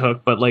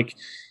skyhook, but like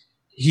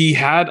he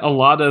had a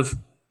lot of,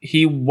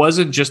 he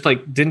wasn't just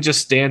like, didn't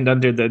just stand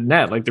under the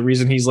net. Like the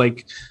reason he's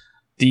like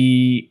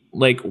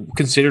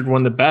considered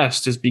one of the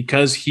best is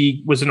because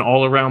he was an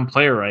all-around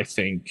player, I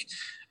think.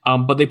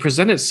 But they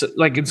present it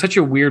like in such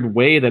a weird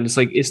way that it's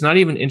like, it's not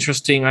even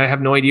interesting. I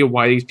have no idea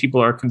why these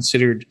people are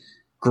considered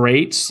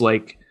greats.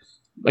 Like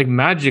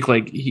Magic,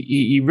 like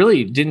he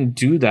really didn't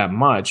do that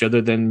much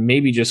other than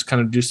maybe just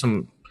kind of do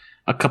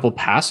a couple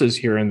passes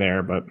here and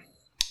there. But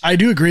I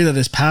do agree that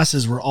his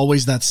passes were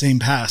always that same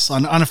pass.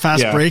 On a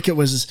fast break, it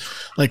was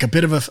like a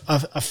bit of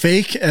a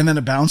fake and then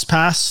a bounce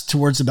pass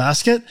towards the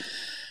basket.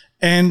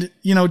 And,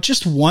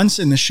 just once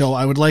in the show,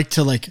 I would like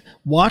to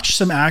watch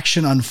some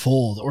action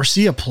unfold or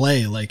see a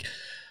play, like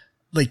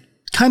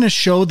kind of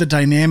show the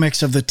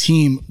dynamics of the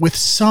team with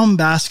some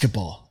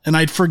basketball. And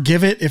I'd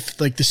forgive it if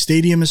the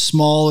stadium is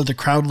small or the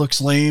crowd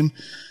looks lame.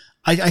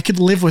 I could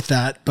live with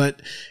that,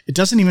 but it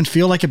doesn't even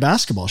feel like a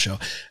basketball show.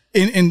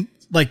 In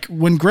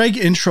when Greg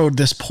introed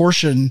this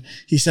portion,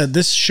 he said,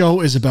 this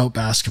show is about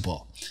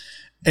basketball.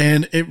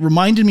 And it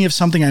reminded me of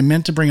something I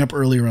meant to bring up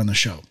earlier on the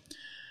show.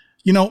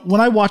 When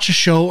I watch a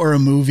show or a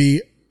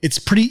movie, it's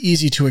pretty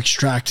easy to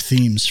extract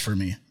themes for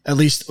me, at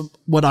least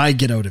what I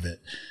get out of it.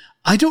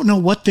 I don't know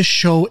what this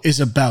show is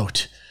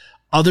about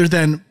other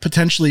than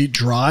potentially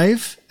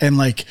drive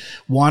and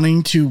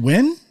wanting to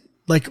win.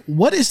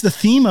 What is the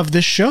theme of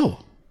this show?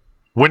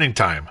 Winning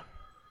time.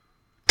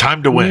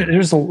 Time to win.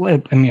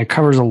 It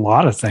covers a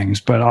lot of things,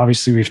 but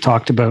obviously we've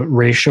talked about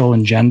racial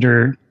and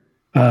gender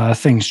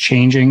things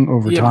changing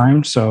over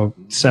time. So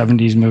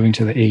 70s moving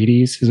to the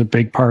 80s is a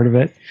big part of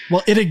it.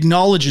 Well, it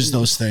acknowledges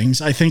those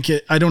things. I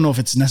don't know if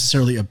it's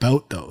necessarily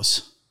about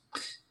those.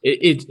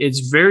 it's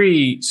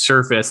very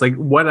surface. Like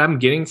what I'm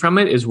getting from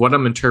it is what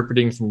I'm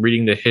interpreting from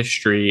reading the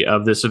history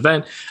of this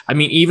event. I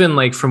mean, even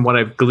like from what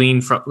I've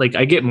gleaned from, like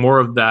I get more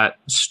of that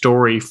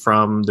story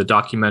from the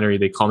documentary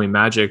They Call Me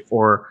Magic,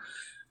 or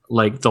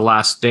like The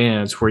Last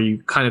Dance, where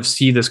you kind of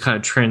see this kind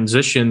of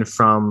transition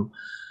from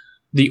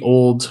the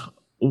old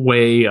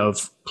way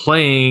of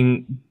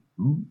playing,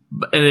 and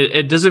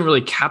it doesn't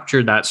really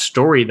capture that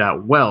story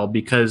that well,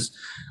 because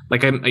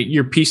like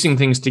you're piecing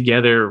things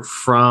together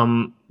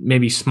from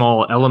maybe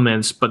small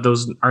elements, but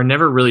those are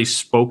never really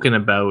spoken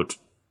about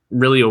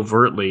really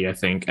overtly. I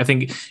think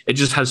it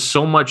just has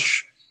so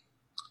much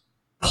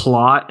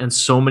plot and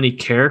so many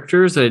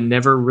characters that it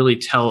never really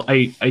tell.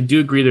 I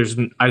do agree.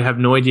 I have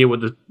no idea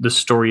what the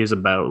story is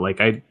about. Like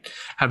I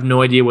have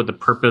no idea what the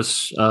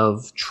purpose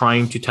of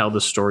trying to tell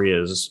the story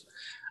is,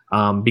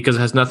 because it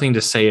has nothing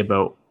to say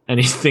about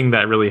anything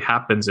that really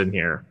happens in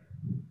here.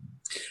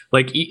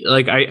 Like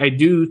I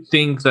do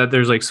think that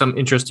there's like some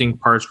interesting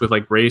parts with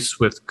like race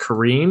with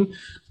Kareem,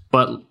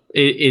 but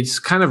it's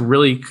kind of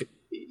really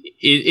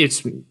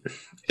it's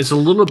a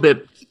little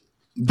bit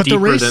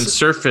deeper than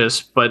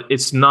surface, but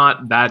it's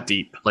not that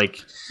deep.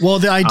 Like, well,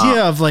 the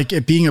idea of like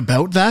it being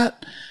about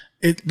that,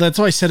 that's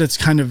why I said it's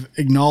kind of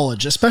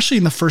acknowledged, especially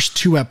in the first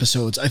 2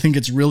 episodes. I think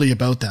it's really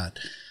about that.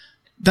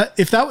 That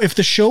if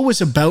the show was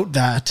about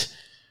that,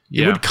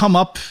 it would come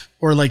up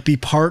or like be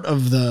part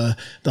of the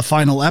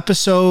final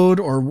episode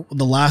or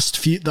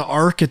the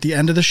arc at the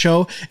end of the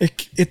show.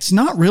 It's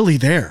not really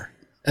there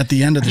at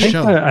the end of the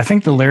show. I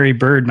think the Larry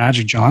Bird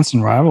Magic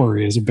Johnson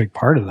rivalry is a big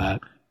part of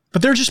that.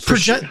 But they're just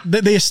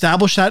they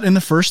established that in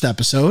the first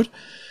episode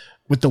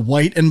with the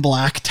white and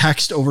black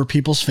text over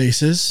people's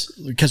faces,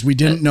 because we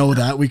didn't know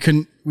that. We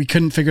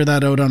couldn't figure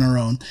that out on our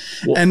own.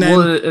 And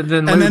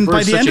then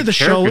by the end of the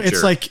show,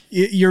 it's like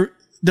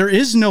there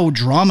is no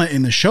drama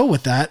in the show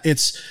with that.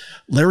 It's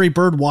Larry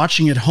Bird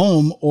watching at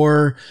home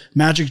or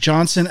Magic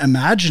Johnson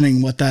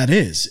imagining what that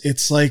is.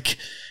 It's like,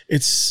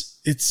 it's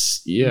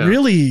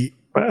really,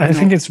 I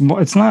think it's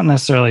not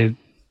necessarily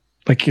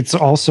like, it's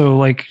also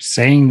like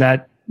saying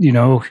that, you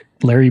know,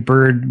 Larry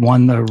Bird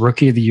won the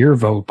Rookie of the Year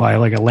vote by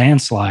like a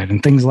landslide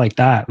and things like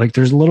that. Like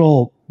there's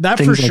little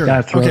things for sure.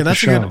 like that. Okay,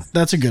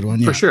 that's a good one.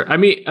 Yeah. For sure. I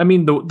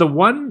mean, the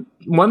one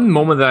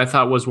moment that I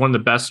thought was one of the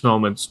best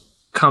moments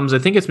comes, I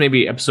think it's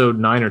maybe episode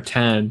 9 or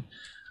 10,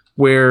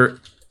 where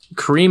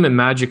Kareem and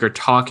Magic are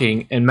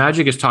talking, and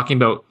Magic is talking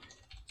about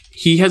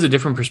he has a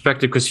different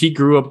perspective because he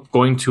grew up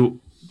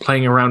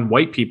playing around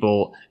white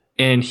people,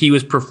 and he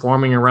was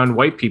performing around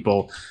white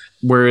people,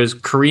 whereas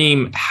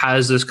Kareem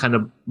has this kind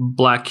of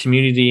black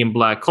community and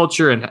black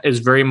culture and is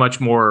very much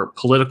more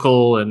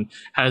political and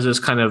has this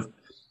kind of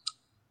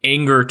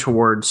anger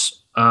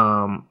towards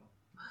kind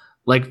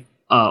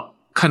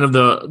of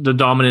the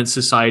dominant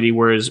society,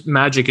 whereas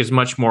Magic is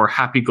much more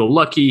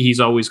happy-go-lucky.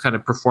 He's always kind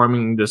of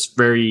performing this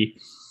very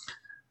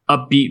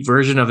upbeat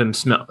version of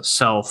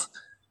himself,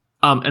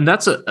 and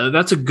that's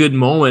a good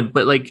moment.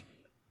 But like,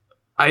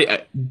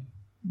 I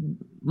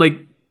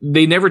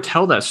they never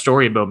tell that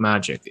story about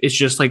Magic. It's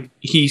just like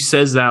he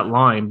says that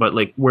line, but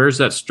like, where's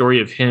that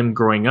story of him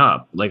growing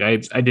up? Like, I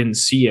didn't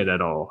see it at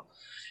all.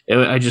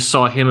 I just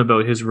saw him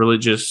about his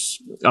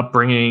religious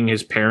upbringing,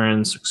 his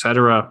parents,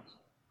 etc.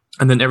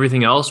 And then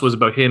everything else was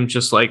about him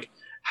just like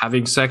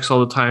having sex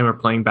all the time or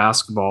playing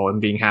basketball and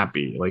being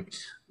happy. Like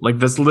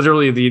that's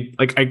literally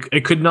I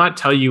could not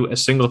tell you a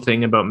single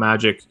thing about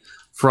Magic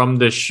from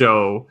this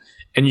show.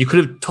 And you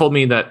could have told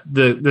me that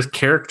this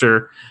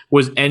character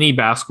was any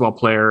basketball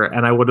player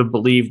and I would have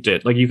believed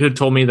it. Like you could have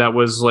told me that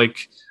was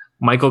like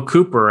Michael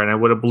Cooper and I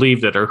would have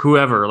believed it, or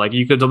whoever. Like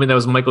you could have told me that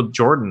was Michael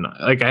Jordan.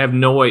 Like I have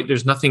no idea.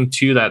 There's nothing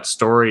to that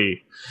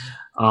story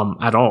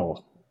at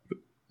all.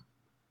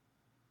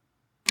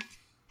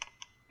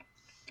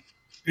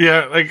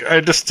 Yeah, like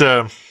I just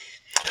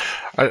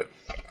I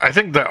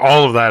think that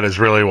all of that is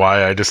really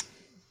why I just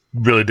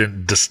really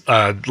didn't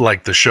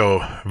like the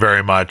show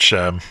very much.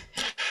 Other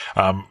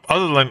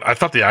than I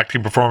thought the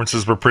acting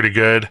performances were pretty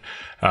good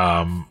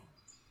for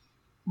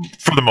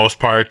the most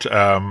part.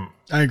 I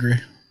agree.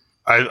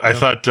 I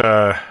thought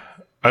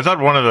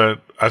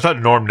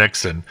Norm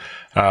Nixon,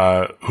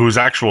 whose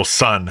actual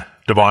son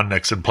Devon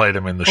Nixon played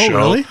him in the show. Oh,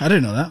 really? I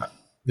didn't know that.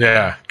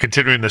 Yeah,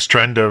 continuing this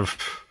trend of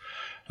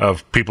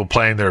people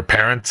playing their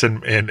parents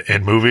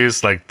in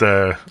movies, like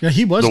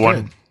he was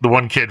the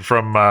one kid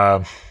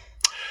from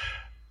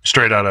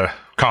Straight Outta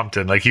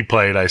Compton, like he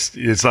played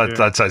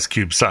that's Ice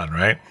Cube's son,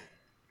 right?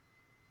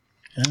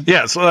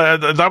 Yeah, so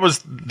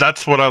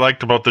that's what I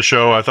liked about the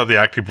show. I thought the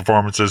acting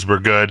performances were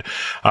good.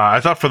 I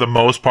thought for the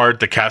most part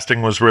the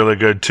casting was really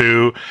good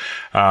too.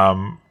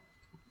 But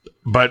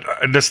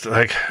just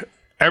like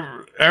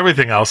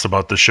everything else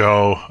about the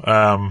show,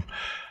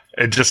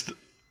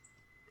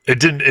 it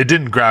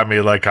didn't grab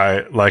me like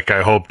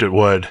I hoped it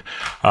would.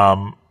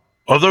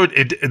 Although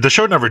the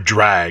show never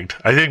dragged,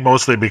 I think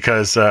mostly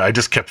because I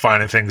just kept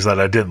finding things that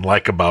I didn't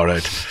like about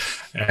it,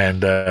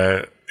 and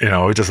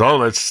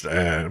let's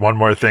one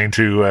more thing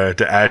to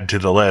add to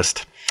the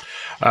list.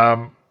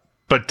 But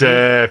But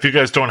if you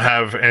guys don't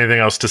have anything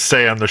else to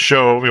say on the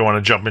show, we want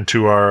to jump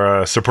into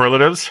our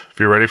superlatives. If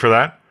you're ready for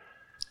that.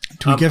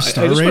 Do we give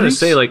star I just want to ratings?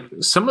 say, like,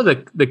 some of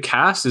the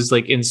cast is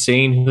like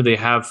insane who they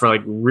have for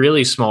like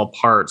really small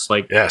parts.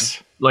 Like,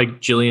 Yes.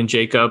 like Jillian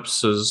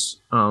Jacobs is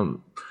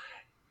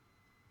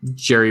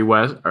Jerry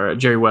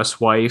West's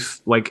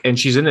wife. Like, and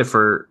she's in it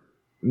for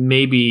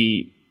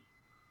maybe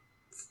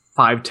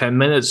 5-10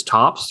 minutes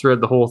tops throughout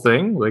the whole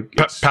thing. Like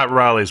Pat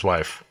Riley's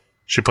wife.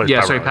 She plays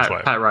Pat Riley's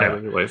wife. Pat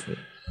Riley's wife.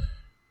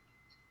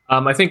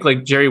 I think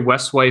like Jerry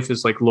West's wife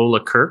is like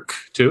Lola Kirk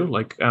too.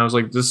 Like, I was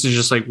like, this is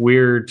just like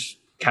weird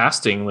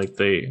casting, like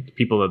the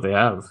people that they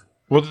have.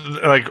 Well,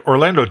 like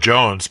Orlando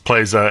Jones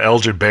plays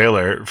Elgin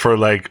Baylor for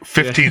like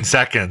 15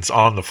 seconds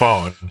on the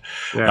phone,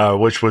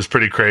 which was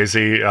pretty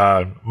crazy.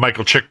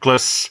 Michael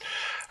Chiklis,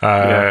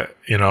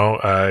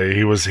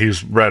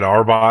 he's Red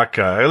Auerbach.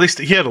 At least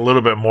he had a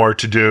little bit more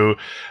to do.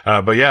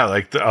 But yeah,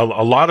 like a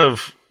lot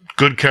of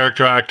good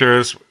character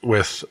actors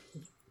with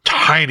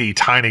tiny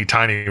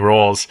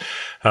roles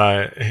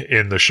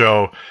in the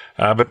show.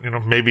 But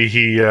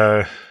maybe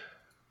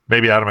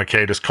Adam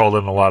McKay just called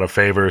in a lot of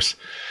favors.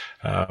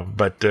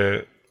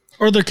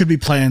 Or there could be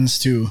plans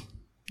to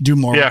do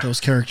more with those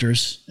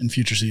characters in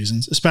future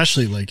seasons,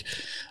 especially like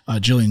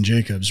Jillian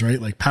Jacobs,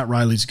 right? Like Pat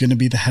Riley's going to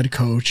be the head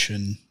coach,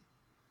 and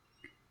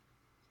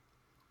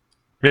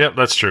yeah,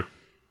 that's true.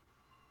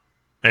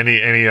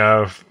 Any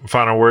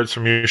final words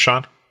from you,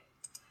 Sean?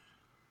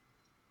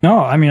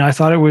 No, I mean, I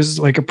thought it was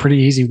like a pretty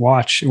easy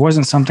watch. It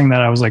wasn't something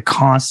that I was like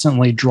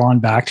constantly drawn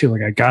back to.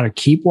 Like I got to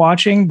keep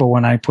watching, but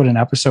when I put an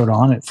episode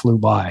on, it flew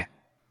by.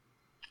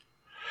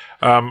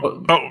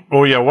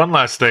 One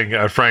last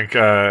thing, Frank.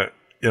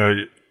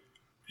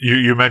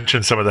 You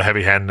mentioned some of the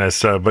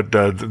heavy-handedness, but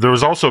there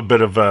was also a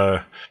bit of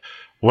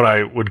what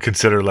I would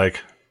consider like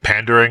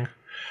pandering,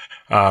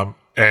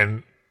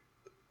 and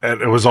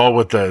it was all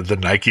with the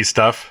Nike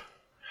stuff.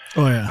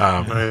 Oh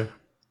yeah,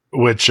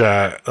 which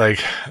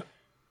like.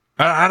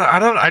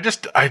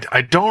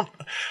 I don't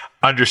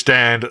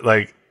understand.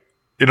 Like,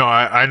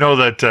 I know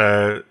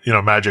that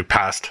Magic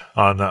passed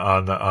on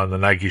the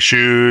Nike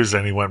shoes,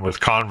 and he went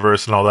with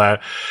Converse and all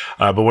that.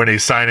 But when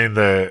he's signing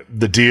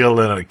the deal,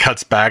 and it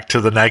cuts back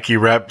to the Nike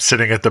rep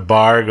sitting at the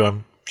bar,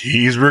 going,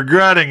 he's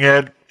regretting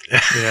it.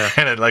 Yeah.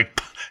 And it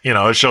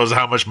it shows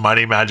how much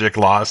money Magic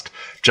lost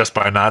just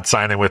by not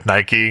signing with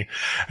Nike.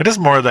 And just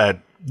more of that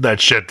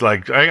shit,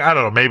 like I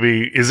don't know,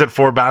 maybe is it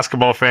for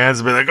basketball fans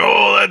to be like,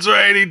 oh, that's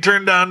right, he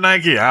turned down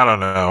Nike? I don't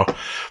know,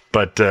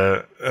 but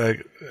I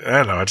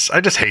don't know.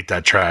 I just hate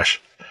that trash.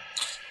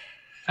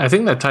 I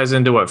think that ties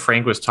into what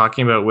Frank was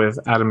talking about with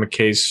Adam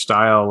McKay's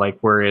style, like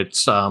where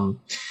it's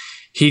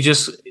he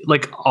just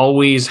like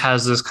always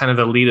has this kind of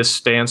elitist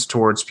stance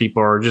towards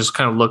people, or just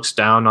kind of looks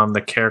down on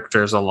the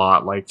characters a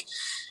lot. Like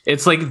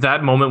it's like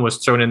that moment was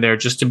thrown in there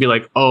just to be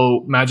like,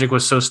 oh, Magic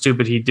was so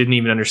stupid he didn't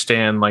even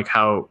understand like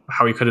how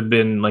he could have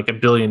been like a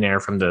billionaire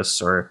from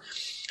this. Or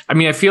I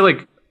mean, I feel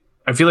like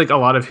a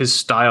lot of his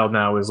style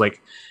now is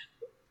like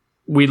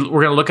we're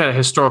going to look at a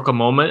historical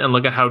moment and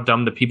look at how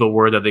dumb the people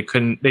were that they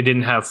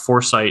didn't have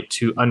foresight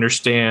to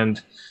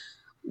understand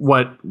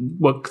what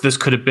this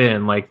could have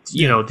been. Like,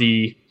 even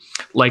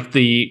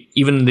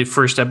the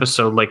first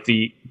episode, like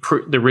the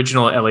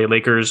original LA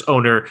Lakers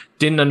owner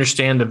didn't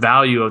understand the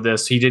value of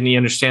this. He didn't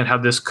understand how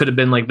this could have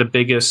been like the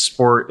biggest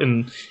sport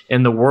in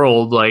the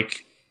world,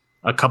 like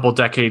a couple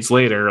decades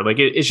later. Like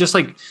it's just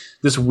like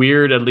this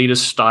weird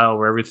elitist style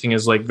where everything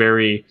is like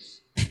very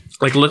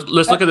like, let's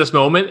look at this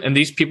moment. And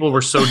these people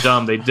were so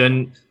dumb. They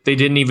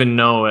didn't even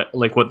know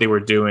like what they were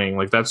doing.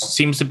 Like that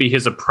seems to be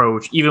his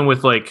approach, even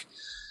with like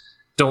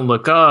Don't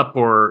Look Up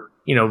or,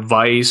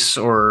 Vice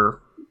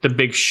or The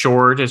Big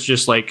Short. It's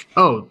just like,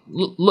 oh,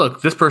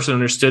 look, this person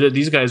understood it.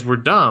 These guys were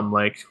dumb.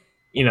 Like,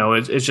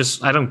 it's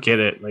just, I don't get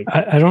it. Like,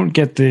 I don't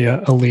get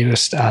the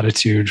elitist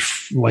attitude.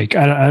 Like,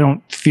 I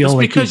don't feel just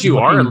like because you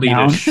are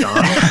elitist, Sean.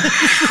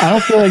 I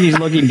don't feel like he's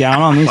looking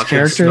down on these Fucking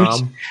characters.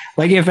 snob.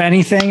 Like, if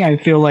anything, I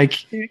feel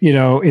like,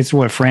 it's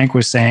what Frank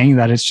was saying,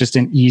 that it's just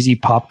an easy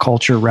pop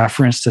culture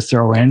reference to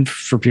throw in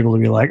for people to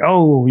be like,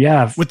 oh,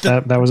 yeah,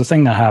 that was a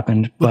thing that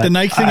happened. With the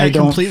Nike thing, I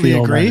completely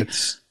agree.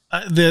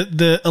 That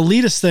The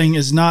elitist thing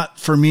is not,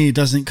 for me,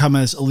 doesn't come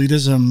as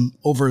elitism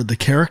over the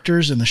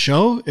characters in the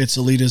show. It's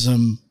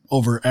elitism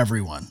over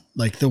everyone.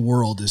 Like the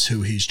world is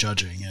who he's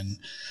judging, and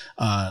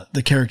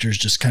the characters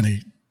just kind of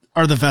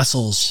are the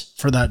vessels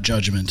for that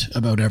judgment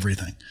about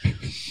everything.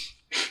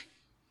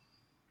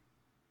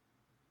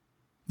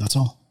 That's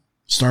all.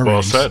 Star well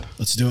ratings. Said.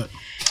 Let's do it.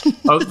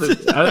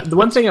 The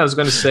one thing I was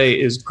going to say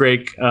is,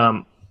 Greg,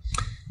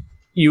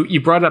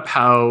 you brought up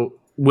how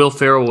Will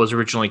Ferrell was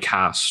originally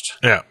cast.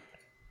 Yeah.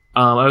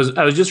 I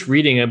was just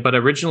reading it, but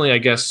originally, I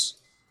guess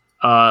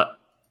Adam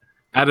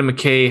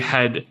McKay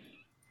had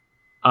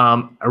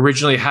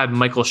originally had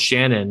Michael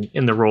Shannon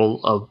in the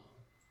role of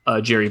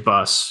Jerry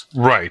Buss.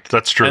 Right,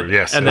 that's true.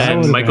 Yes, and yes.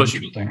 then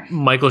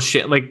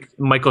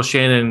Michael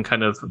Shannon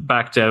kind of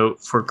backed out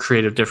for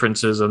creative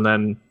differences, and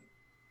then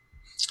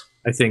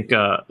I think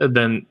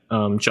then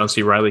John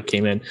C. Reilly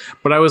came in.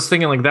 But I was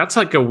thinking like that's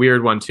like a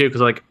weird one too,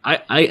 because like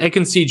I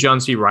can see John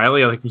C.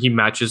 Reilly, like he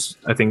matches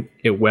I think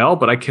it well,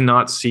 but I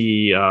cannot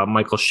see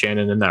Michael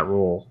Shannon in that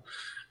role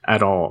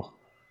at all.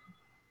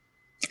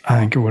 I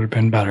think it would have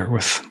been better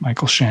with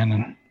Michael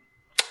Shannon.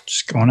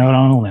 Just going out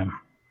on a limb.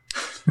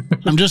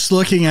 I'm just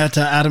looking at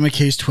Adam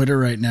McKay's Twitter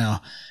right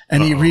now,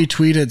 and he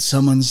retweeted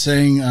someone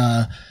saying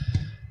a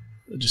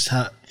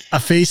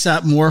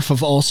face-app morph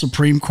of all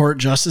Supreme Court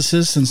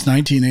justices since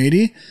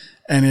 1980,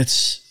 and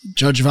it's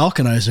Judge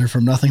Valkenizer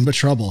from Nothing But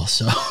Trouble.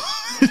 So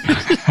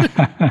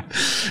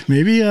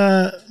maybe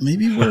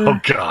we're Oh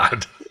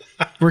God,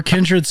 we're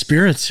kindred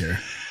spirits here.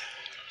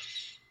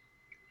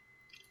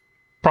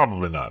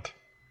 probably not.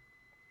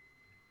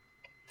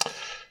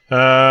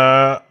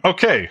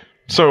 Okay,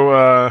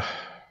 so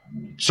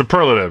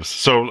superlatives.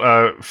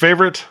 So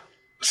favorite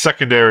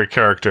secondary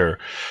character.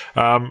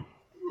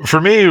 For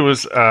me, it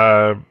was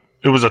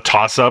a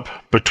toss-up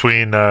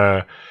between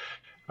Claire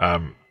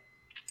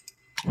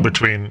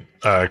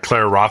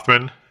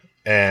Rothman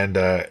and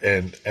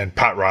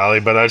Pat Riley,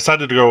 but I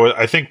decided to go with,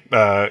 I think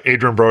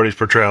Adrian Brody's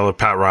portrayal of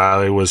Pat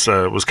Riley was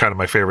kind of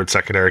my favorite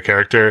secondary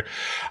character.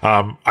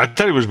 I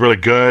thought he was really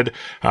good.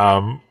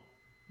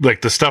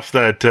 Like the stuff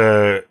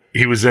that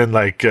he was in,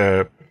 like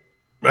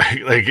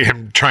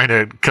him trying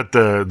to cut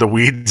the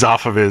weeds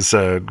off of his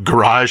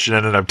garage and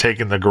ended up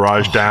taking the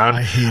garage down.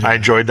 I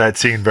enjoyed that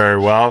scene very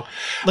well.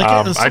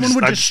 Like someone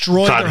would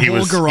destroy their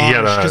whole garage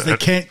because they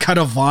can't cut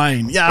a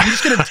vine. Yeah, I'm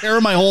just gonna tear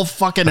my whole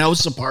fucking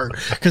house apart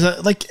because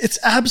it's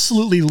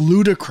absolutely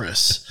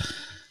ludicrous.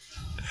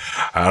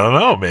 I don't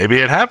know. Maybe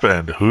it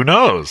happened. Who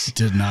knows? It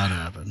did not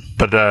happen.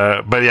 But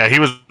yeah, he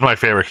was my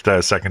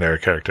favorite secondary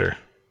character.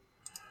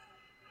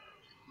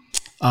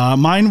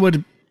 Mine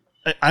would.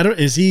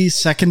 Is he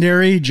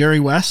secondary Jerry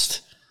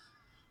West?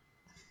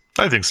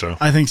 I think so.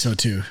 I think so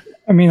too.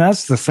 I mean,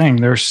 that's the thing.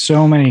 There's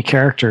so many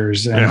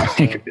characters, and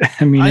like,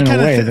 I mean, in a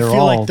way, they're feel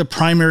all like the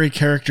primary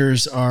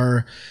characters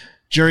are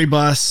Jerry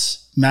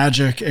Buss,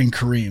 Magic, and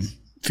Kareem.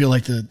 Feel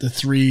like the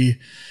three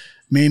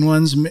main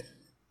ones.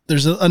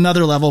 There's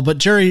another level, but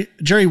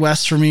Jerry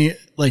West for me,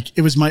 like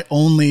it was my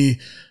only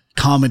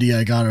comedy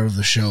I got out of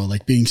the show,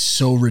 like being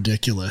so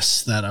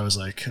ridiculous that I was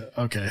like,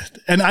 okay.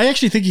 And I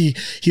actually think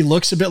he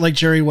looks a bit like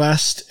Jerry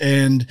West,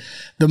 and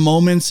the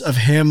moments of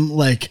him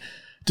like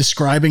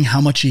describing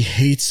how much he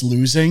hates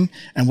losing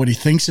and what he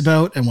thinks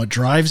about and what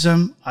drives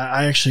him.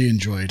 I actually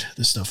enjoyed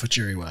the stuff with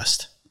Jerry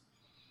West.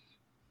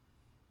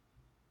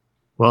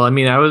 Well, I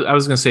mean, I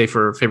was gonna say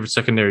for favorite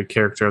secondary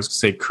character, I was gonna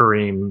say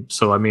Kareem.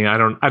 So I mean, I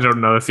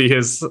don't know if he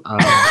is.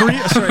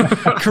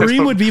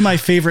 Kareem would be my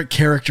favorite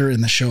character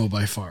in the show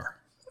by far.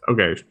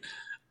 Okay.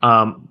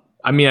 I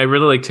mean, I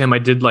really liked him. I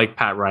did like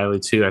Pat Riley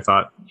too. I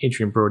thought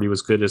Adrian Brody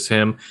was good as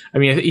him. I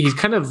mean, he's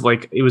kind of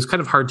like, it was kind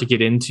of hard to get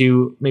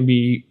into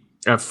maybe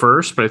at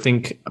first, but I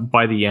think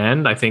by the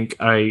end, I think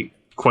I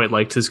quite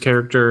liked his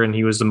character, and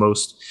he was the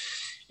most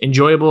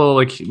enjoyable,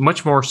 like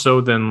much more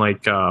so than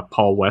like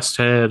Paul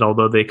Westhead,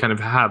 although they kind of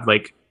have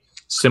like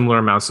similar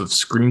amounts of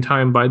screen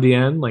time by the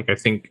end. Like I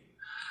think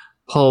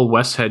Paul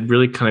Westhead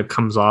really kind of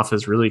comes off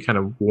as really kind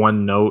of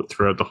one note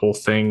throughout the whole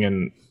thing,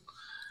 and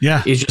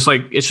yeah, it's just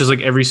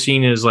like every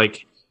scene is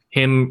like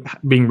him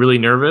being really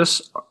nervous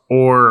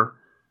or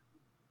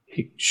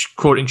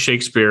quoting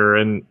Shakespeare,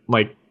 and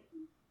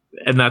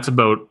that's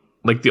about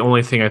like the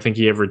only thing I think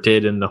he ever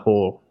did in the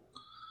whole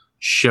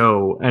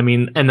show. I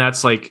mean, and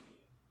that's like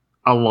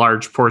a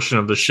large portion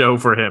of the show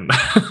for him.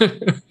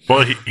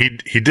 Well,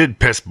 he did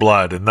piss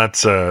blood, and that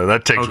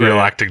takes real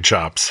acting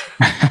chops.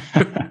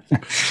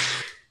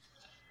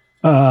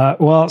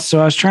 Well, so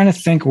I was trying to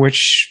think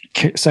which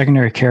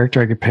secondary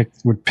character I could pick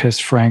would piss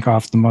Frank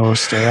off the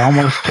most. I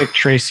almost picked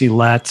Tracy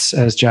Letts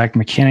as Jack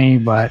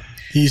McKinney, but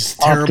he's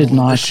terrible opted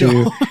not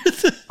to.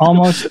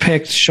 Almost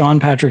picked Sean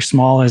Patrick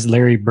Small as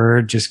Larry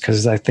Bird just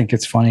because I think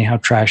it's funny how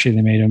trashy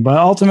they made him. But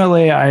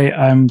ultimately,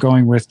 I'm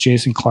going with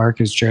Jason Clarke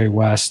as Jerry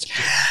West.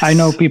 Yes. I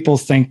know people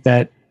think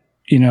that,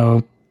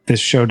 this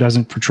show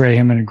doesn't portray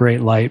him in a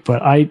great light,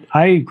 but I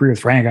agree with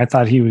Frank. I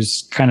thought he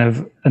was kind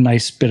of a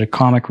nice bit of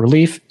comic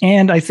relief.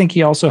 And I think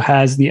he also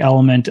has the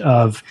element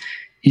of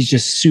he's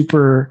just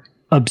super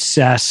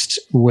obsessed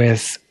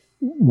with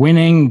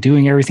winning,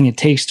 doing everything it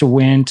takes to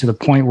win, to the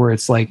point where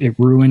it's like it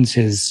ruins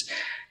his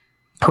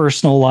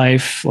personal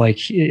life.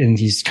 And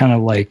he's kind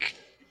of like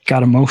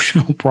got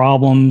emotional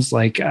problems.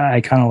 I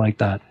kind of like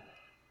that.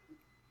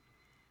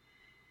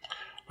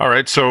 All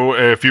right, so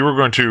if you were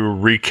going to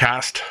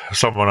recast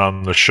someone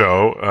on the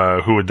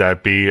show, who would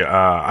that be?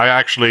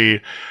 I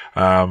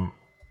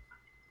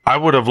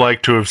would have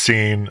liked to have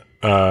seen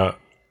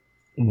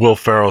Will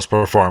Ferrell's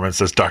performance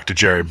as Dr.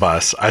 Jerry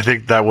Buss. I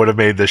think that would have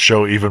made the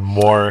show even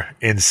more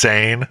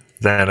insane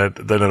than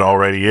it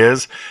already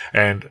is,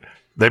 and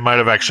they might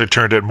have actually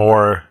turned it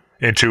more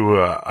into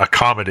a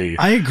comedy.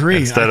 I agree.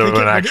 Instead of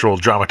an actual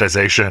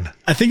dramatization.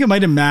 I think it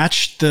might have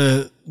matched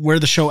where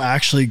the show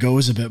actually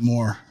goes a bit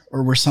more,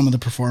 or where some of the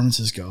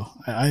performances go.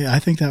 I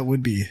think that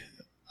would be,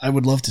 I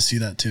would love to see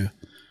that too.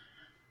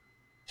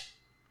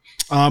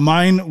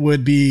 Mine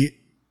would be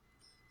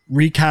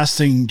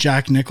recasting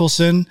Jack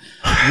Nicholson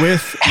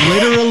with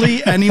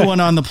literally anyone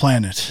on the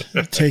planet.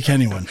 Take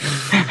anyone.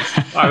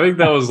 I think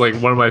that was like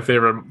one of my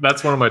favorite.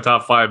 That's one of my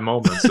top 5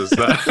 moments. Is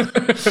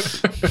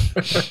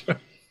that?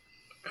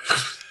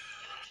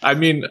 I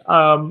mean,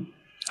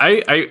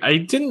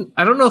 I didn't.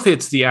 I don't know if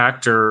it's the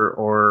actor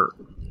or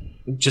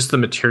just the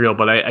material,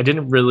 but I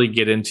didn't really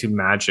get into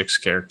Magic's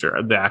character,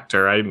 the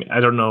actor. I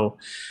don't know.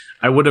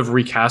 I would have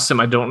recast him.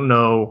 I don't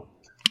know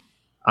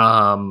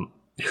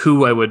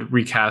who I would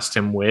recast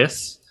him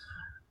with.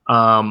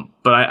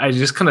 But I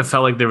just kind of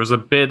felt like there was a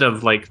bit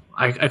of like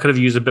I could have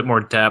used a bit more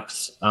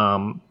depth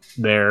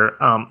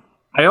there.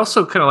 I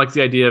also kind of like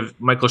the idea of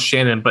Michael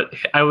Shannon, but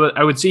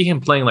I would see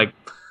him playing like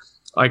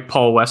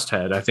Paul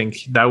Westhead. I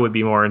think that would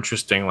be more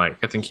interesting. Like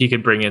I think he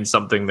could bring in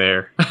something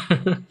there.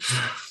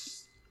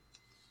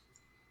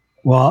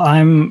 Well,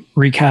 I'm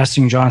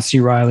recasting John C.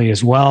 Reilly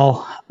as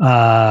well.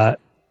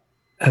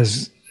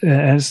 As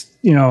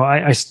you know,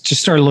 I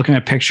just started looking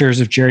at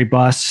pictures of Jerry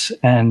Buss,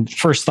 and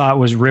first thought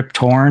was Rip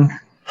Torn.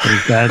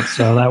 He's dead,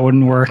 so that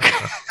wouldn't work.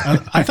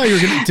 I thought you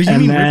were going to. Do you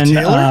mean Rip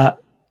Taylor?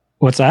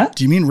 What's that?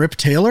 Do you mean Rip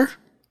Taylor?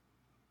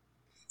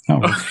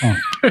 Oh.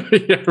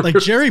 Yeah, like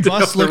Jerry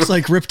Buss looks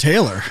like Rip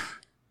Taylor.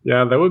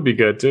 Yeah, that would be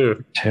good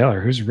too. Taylor,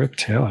 who's Rip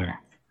Taylor?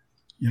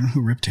 You know who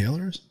Rip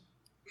Taylor is?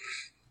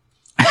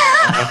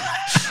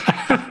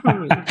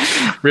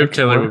 Rip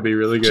Taylor would be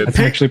really good. It's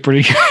actually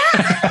pretty good.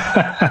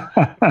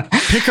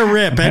 Pick a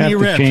Rip, any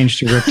Rip. Change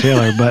to Rip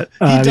Taylor, but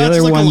he the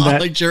other look one a lot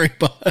that like Jerry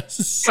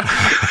Buss.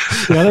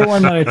 the other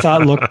one that I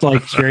thought looked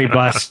like Jerry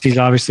Buss. He's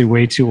obviously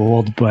way too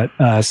old, but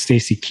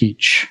Stacy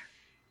Keach.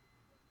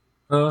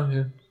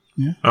 Oh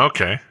yeah.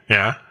 Okay,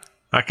 yeah,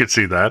 I could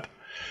see that.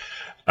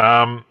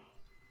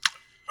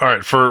 All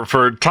right,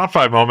 for top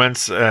 5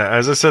 moments,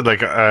 as I said,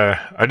 like I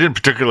didn't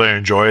particularly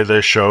enjoy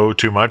this show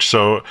too much,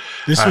 so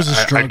this was a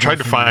struggle. I tried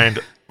to find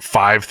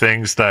 5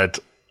 things that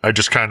I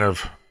just kind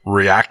of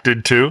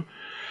reacted to,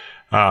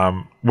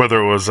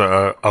 whether it was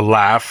a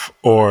laugh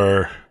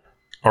or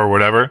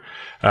whatever.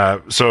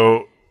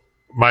 So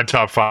my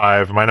top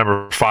 5, my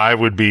number 5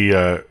 would be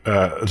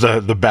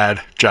the bad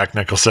Jack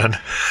Nicholson,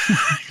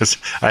 because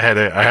I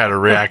had a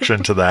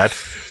reaction to that.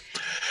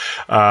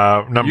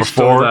 Number you 4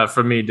 stole that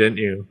from me, didn't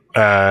you?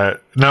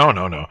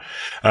 No.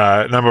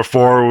 Number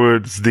 4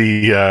 was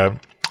the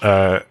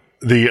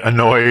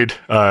annoyed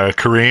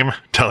Kareem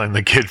telling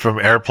the kid from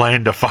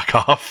Airplane to fuck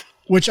off.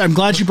 Which I'm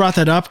glad you brought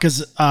that up,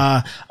 because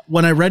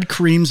when I read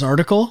Kareem's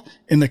article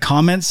in the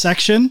comments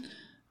section,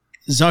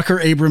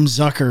 Abrams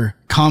Zucker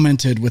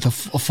commented with a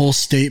full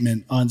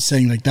statement on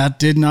saying like that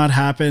did not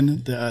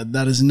happen.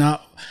 That is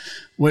not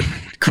what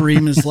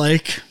Kareem is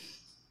like.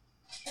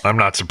 I'm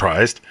not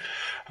surprised.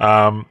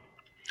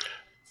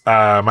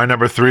 My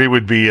number 3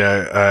 would be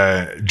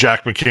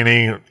Jack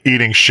McKinney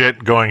eating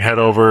shit, going head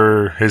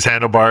over his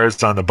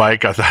handlebars on the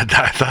bike. I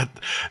thought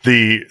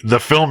the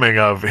filming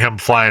of him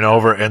flying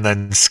over and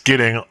then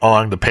skidding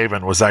along the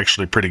pavement was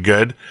actually pretty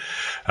good.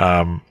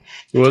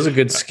 It was a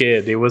good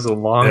skid. It was a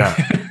long. Yeah,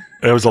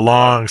 it was a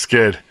long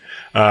skid.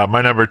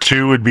 My number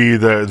 2 would be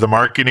the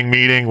marketing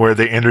meeting where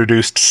they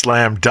introduced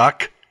Slam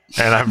Duck,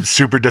 and I'm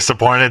super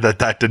disappointed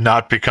that did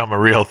not become a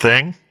real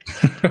thing.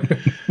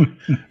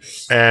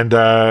 And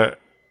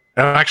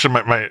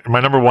actually, my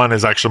number 1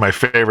 is actually my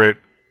favorite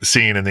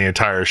scene in the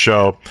entire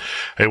show.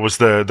 It was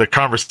the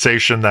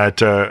conversation that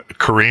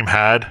Kareem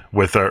had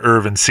with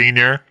Irvin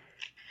Sr.,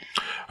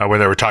 where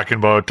they were talking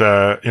about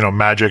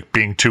Magic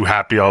being too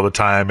happy all the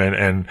time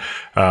and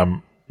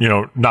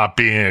not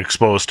being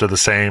exposed to the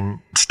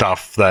same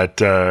stuff that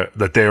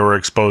they were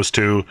exposed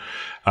to,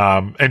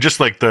 and just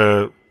like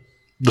the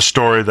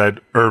story that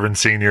Irvin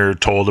Sr.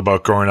 told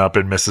about growing up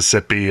in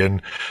Mississippi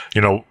and,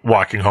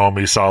 walking home,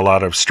 he saw a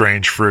lot of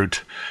strange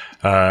fruit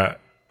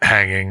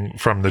hanging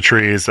from the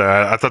trees.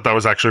 I thought that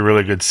was actually a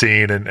really good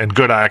scene and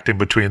good acting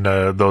between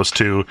those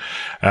two.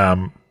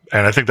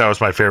 And I think that was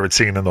my favorite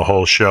scene in the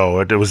whole show.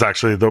 It was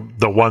actually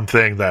the one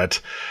thing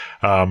that,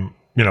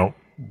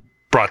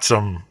 brought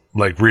some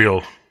like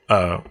real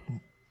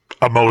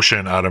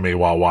emotion out of me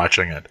while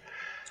watching it.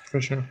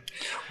 For sure.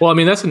 Well, I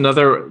mean, that's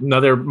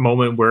another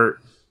moment where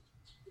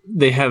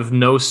they have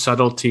no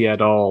subtlety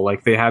at all.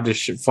 Like they had to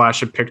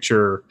flash a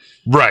picture,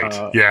 right?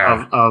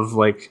 Of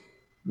like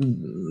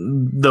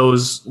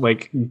those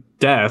like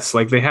deaths.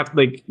 Like they have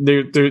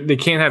they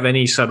can't have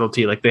any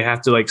subtlety. Like they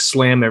have to like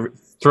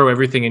throw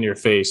everything in your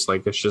face.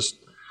 Like it's just.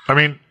 I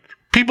mean,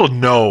 people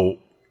know.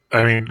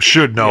 I mean,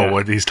 should know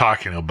what he's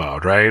talking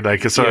about, right?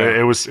 Like so,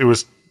 it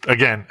was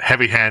again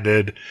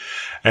heavy-handed,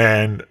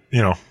 and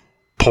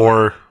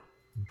poor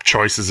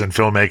choices in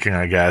filmmaking,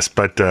 I guess,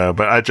 but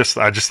I just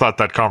thought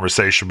that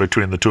conversation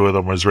between the two of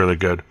them was really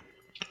good.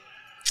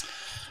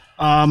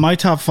 My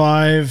top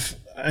 5,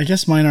 I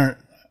guess mine aren't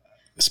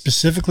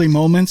specifically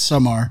moments,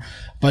 some are,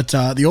 but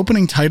the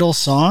opening title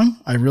song,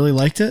 I really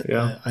liked it.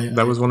 Yeah,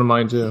 that was one of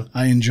mine too.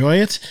 I enjoy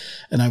it,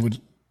 and I would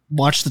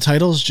watch the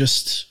titles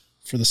just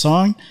for the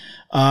song.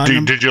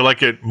 Did you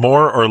like it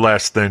more or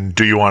less than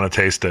Do You Want to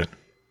Taste It?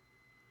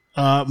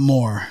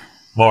 More.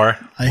 More?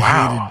 I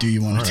hated Do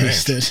You Want to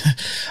Taste It?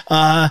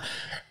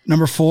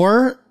 Number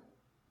 4,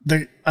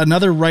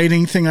 another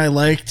writing thing I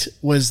liked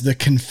was the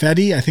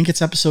confetti. I think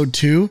it's episode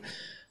 2,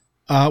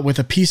 with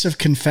a piece of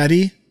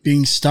confetti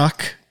being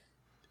stuck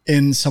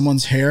in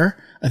someone's hair.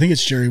 I think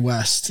it's Jerry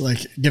West,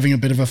 like giving a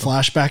bit of a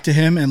flashback to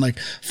him and like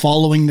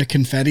following the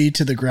confetti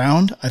to the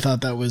ground. I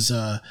thought that was,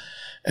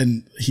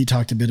 and he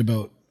talked a bit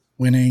about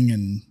winning,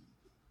 and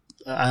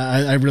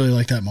I really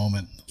like that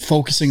moment.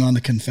 Focusing on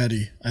the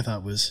confetti, I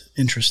thought was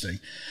interesting.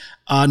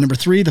 Number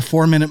 3, the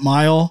 4-minute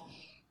mile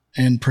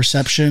and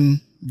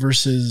perception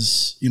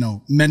versus,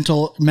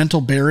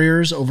 mental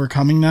barriers,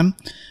 overcoming them,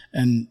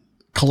 and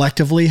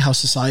collectively how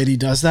society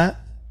does that.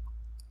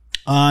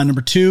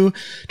 Number 2,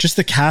 just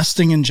the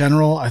casting in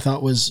general, I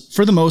thought was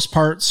for the most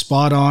part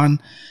spot on,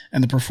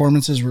 and the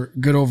performances were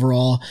good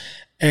overall.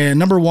 And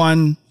number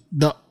 1,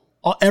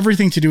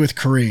 everything to do with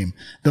Kareem,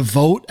 the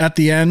vote at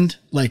the end,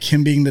 like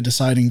him being the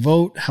deciding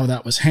vote, how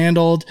that was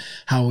handled,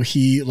 how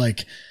he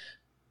like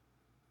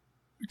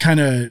kind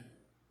of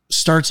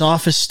starts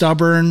off as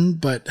stubborn,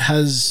 but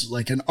has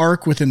like an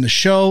arc within the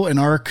show, an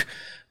arc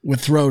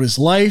throughout his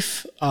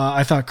life.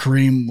 I thought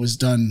Kareem was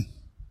done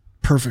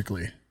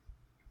perfectly.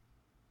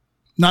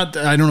 I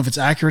don't know if it's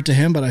accurate to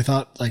him, but I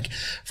thought like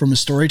from a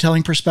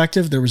storytelling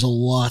perspective, there was a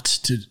lot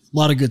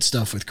of good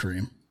stuff with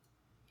Kareem.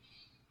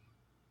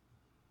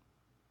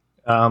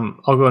 I'll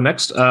go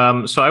next.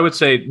 So I would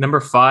say number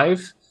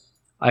 5,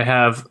 I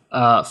have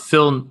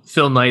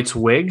Phil Knight's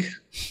wig.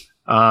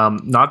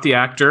 Not the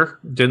actor.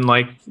 Didn't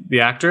like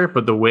the actor,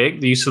 but the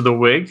wig, the use of the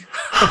wig.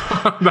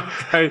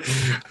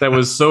 That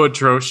was so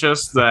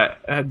atrocious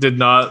that did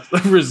not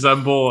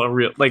resemble a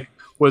real, like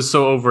was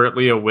so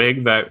overtly a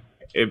wig that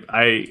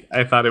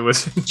I thought it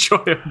was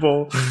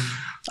enjoyable.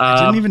 I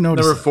didn't even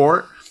notice. Number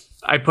 4,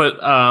 I put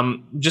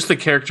just the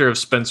character of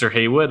Spencer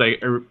Haywood.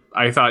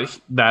 I thought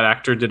that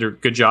actor did a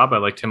good job. I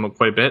liked him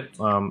quite a bit.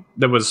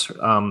 That was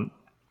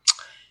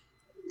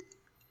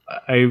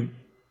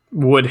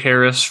Wood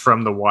Harris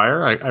from The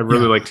Wire. I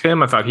really liked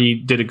him. I thought he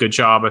did a good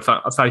job. I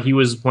thought he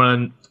was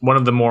one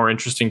of the more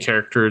interesting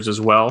characters as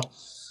well.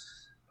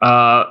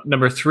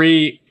 Number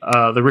 3,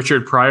 the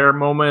Richard Pryor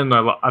moment.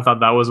 I thought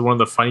that was one of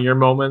the funnier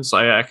moments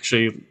I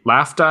actually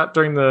laughed at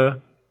during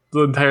the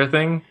entire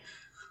thing.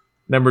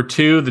 Number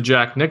 2, the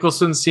Jack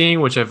Nicholson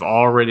scene, which I've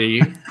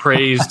already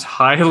praised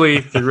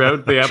highly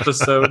throughout the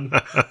episode,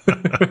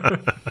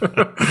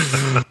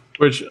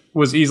 which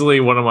was easily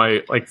one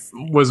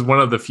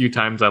of the few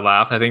times I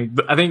laughed. I think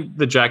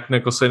the Jack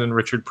Nicholson and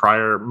Richard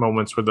Pryor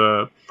moments were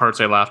the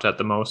parts I laughed at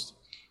the most.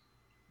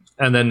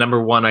 And then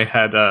number 1, I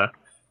had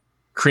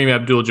Kareem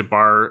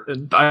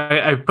Abdul-Jabbar.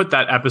 I put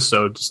that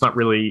episode. It's not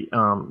really,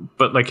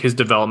 but like his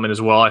development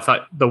as well. I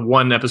thought the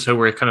one episode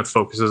where it kind of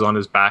focuses on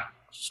his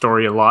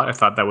backstory a lot. I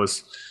thought that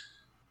was,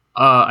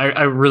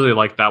 I really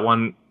liked that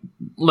one.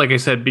 Like I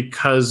said,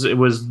 because it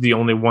was the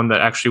only one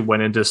that actually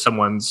went into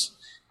someone's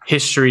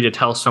history to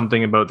tell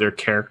something about their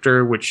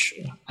character, which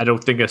I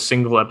don't think a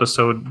single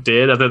episode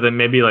did, other than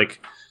maybe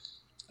like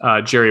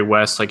Jerry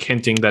West, like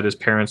hinting that his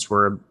parents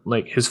were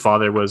like his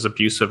father was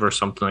abusive or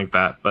something like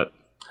that. But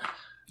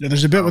yeah,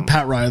 there's a bit with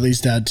Pat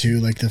Riley's dad too,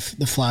 like the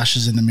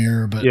flashes in the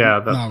mirror, but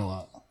not a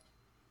lot.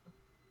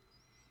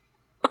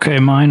 Okay,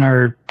 mine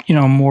are,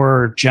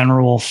 more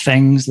general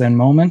things than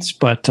moments,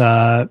 but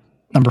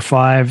number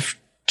 5,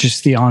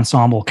 just the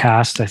ensemble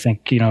cast. I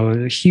think,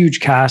 a huge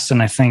cast,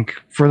 and I think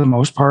for the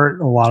most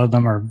part, a lot of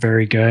them are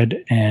very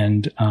good.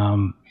 And,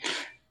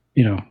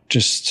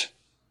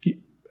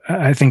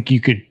 I think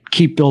you could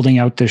keep building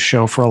out this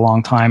show for a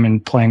long time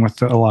and playing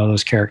with a lot of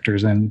those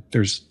characters, and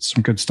there's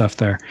some good stuff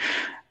there.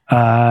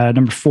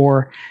 Number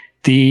 4,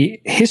 the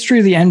history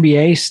of the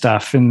NBA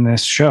stuff in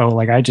this show.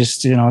 Like I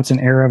just, it's an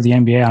era of the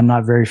NBA I'm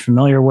not very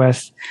familiar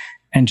with,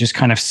 and just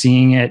kind of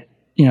seeing it,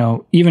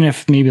 even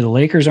if maybe the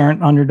Lakers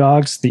aren't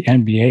underdogs, the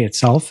NBA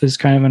itself is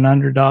kind of an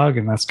underdog.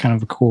 And that's kind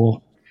of a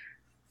cool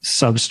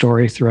sub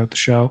story throughout the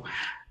show.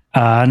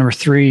 Number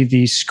 3,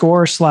 the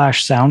score /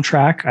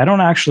 soundtrack. I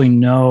don't actually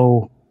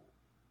know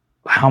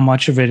how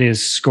much of it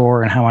is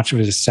score and how much of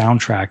it is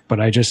soundtrack, but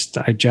I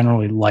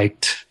generally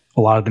liked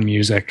a lot of the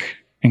music,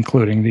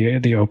 including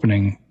the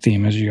opening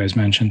theme, as you guys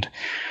mentioned.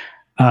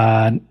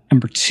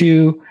 Number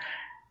 2,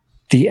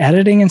 the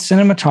editing and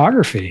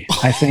cinematography.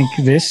 I think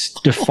this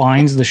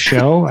defines the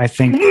show. I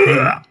think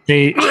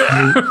they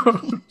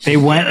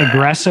went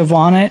aggressive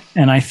on it,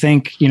 and I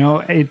think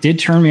it did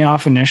turn me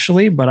off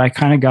initially, but I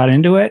kind of got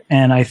into it,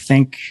 and I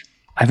think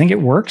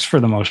it works for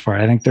the most part.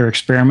 I think they're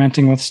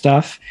experimenting with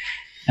stuff,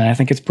 and I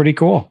think it's pretty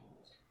cool.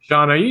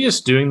 Sean, are you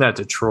just doing that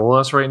to troll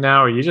us right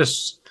now, or are you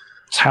just?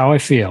 It's how I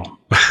feel.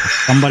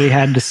 Somebody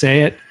had to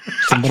say it.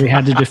 Somebody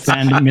had to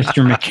defend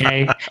Mr.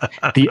 McKay,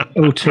 the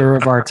auteur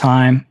of our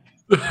time.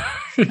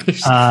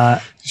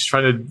 He's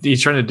trying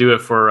to do it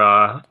for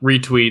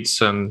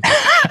retweets and.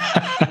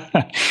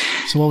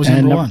 So what was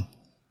number 1?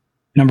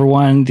 Number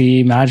 1,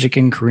 the Magic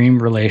and Kareem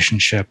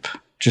relationship.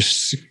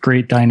 Just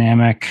great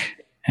dynamic,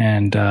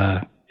 and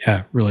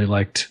really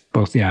liked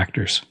both the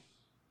actors.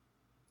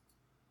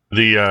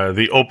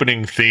 The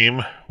opening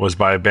theme was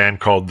by a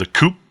band called The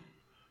Coop,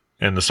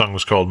 and the song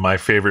was called My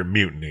Favorite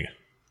Mutiny.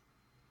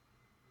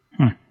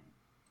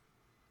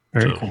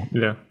 Very cool.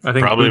 Yeah, I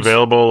think probably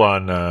available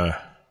on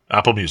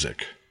Apple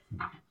Music.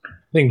 I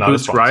think Not a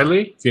Boots sponsor.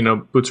 Riley. If you know,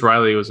 Boots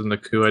Riley was in the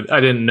coup. I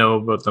didn't know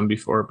about them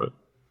before, but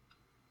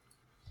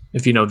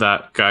if you know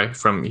that guy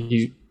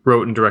he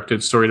wrote and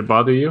directed "Sorry to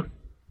Bother You."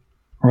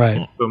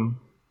 Right.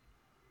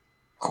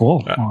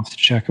 Cool. I'll have to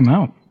check them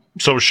out.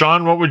 So,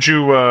 Sean, what would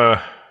you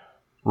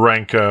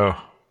rank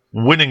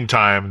winning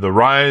time, the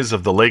rise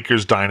of the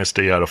Lakers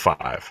dynasty out of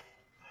 5?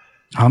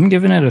 I'm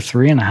giving it a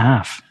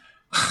 3.5.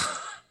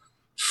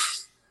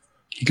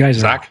 You guys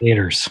are Zach?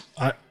 haters.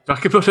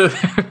 Talk about it.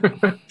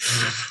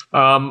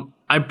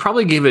 I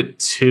probably gave it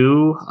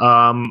 2.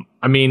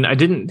 I mean, I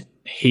didn't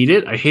hate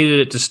it. I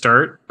hated it to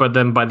start, but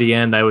then by the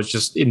end, I was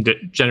just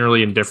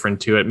generally indifferent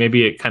to it.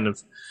 Maybe it kind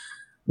of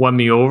won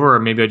me over, or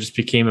maybe I just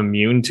became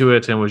immune to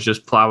it and was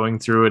just plowing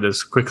through it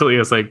as quickly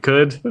as I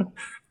could.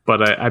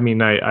 But I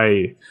mean,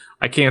 I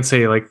can't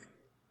say like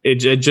it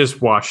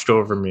just washed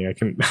over me. I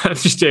can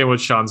understand what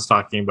Sean's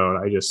talking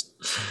about.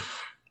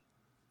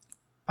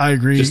 I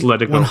agree. Just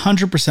let it go.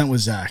 100%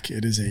 with Zach.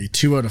 It is a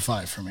 2 out of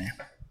 5 for me.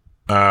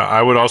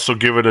 I would also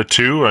give it a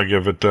 2. I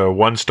give it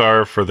 1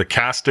 star for the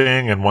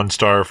casting and 1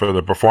 star for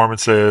the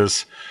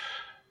performances.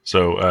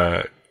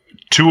 So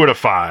 2 out of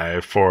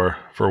 5 for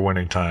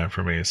winning time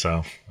for me.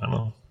 So I don't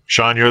know.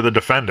 Sean, you're the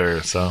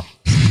defender, so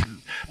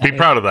be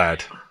proud of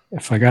that.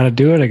 If I got to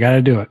do it, I got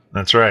to do it.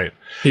 That's right.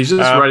 He's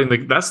just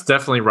that's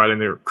definitely riding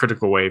the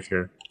critical wave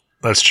here.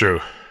 That's true.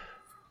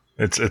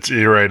 It's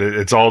you're right.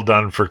 It's all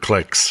done for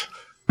clicks.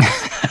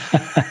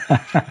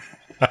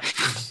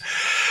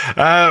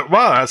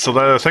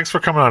 So thanks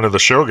for coming on to the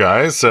show,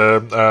 guys.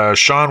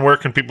 Sean, where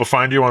can people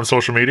find you on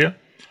social media?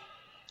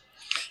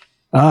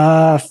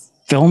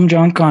 Film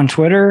Junk on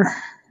Twitter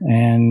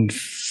and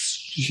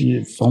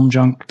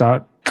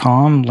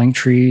filmjunk.com,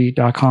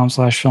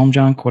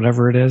 linktree.com/filmjunk,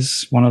 whatever it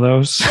is, one of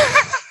those.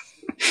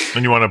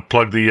 And you want to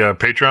plug the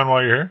Patreon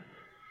while you're here?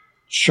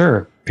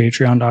 Sure.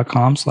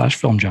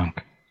 Patreon.com/filmjunk.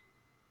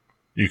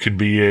 You can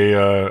be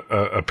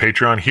a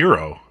Patreon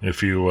hero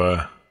if you.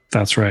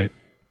 That's right.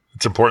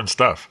 It's important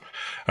stuff.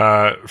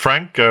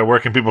 Frank, where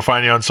can people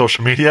find you on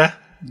social media?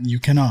 You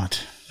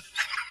cannot.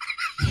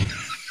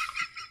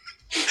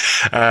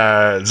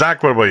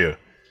 Zach, what about you?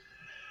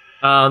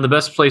 The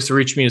best place to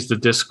reach me is the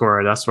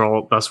Discord. That's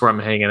where I'm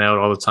hanging out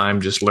all the time,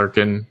 just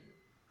lurking,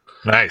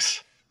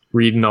 Nice.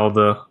 reading all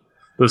the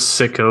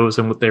sickos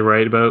and what they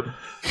write about.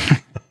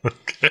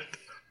 Good.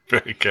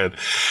 Very good.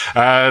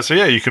 So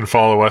yeah, you can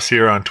follow us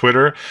here on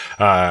Twitter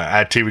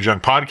at TV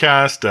Junk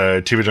Podcast,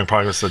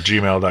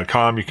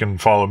 tvjunkpodcast@gmail.com. You can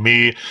follow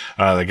me,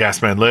 the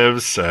Gasman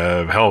Lives.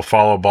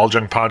 Follow Ball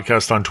Junk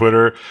Podcast on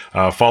Twitter.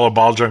 Follow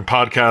Ball Junk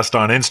Podcast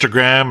on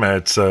Instagram.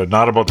 It's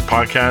not about the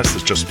podcast.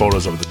 It's just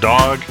photos of the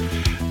dog.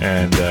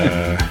 And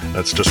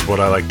that's just what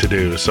I like to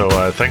do.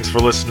 So thanks for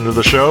listening to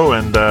the show,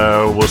 and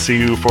we'll see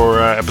you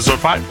for episode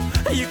 5.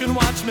 You can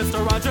watch Mr.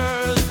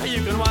 Rogers,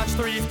 you can watch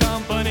Three's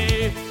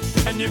Company,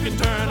 and you can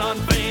turn on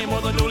Fame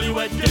or the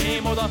Newlywed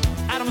Game or the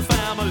Addams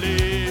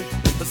Family.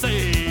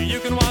 Say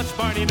you can watch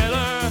Barney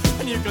Miller,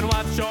 and you can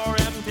watch your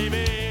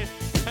MTV,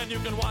 and you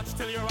can watch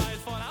till your eyes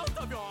fall out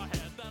of your head.